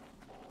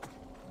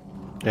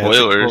 Yeah, it's a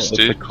cool- Boilers, it's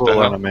a dude. cool The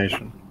hell?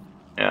 animation.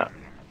 Yeah.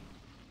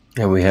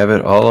 And we have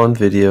it all on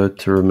video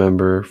to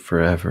remember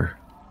forever.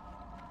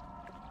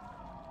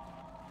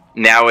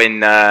 Now in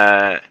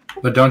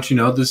But don't you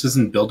know this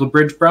isn't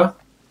Build-A-Bridge, bro?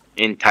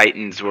 in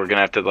Titans, we're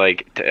gonna have to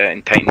like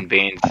in Titan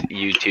Bane's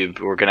YouTube,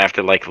 we're gonna have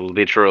to like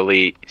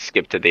literally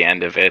skip to the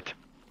end of it.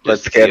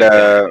 Let's Just to get see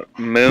it.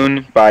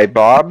 Moon by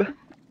Bob,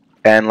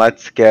 and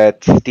let's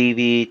get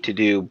Stevie to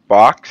do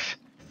Box,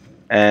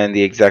 and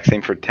the exact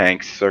same for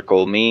tanks.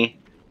 Circle me,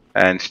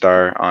 and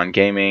Star on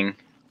gaming.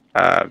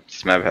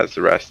 Smev has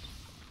the rest.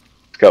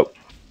 Let's go.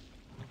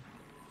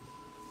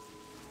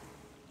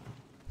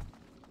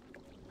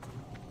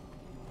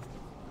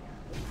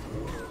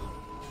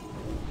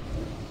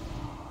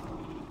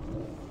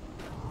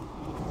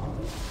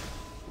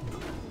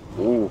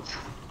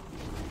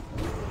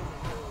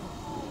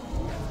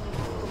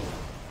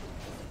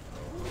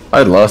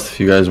 I'd lust if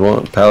you guys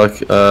want.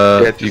 Palak,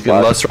 Yeah, you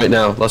can lust right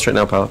now. Lust right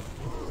now, Palak.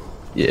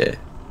 Yeah.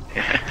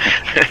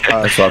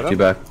 I swapped you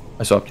back.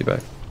 I swapped you back.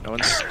 No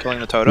one's killing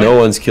the totem? No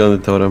one's killing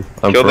the totem.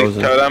 I'm Kill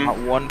frozen. the totem. Not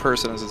one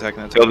person is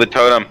attacking the Kill totem. the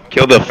totem.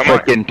 Kill the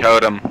frickin'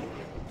 totem.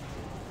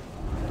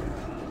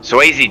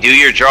 Swayze, do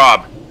your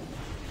job.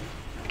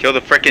 Kill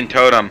the frickin'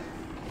 totem.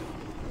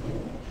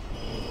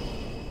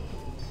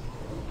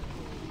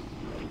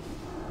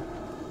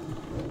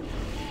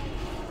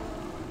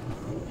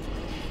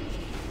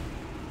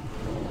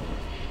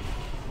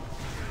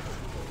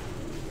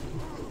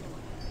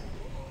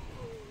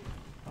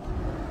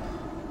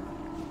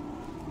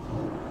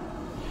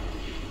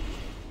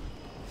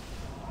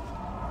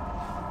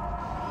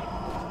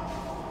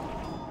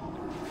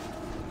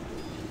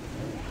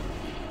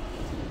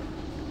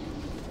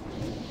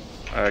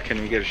 Can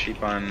we get a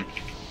sheep on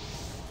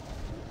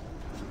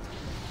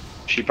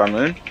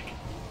moon?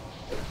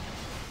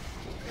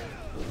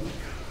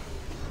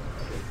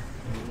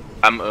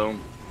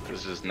 I'm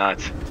This is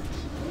nuts.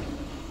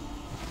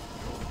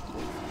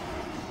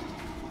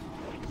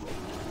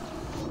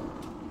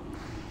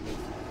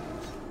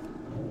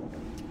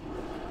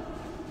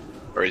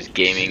 Or as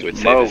gaming would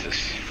say, this is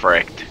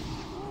fricked.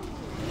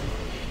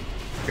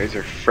 You guys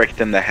are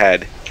fricked in the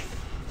head.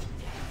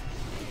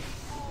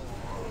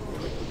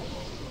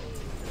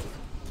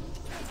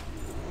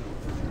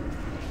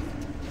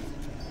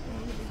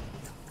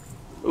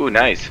 Ooh,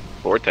 nice.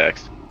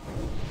 Vortex.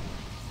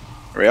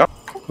 Real?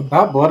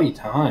 About bloody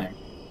time.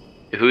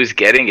 Who's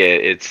getting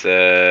it? It's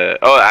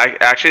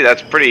actually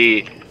that's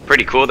pretty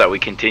cool that we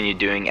continue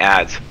doing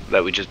ads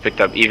that we just picked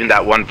up. Even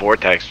that one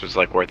vortex was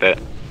like worth it.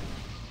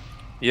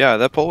 Yeah,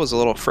 that poll was a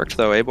little fricked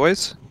though, eh,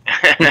 boys?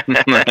 Yeah,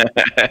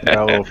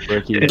 a little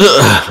fricky.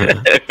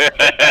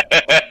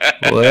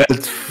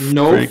 Let's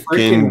No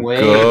freaking way.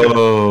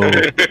 go.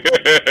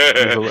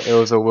 It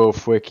was a little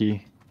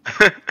flicky.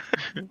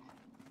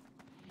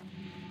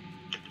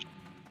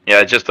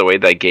 Yeah, just the way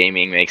that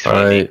gaming makes fun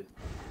All of me. right.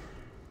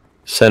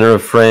 Center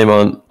of frame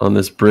on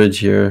this bridge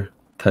here,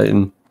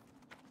 Titan.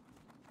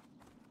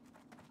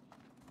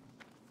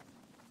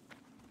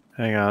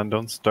 Hang on,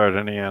 don't start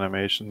any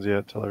animations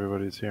yet till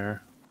everybody's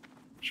here.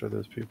 I'm sure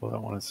there's people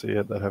that want to see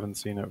it that haven't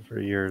seen it for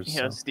years.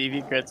 Yo, So.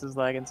 Stevie Grits is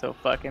lagging so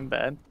fucking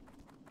bad.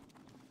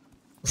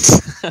 You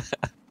see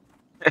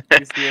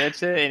that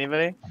shit?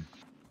 Anybody?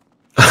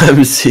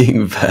 I'm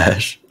seeing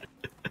Vash.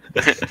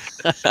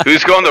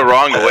 Who's going the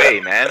wrong way,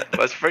 man?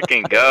 Let's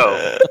freaking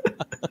go.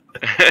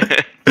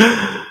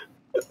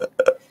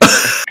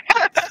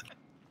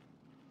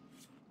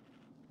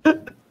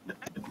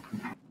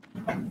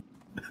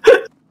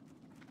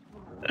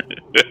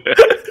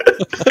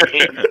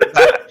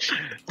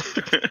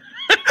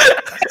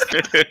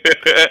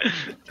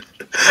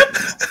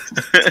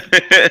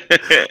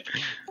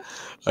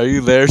 Are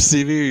you there,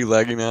 Stevie? Are you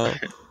lagging out?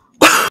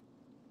 I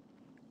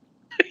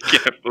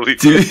can't believe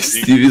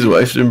Stevie's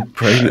wife's been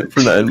pregnant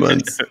for 9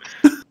 months.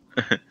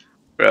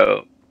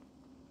 Bro.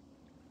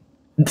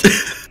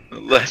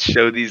 Let's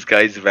show these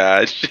guys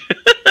Vash.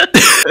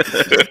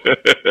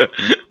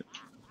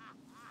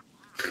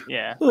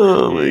 Yeah.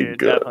 Oh my You're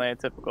God. definitely a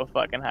typical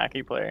fucking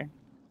hockey player.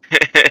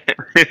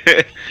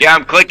 Yeah,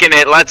 I'm clicking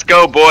it. Let's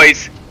go,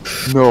 boys.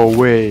 No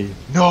way.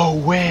 No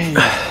way.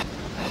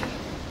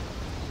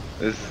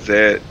 This is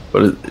it.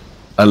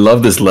 I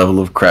love this level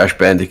of Crash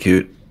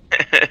Bandicoot.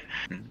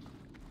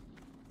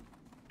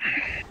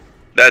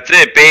 That's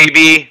it,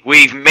 baby.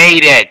 We've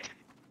made it.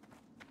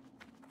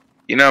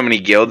 You know how many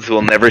guilds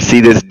will never see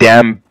this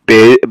damn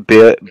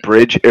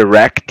bridge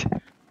erect?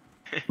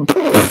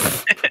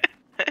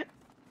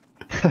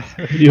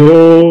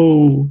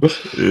 Yo. Yo,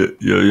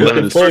 What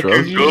the fuck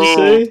did you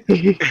say?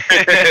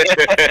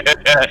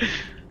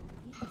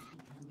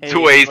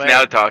 Sway's Sway,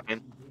 now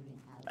talking.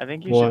 I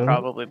think you What? should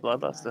probably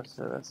bloodlust us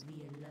to this.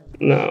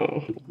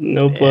 No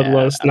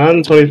bloodlust. Not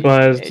in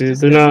 25s, dude.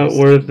 They're not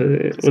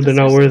worthy. Well, they're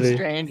not worthy.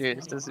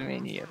 Strangers doesn't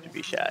mean you have to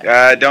be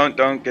shy. Don't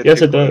get. Yes,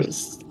 too it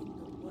close.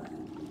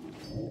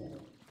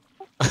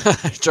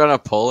 does. Trying to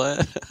pull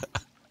it.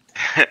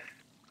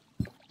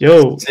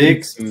 Yo,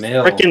 6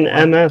 mil. freaking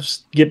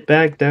MFs, get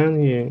back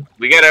down here.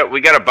 We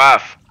got a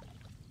buff.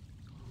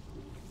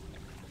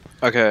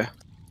 Okay.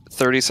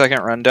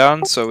 30-second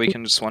rundown, so we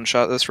can just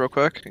one-shot this real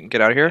quick and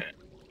get out of here.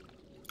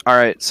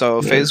 Alright,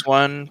 so phase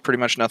 1, pretty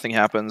much nothing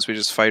happens. We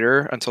just fight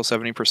her until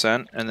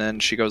 70%, and then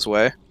she goes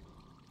away.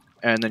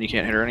 And then you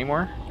can't hit her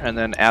anymore. And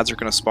then ads are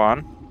going to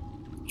spawn.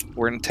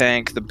 We're going to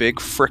tank the big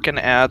frickin'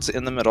 ads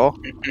in the middle.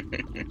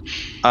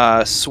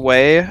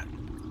 Sway,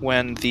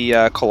 when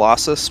the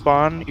Colossus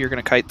spawn, you're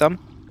going to kite them.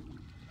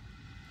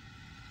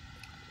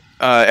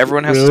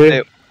 Everyone has to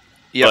stay...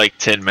 Yep. Like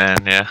Tin Man,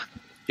 yeah.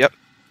 Yep.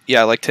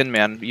 Yeah, like Tin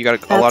Man. You got a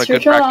That's lot of your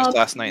good practice job.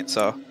 last night,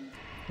 so...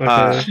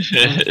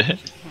 Okay.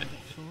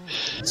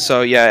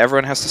 So yeah,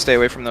 everyone has to stay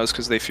away from those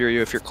because they fear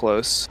you if you're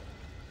close.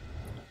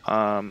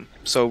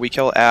 So we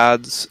kill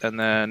ads, and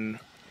then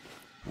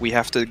we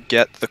have to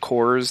get the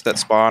cores that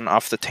spawn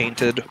off the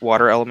tainted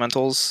water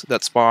elementals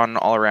that spawn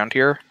all around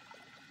here.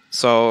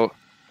 So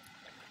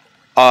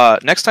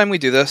Next time we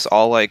do this,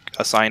 I'll like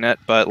assign it,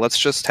 but let's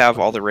just have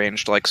all the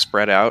ranged like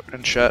spread out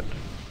and shit.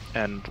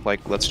 And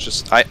like let's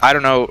just I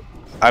don't know,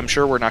 I'm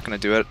sure we're not gonna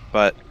do it,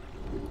 but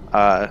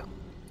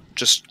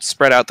just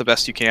spread out the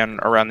best you can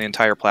around the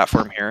entire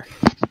platform here.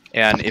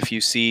 And if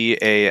you see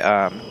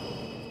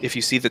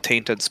the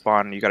tainted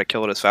spawn, you gotta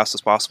kill it as fast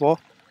as possible.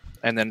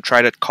 And then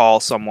try to call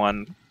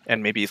someone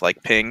and maybe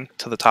like ping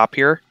to the top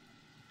here.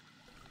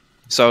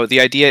 So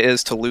the idea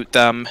is to loot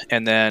them,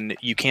 and then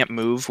you can't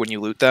move when you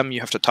loot them.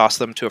 You have to toss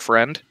them to a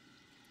friend,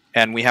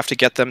 and we have to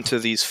get them to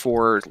these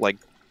 4 like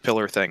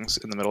pillar things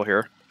in the middle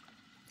here.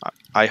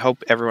 I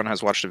hope everyone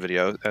has watched the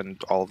video,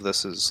 and all of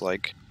this is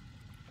like,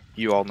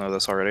 you all know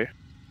this already.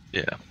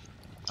 Yeah.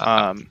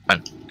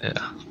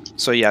 Yeah.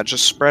 So yeah,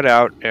 just spread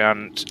out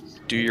and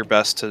do your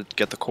best to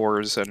get the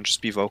cores, and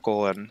just be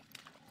vocal and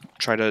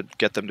try to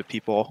get them to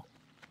people,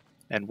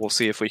 and we'll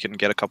see if we can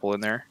get a couple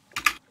in there.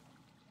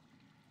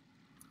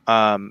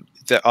 A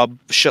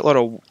shitload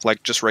of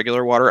like just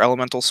regular water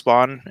elemental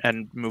spawn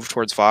and move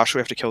towards Vosh. We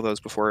have to kill those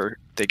before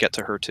they get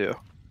to her too.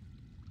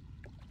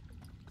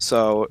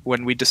 So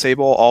when we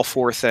disable all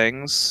 4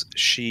 things,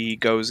 she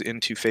goes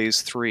into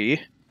phase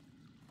 3.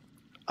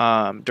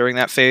 During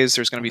that phase,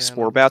 there's going to be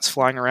spore bats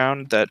flying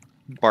around that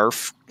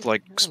barf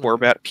like spore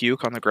bat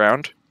puke on the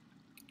ground,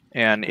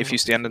 and if you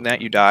stand in that,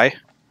 you die.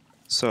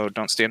 So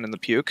don't stand in the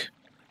puke.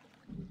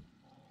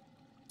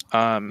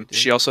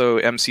 She also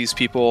MCs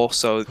people,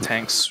 so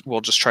tanks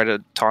will just try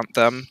to taunt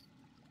them.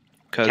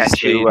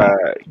 Can't you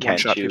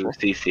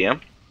CC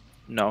them?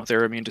 No,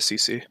 they're immune to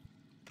CC.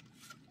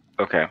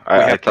 Okay,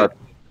 I thought...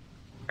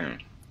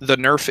 The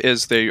nerf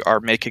is they are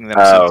making them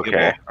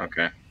CCable.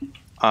 Okay.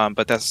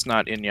 But that's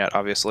not in yet,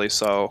 obviously,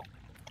 so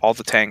all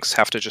the tanks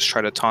have to just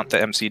try to taunt the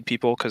MC'd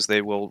people, because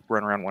they will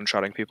run around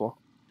one-shotting people.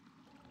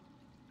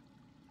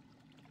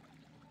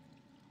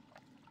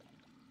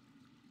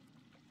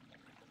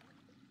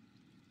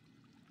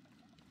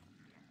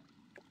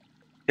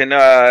 Can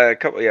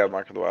couple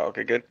Mark of the Wild.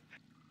 Okay, good.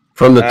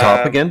 From the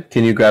top again?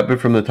 Can you grab it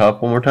from the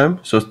top one more time?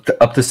 So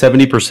up to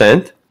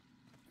 70%.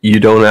 You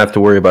don't have to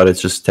worry about it.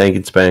 It's just tank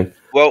and spang.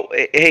 Well,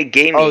 hey,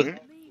 gaming. Oh,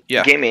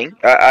 yeah. Gaming.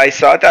 I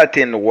saw that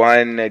in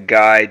one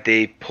guy.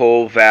 They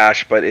pull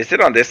Vash, but is it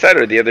on this side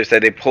or the other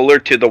side? They pull her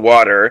to the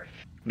water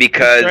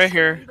because It's right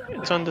here.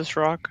 It's on this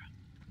rock.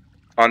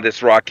 On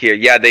this rock here.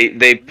 Yeah,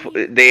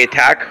 they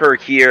attack her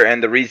here,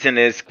 and the reason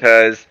is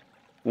because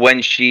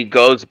when she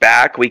goes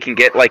back, we can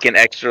get like an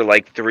extra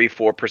like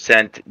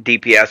 3-4%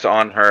 DPS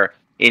on her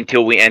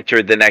until we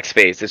enter the next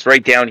phase. It's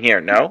right down here.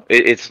 No,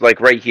 it's like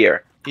right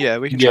here. Yeah,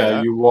 we can. Try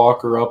that. You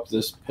walk her up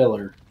this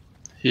pillar.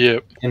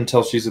 Yep.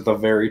 Until she's at the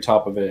very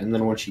top of it, and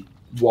then when she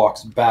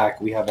walks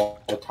back, we have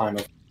all the time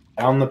of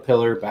down the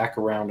pillar, back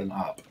around, and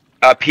up.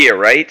 Up here,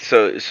 right?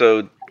 So.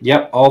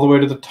 Yep, all the way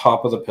to the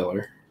top of the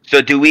pillar.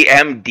 So do we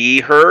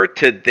MD her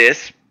to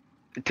this?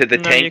 To the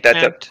tank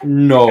that's up?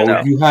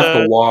 No, you have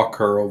to walk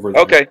her over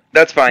there. Okay,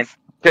 that's fine.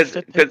 Because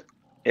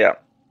yeah.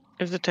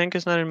 If the tank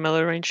is not in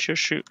melee range, she'll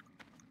shoot.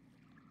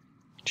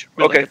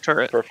 Okay, like a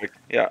turret. Perfect.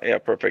 Yeah,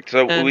 perfect.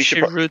 So And we she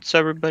should. roots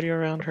everybody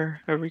around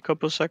her every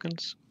couple of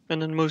seconds, and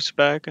then moves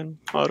back and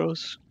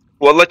autos.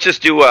 Well, let's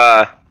just do.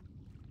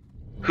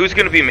 Who's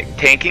gonna be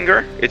tanking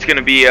her? It's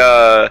gonna be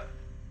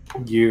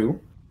you.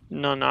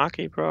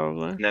 Nanaki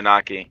probably.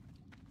 Nanaki.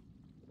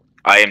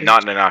 I am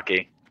not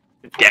Nanaki.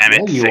 Damn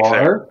it, Yeah, you Sixer.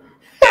 are.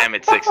 Damn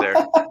it, Sixer.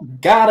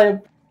 Got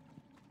him.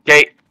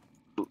 Okay,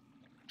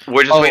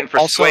 we're just waiting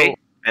for Sway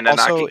and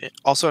Nanaki.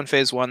 Also in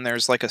phase 1,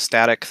 there's like a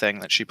static thing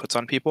that she puts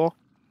on people.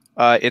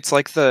 It's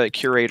like the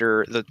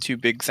curator, the 2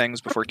 big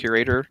things before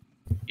curator.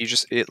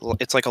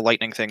 It's like a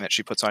lightning thing that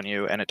she puts on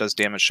you, and it does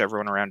damage to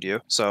everyone around you.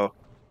 So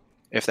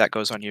if that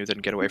goes on you, then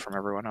get away from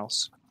everyone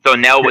else. So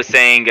Nell was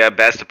saying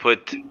best to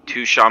put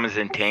 2 shamans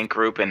in tank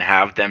group and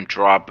have them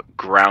drop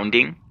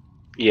grounding.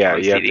 Yeah,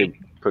 you have to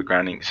put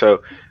grounding.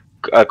 So,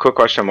 a quick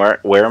question: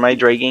 where am I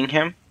dragging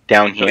him?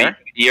 Down here.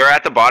 You're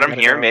at the bottom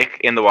here, Mick,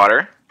 in the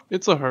water.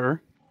 It's a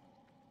her.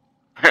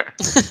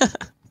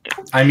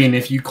 I mean,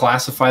 if you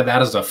classify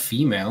that as a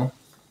female.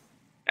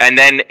 And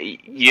then,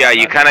 yeah,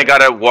 you kind of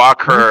gotta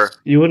walk her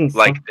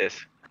like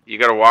this. You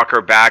gotta walk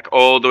her back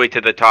all the way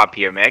to the top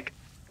here, Mick.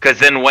 Because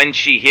then when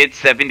she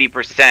hits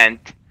 70%,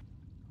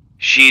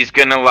 she's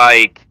gonna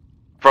like,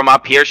 from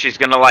up here, she's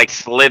gonna like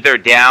slither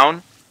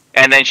down.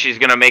 And then she's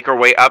gonna make her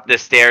way up the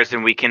stairs,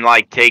 and we can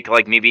like take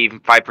like maybe even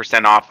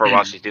 5% off her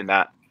while she's doing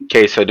that.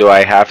 Okay, so do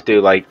I have to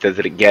like? Does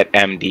it get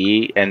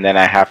MD, and then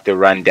I have to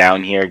run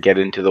down here, get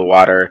into the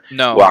water?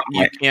 No,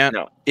 you can't.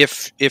 No.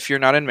 If you're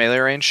not in melee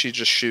range, she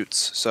just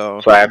shoots.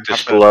 So I have to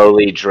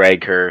slowly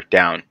drag her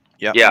down.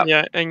 Yeah.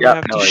 Yeah, and you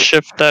have to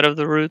shift out of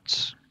the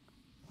roots.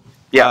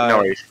 Yeah, no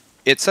worries.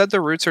 It said the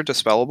roots are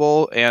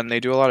dispellable, and they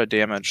do a lot of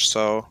damage.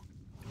 So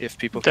if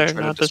people can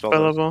try to dispel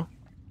those.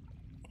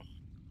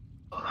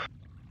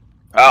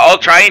 I'll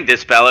try and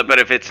dispel it, but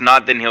if it's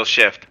not, then he'll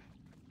shift.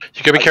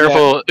 You gotta be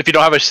careful if you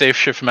don't have a safe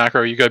shift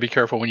macro. You gotta be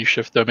careful when you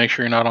shift though. Make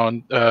sure you're not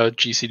on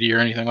GCD or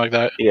anything like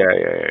that.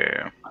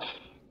 Yeah.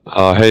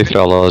 Hey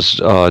fellas,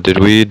 did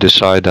we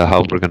decide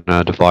how we're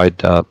gonna divide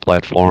the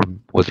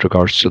platform with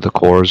regards to the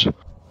cores?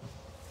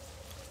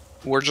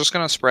 We're just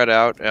gonna spread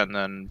out, and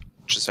then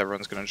just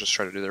everyone's gonna just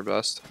try to do their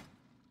best.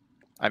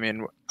 I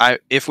mean,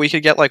 if we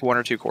could get like 1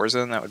 or 2 cores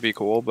in, that would be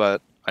cool.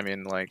 But I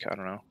mean, like, I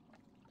don't know.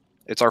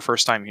 It's our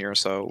first time here,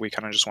 so we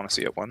kind of just want to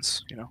see it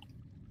once, you know.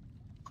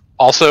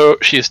 Also,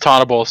 she is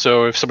tauntable,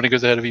 so if somebody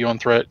goes ahead of you on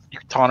threat, you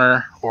can taunt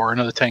her, or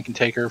another tank can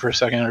take her for a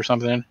second or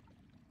something.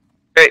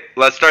 Okay,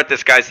 let's start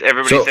this, guys.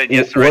 Everybody So, said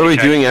yes. what are we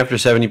check. doing after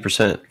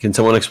 70%? Can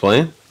someone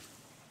explain?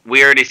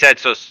 We already said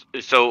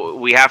so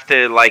we have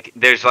to, like,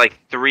 there's like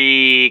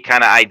 3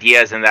 kind of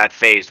ideas in that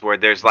phase where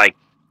there's like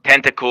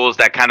tentacles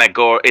that kind of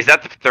go. Is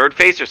that the 3rd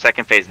phase or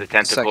 2nd phase? The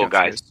tentacle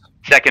guys.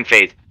 Second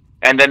phase.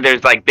 And then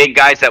there's like big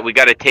guys that we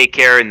got to take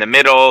care in the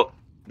middle.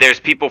 There's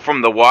people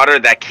from the water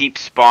that keep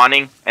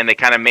spawning and they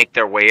kind of make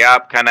their way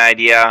up, kind of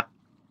idea.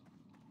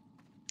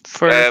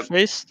 For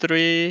phase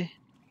 3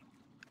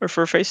 or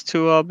for phase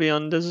 2, I'll be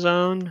on the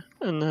zone,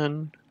 and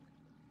then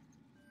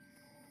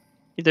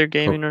either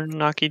Gaming or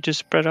Naki just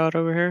spread out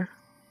over here,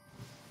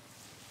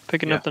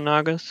 picking up the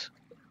Nagas.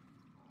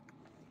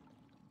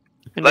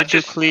 And Let's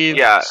just just cleave,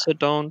 so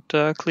don't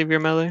cleave your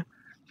melee.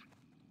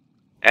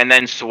 And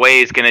then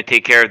Sway is gonna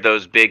take care of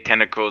those big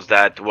tentacles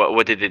that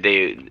what did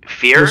they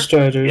fear? The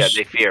striders. Yeah,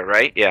 they fear,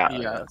 right?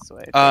 Yeah.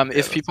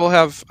 If people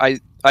have, I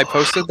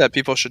posted that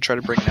people should try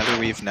to bring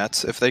netherweave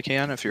nets if they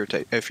can. If you're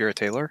a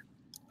tailor,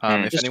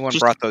 if anyone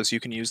brought those, you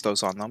can use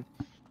those on them.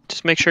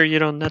 Just make sure you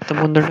don't net them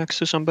when they're next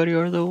to somebody,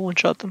 or they'll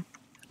one-shot them.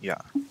 Yeah.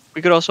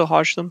 We could also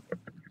hodge them.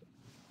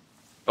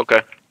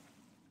 Okay.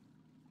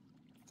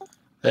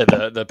 Hey,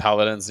 the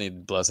paladins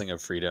need Blessing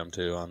of Freedom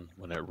too on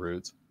when it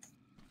roots.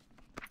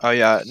 Oh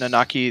yeah,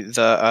 Nanaki,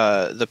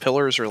 the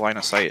pillars are line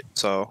of sight,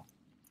 so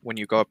when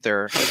you go up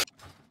there,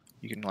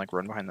 you can like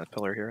run behind the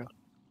pillar here.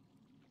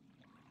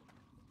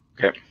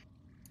 Okay.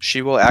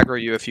 She will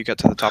aggro you if you get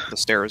to the top of the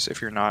stairs if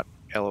you're not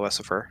LOS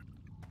of her.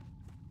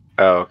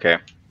 Oh, okay.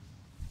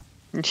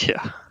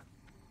 Yeah.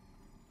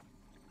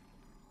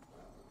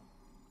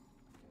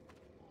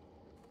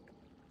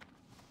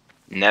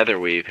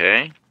 Netherweave,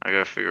 hey? I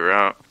gotta figure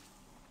out.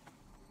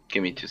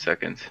 Give me 2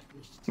 seconds.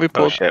 We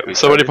pulled. Oh, shit, we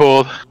Somebody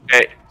started. pulled.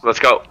 Okay, let's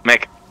go,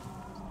 Mick.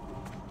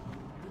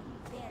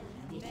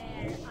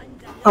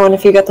 Oh, and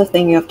if you get the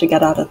thing, you have to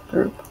get out of the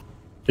group.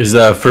 Is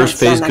the first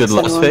Can't phase stand good next to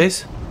last anyone.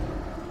 phase?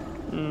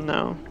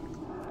 No.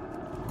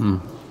 Hmm.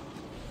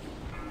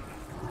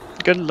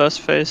 Good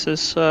last phase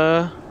is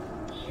to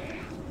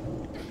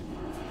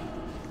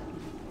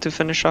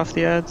finish off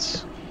the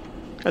ads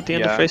at the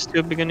end of phase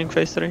 2, beginning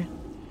phase 3.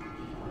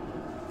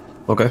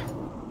 Okay.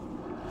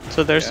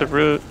 So there's the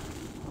route.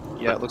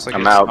 Yeah, it looks like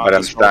I'm it's out, not but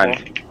I'm destroyable.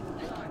 stunned.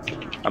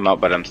 I'm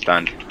out, but I'm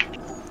stunned.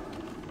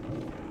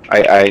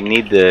 I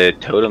need the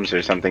totems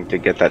or something to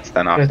get that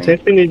stun off I me.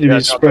 think we need to be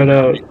spread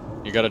out.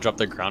 You gotta drop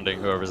the grounding,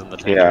 whoever's in the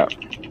tank. Yeah.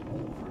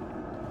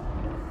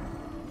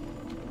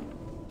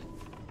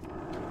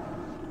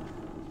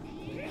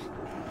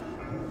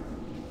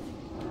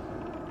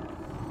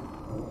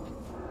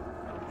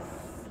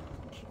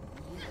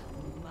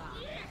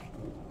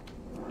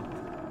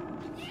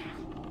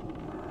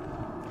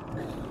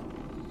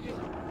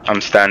 I'm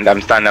stunned,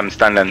 I'm stunned, I'm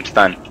stunned, I'm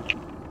stunned.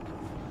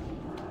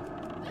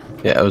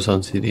 Yeah, I was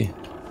on CD.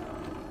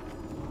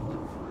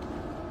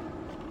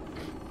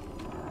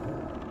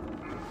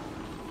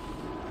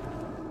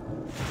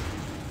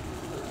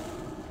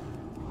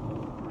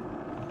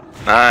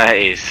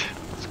 Nice.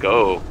 Let's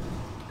go.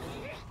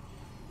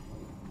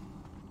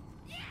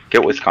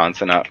 Get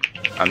Wisconsin up.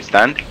 I'm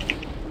stunned.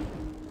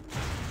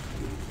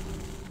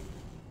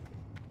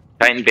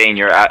 Titan Bane,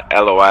 you're at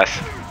LOS.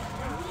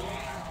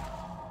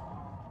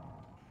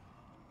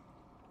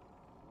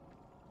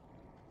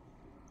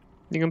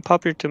 You can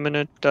pop your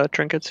 2-minute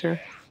trinkets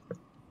here.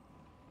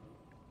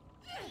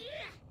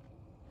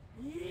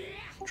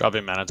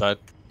 Dropping Mana Tide.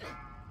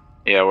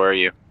 Yeah, where are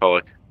you?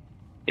 Pollock.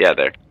 Yeah,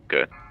 there.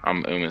 Good.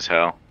 I'm as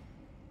hell.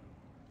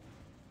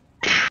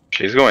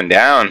 She's going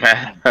down,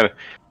 man.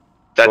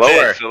 That's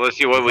Lower. it. So let's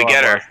see what we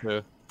get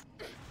her.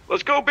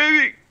 Let's go,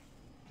 baby!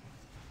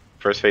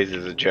 First phase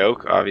is a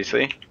joke,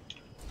 obviously.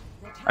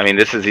 I mean,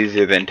 this is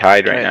easier than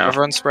Tide right now.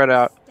 Everyone spread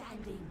out.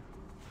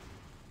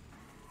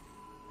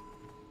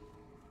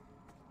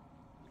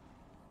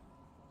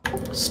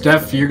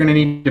 Steph, you're gonna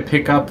need to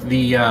pick up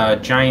the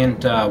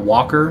giant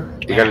walker.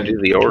 You gotta do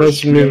the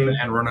orbs. That's me.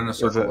 And run in a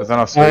circle. Is that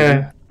not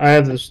Swayze? I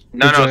have this.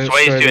 No, the no, giant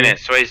Sway's strider. doing it.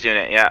 Sway's doing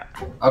it, yeah.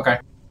 Okay.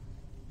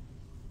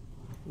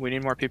 We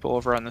need more people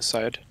over on this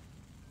side.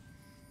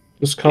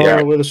 Just call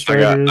out where the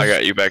strider is. I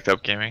got you backed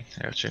up, Gaming.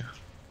 I got you.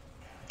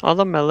 All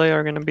the melee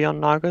are gonna be on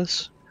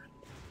Nagas.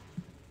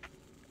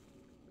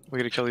 We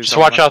gotta kill these. Just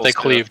watch out, they elementals,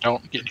 too. cleave.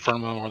 Don't get in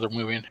front of them while they're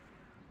moving.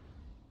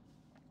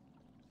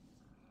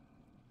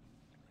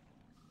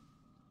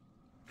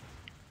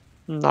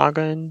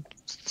 Naga in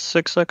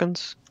 6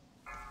 seconds.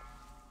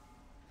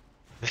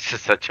 This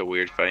is such a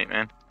weird fight,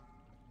 man.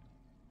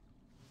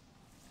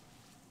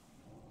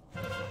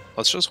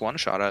 Let's just one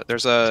shot it.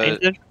 There's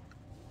a.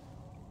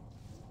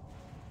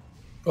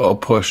 Oh,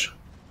 push.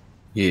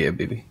 Yeah,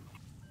 baby.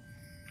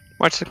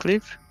 Watch the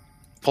cleave.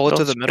 Pull it to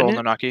Don't the middle, spin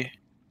it. Nonaki.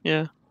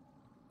 Yeah.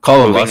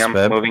 Call him Moving lust, him,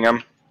 Beb. moving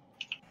him.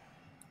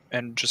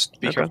 And just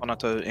be Okay. careful not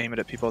to aim it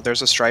at people.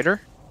 There's a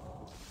Strider.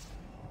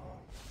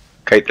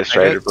 Kite the Kite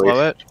Strider, it, slow please.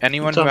 it.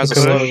 Anyone It's who on has a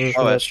the slow, push.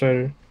 slow that it.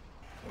 Strider.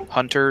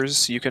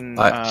 Hunters, you can.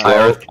 I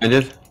earth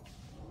ended.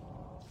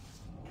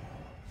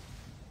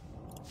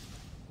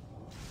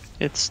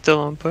 It's still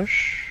on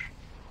push.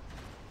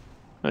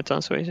 No, it's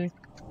on swaying.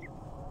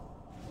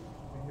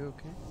 Are you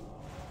okay?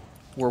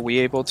 Were we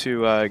able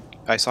to?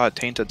 I saw a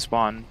tainted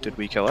spawn. Did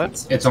we kill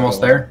it? It's almost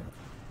there.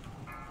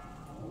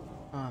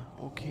 Ah,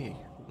 okay.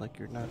 Like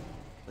you're not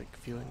like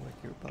feeling like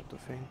you're about to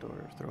faint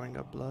or throwing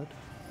up blood.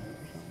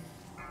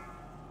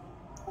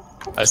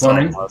 I saw One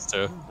him in. last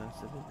too.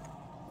 That's it.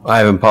 I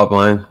haven't popped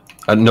mine.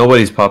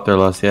 Nobody's popped their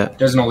lust yet.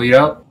 There's an elite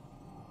out.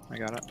 I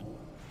got it.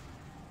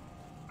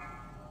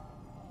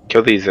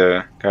 Kill these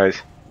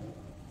guys.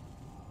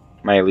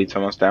 My elite's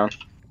almost down.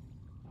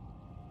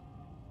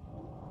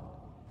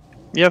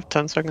 You have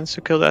 10 seconds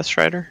to kill that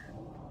Strider.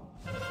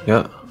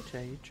 Yeah.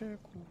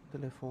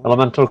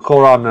 Elemental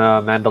core on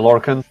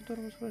Mandalorian.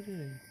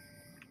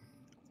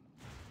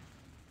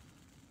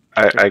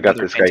 I got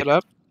this guy.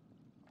 Up?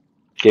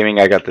 Gaming,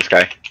 I got this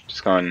guy.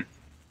 Just going.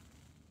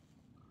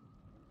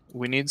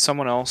 We need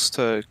someone else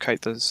to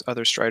kite this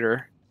other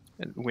Strider.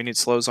 We need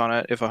slows on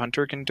it. If a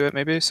hunter can do it,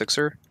 maybe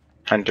Sixer.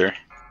 Hunter.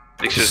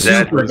 Sixer's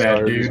dead. Super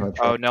bad, dude.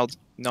 Oh, Neldag.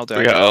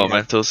 We got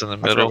elementals in the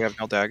That's right, middle. we have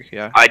Neldag.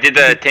 Yeah. I did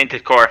the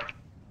tainted core.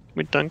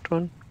 We dunked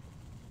one.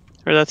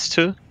 Or that's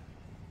 2.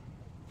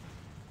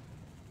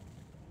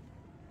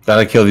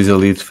 Gotta kill these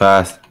elites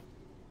fast.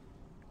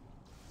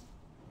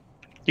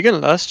 You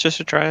can lust just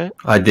to try it.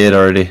 I did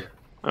already.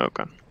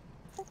 Okay.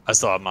 I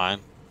still have mine.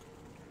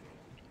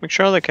 Make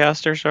sure all the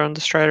casters are on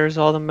the Striders,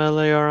 all the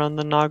melee are on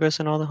the Nagas,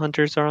 and all the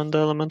hunters are on the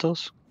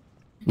elementals.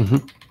 Mm-hmm.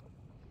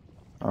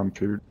 I'm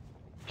food.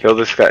 Kill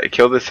this guy.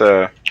 Kill this.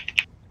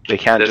 They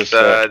can't This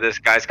just. this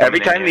guy's coming Every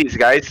in time here. these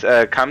guys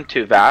come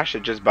to Vash,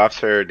 it just buffs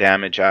her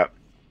damage up.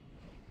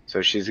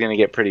 So she's gonna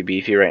get pretty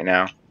beefy right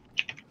now.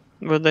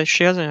 But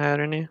she hasn't had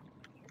any.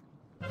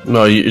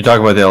 No, you're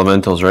talking about the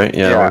elementals, right?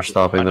 Yeah, Yeah. we're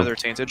stopping Another them.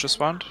 tainted just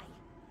spawned.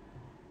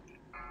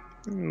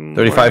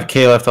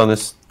 35k left on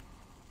this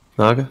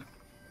Naga.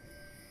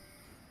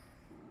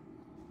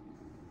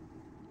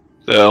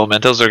 The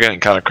elementals are getting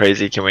kind of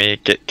crazy. Can we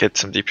get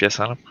some DPS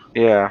on them?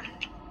 Yeah.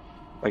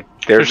 Like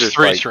there's There's just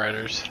 3 like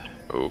Striders.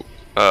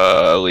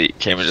 Oh, elite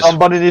came and just.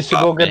 Somebody needs to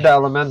go got me. get the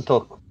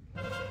elemental.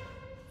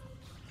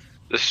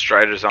 The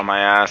Strider's on my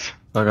ass.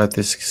 I got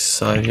this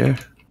side here.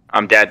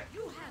 I'm dead.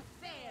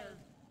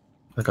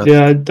 I got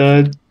Yeah, I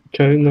died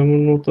kiting them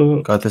and what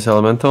the. got this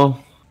elemental.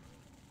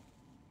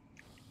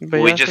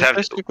 But We yeah, just that's have-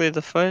 basically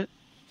the fight.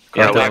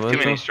 Yeah, Got we the have too many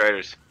elemental.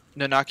 Striders.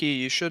 Nanaki,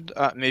 you should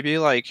maybe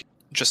like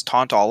just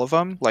taunt all of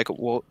them. Like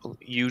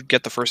you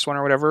get the first one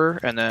or whatever,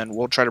 and then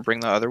we'll try to bring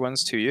the other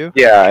ones to you.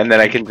 yeah, and then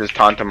I can just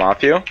taunt them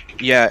off you.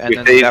 Yeah, and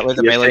You're then saying- that way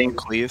the you're melee saying- can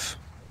cleave.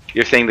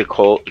 You're saying the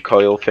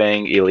coil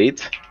fang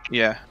elite?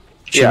 Yeah.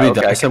 Should Yeah, we okay,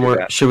 I die can do somewhere?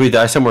 that. Should we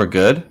die somewhere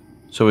good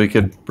so we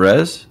could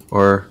res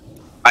or?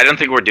 I don't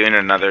think we're doing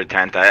another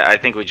tent. I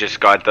think we just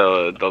got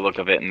the look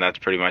of it, and that's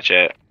pretty much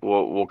it.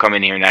 We'll come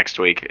in here next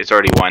week. It's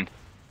already 1.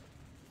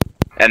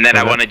 And then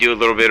I Okay. want to do a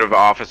little bit of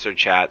officer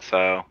chat.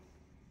 So,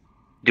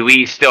 do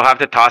we still have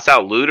to toss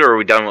out loot, or are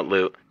we done with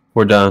loot?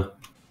 We're done.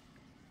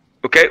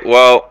 Okay,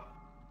 well,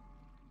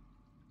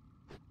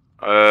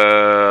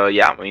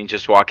 yeah, we can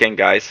just walk in,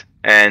 guys,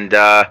 and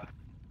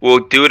we'll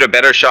do it a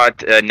better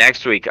shot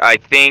next week. I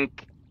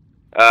think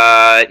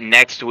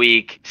next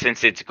week,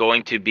 since it's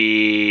going to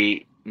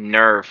be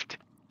nerfed,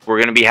 we're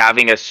going to be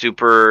having a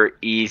super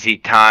easy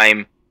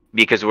time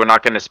because we're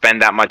not going to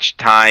spend that much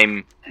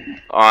time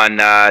on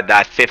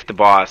that 5th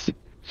boss.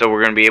 So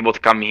we're going to be able to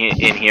come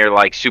in here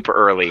like super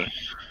early.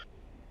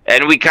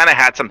 And we kind of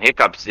had some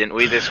hiccups, didn't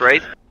we, this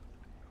raid?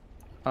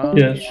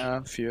 Yes. Yeah,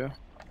 a few.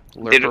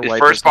 Did Lurker wipe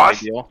first is not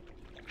boss? ideal.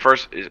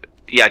 First,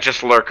 yeah,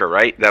 just Lurker,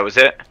 right? That was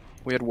it?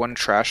 We had 1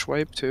 trash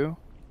wipe too.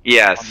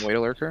 Yes. On way to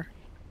Lurker.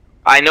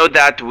 I know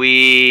that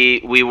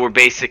we were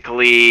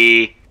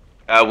basically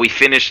we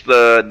finished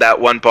that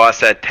one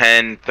boss at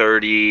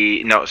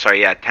 10:30. No,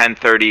 sorry, yeah,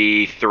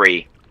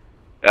 10:33.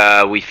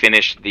 We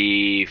finished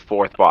the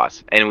 4th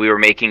boss, and we were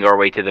making our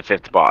way to the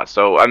 5th boss.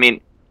 So I mean,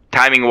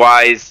 timing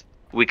wise,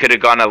 we could have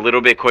gone a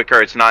little bit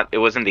quicker. It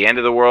wasn't the end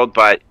of the world,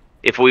 but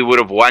if we would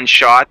have one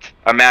shot,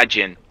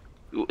 imagine,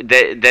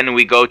 then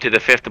we go to the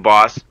 5th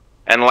boss,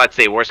 and let's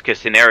say worst case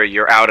scenario,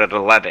 you're out at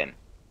 11.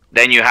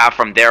 Then you have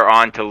from there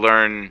on to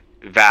learn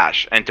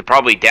Vash and to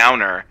probably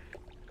downer,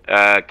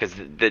 because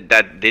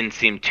that didn't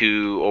seem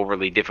too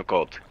overly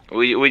difficult.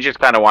 We just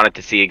kind of wanted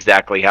to see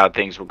exactly how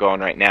things were going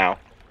right now.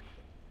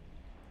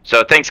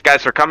 So thanks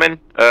guys for coming.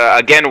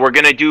 Again, we're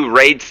gonna do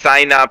raid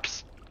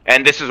signups,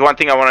 and this is one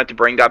thing I wanted to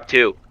bring up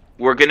too.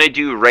 We're gonna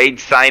do raid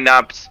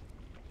signups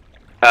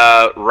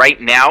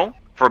right now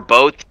for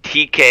both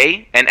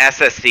TK and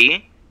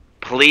SSC.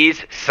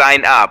 Please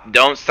sign up.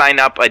 Don't sign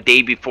up a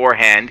day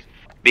beforehand,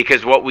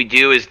 because what we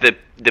do is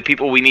the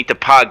people we need to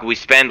pug, we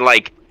spend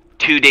like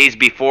 2 days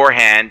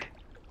beforehand,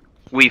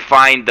 we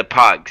find the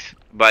pugs.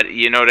 But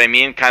you know what I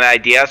mean? Kind of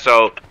idea.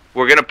 So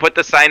we're going to put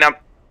the sign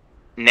up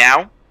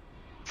now.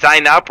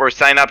 Sign up or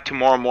sign up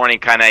tomorrow morning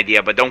kind of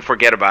idea. But don't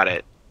forget about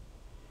it.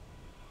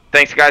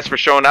 Thanks, guys, for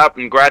showing up.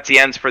 And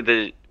Graziens for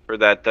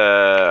that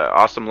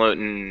awesome loot,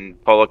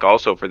 and Pollock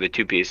also for the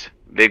 2-piece.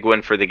 Big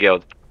win for the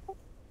guild.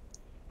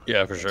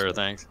 Yeah, for sure.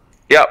 Thanks.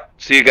 Yep.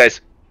 See you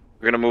guys.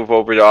 We're going to move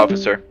over to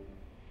Officer.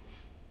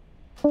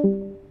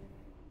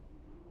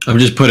 I'm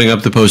just putting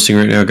up the posting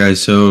right now,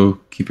 guys, so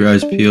keep your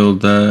eyes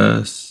peeled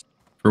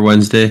for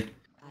Wednesday.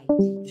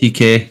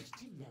 TK.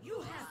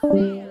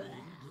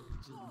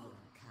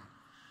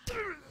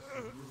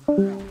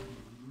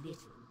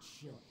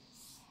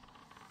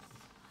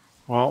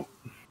 Well,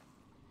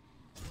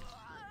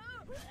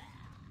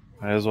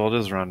 might as well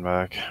just run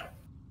back.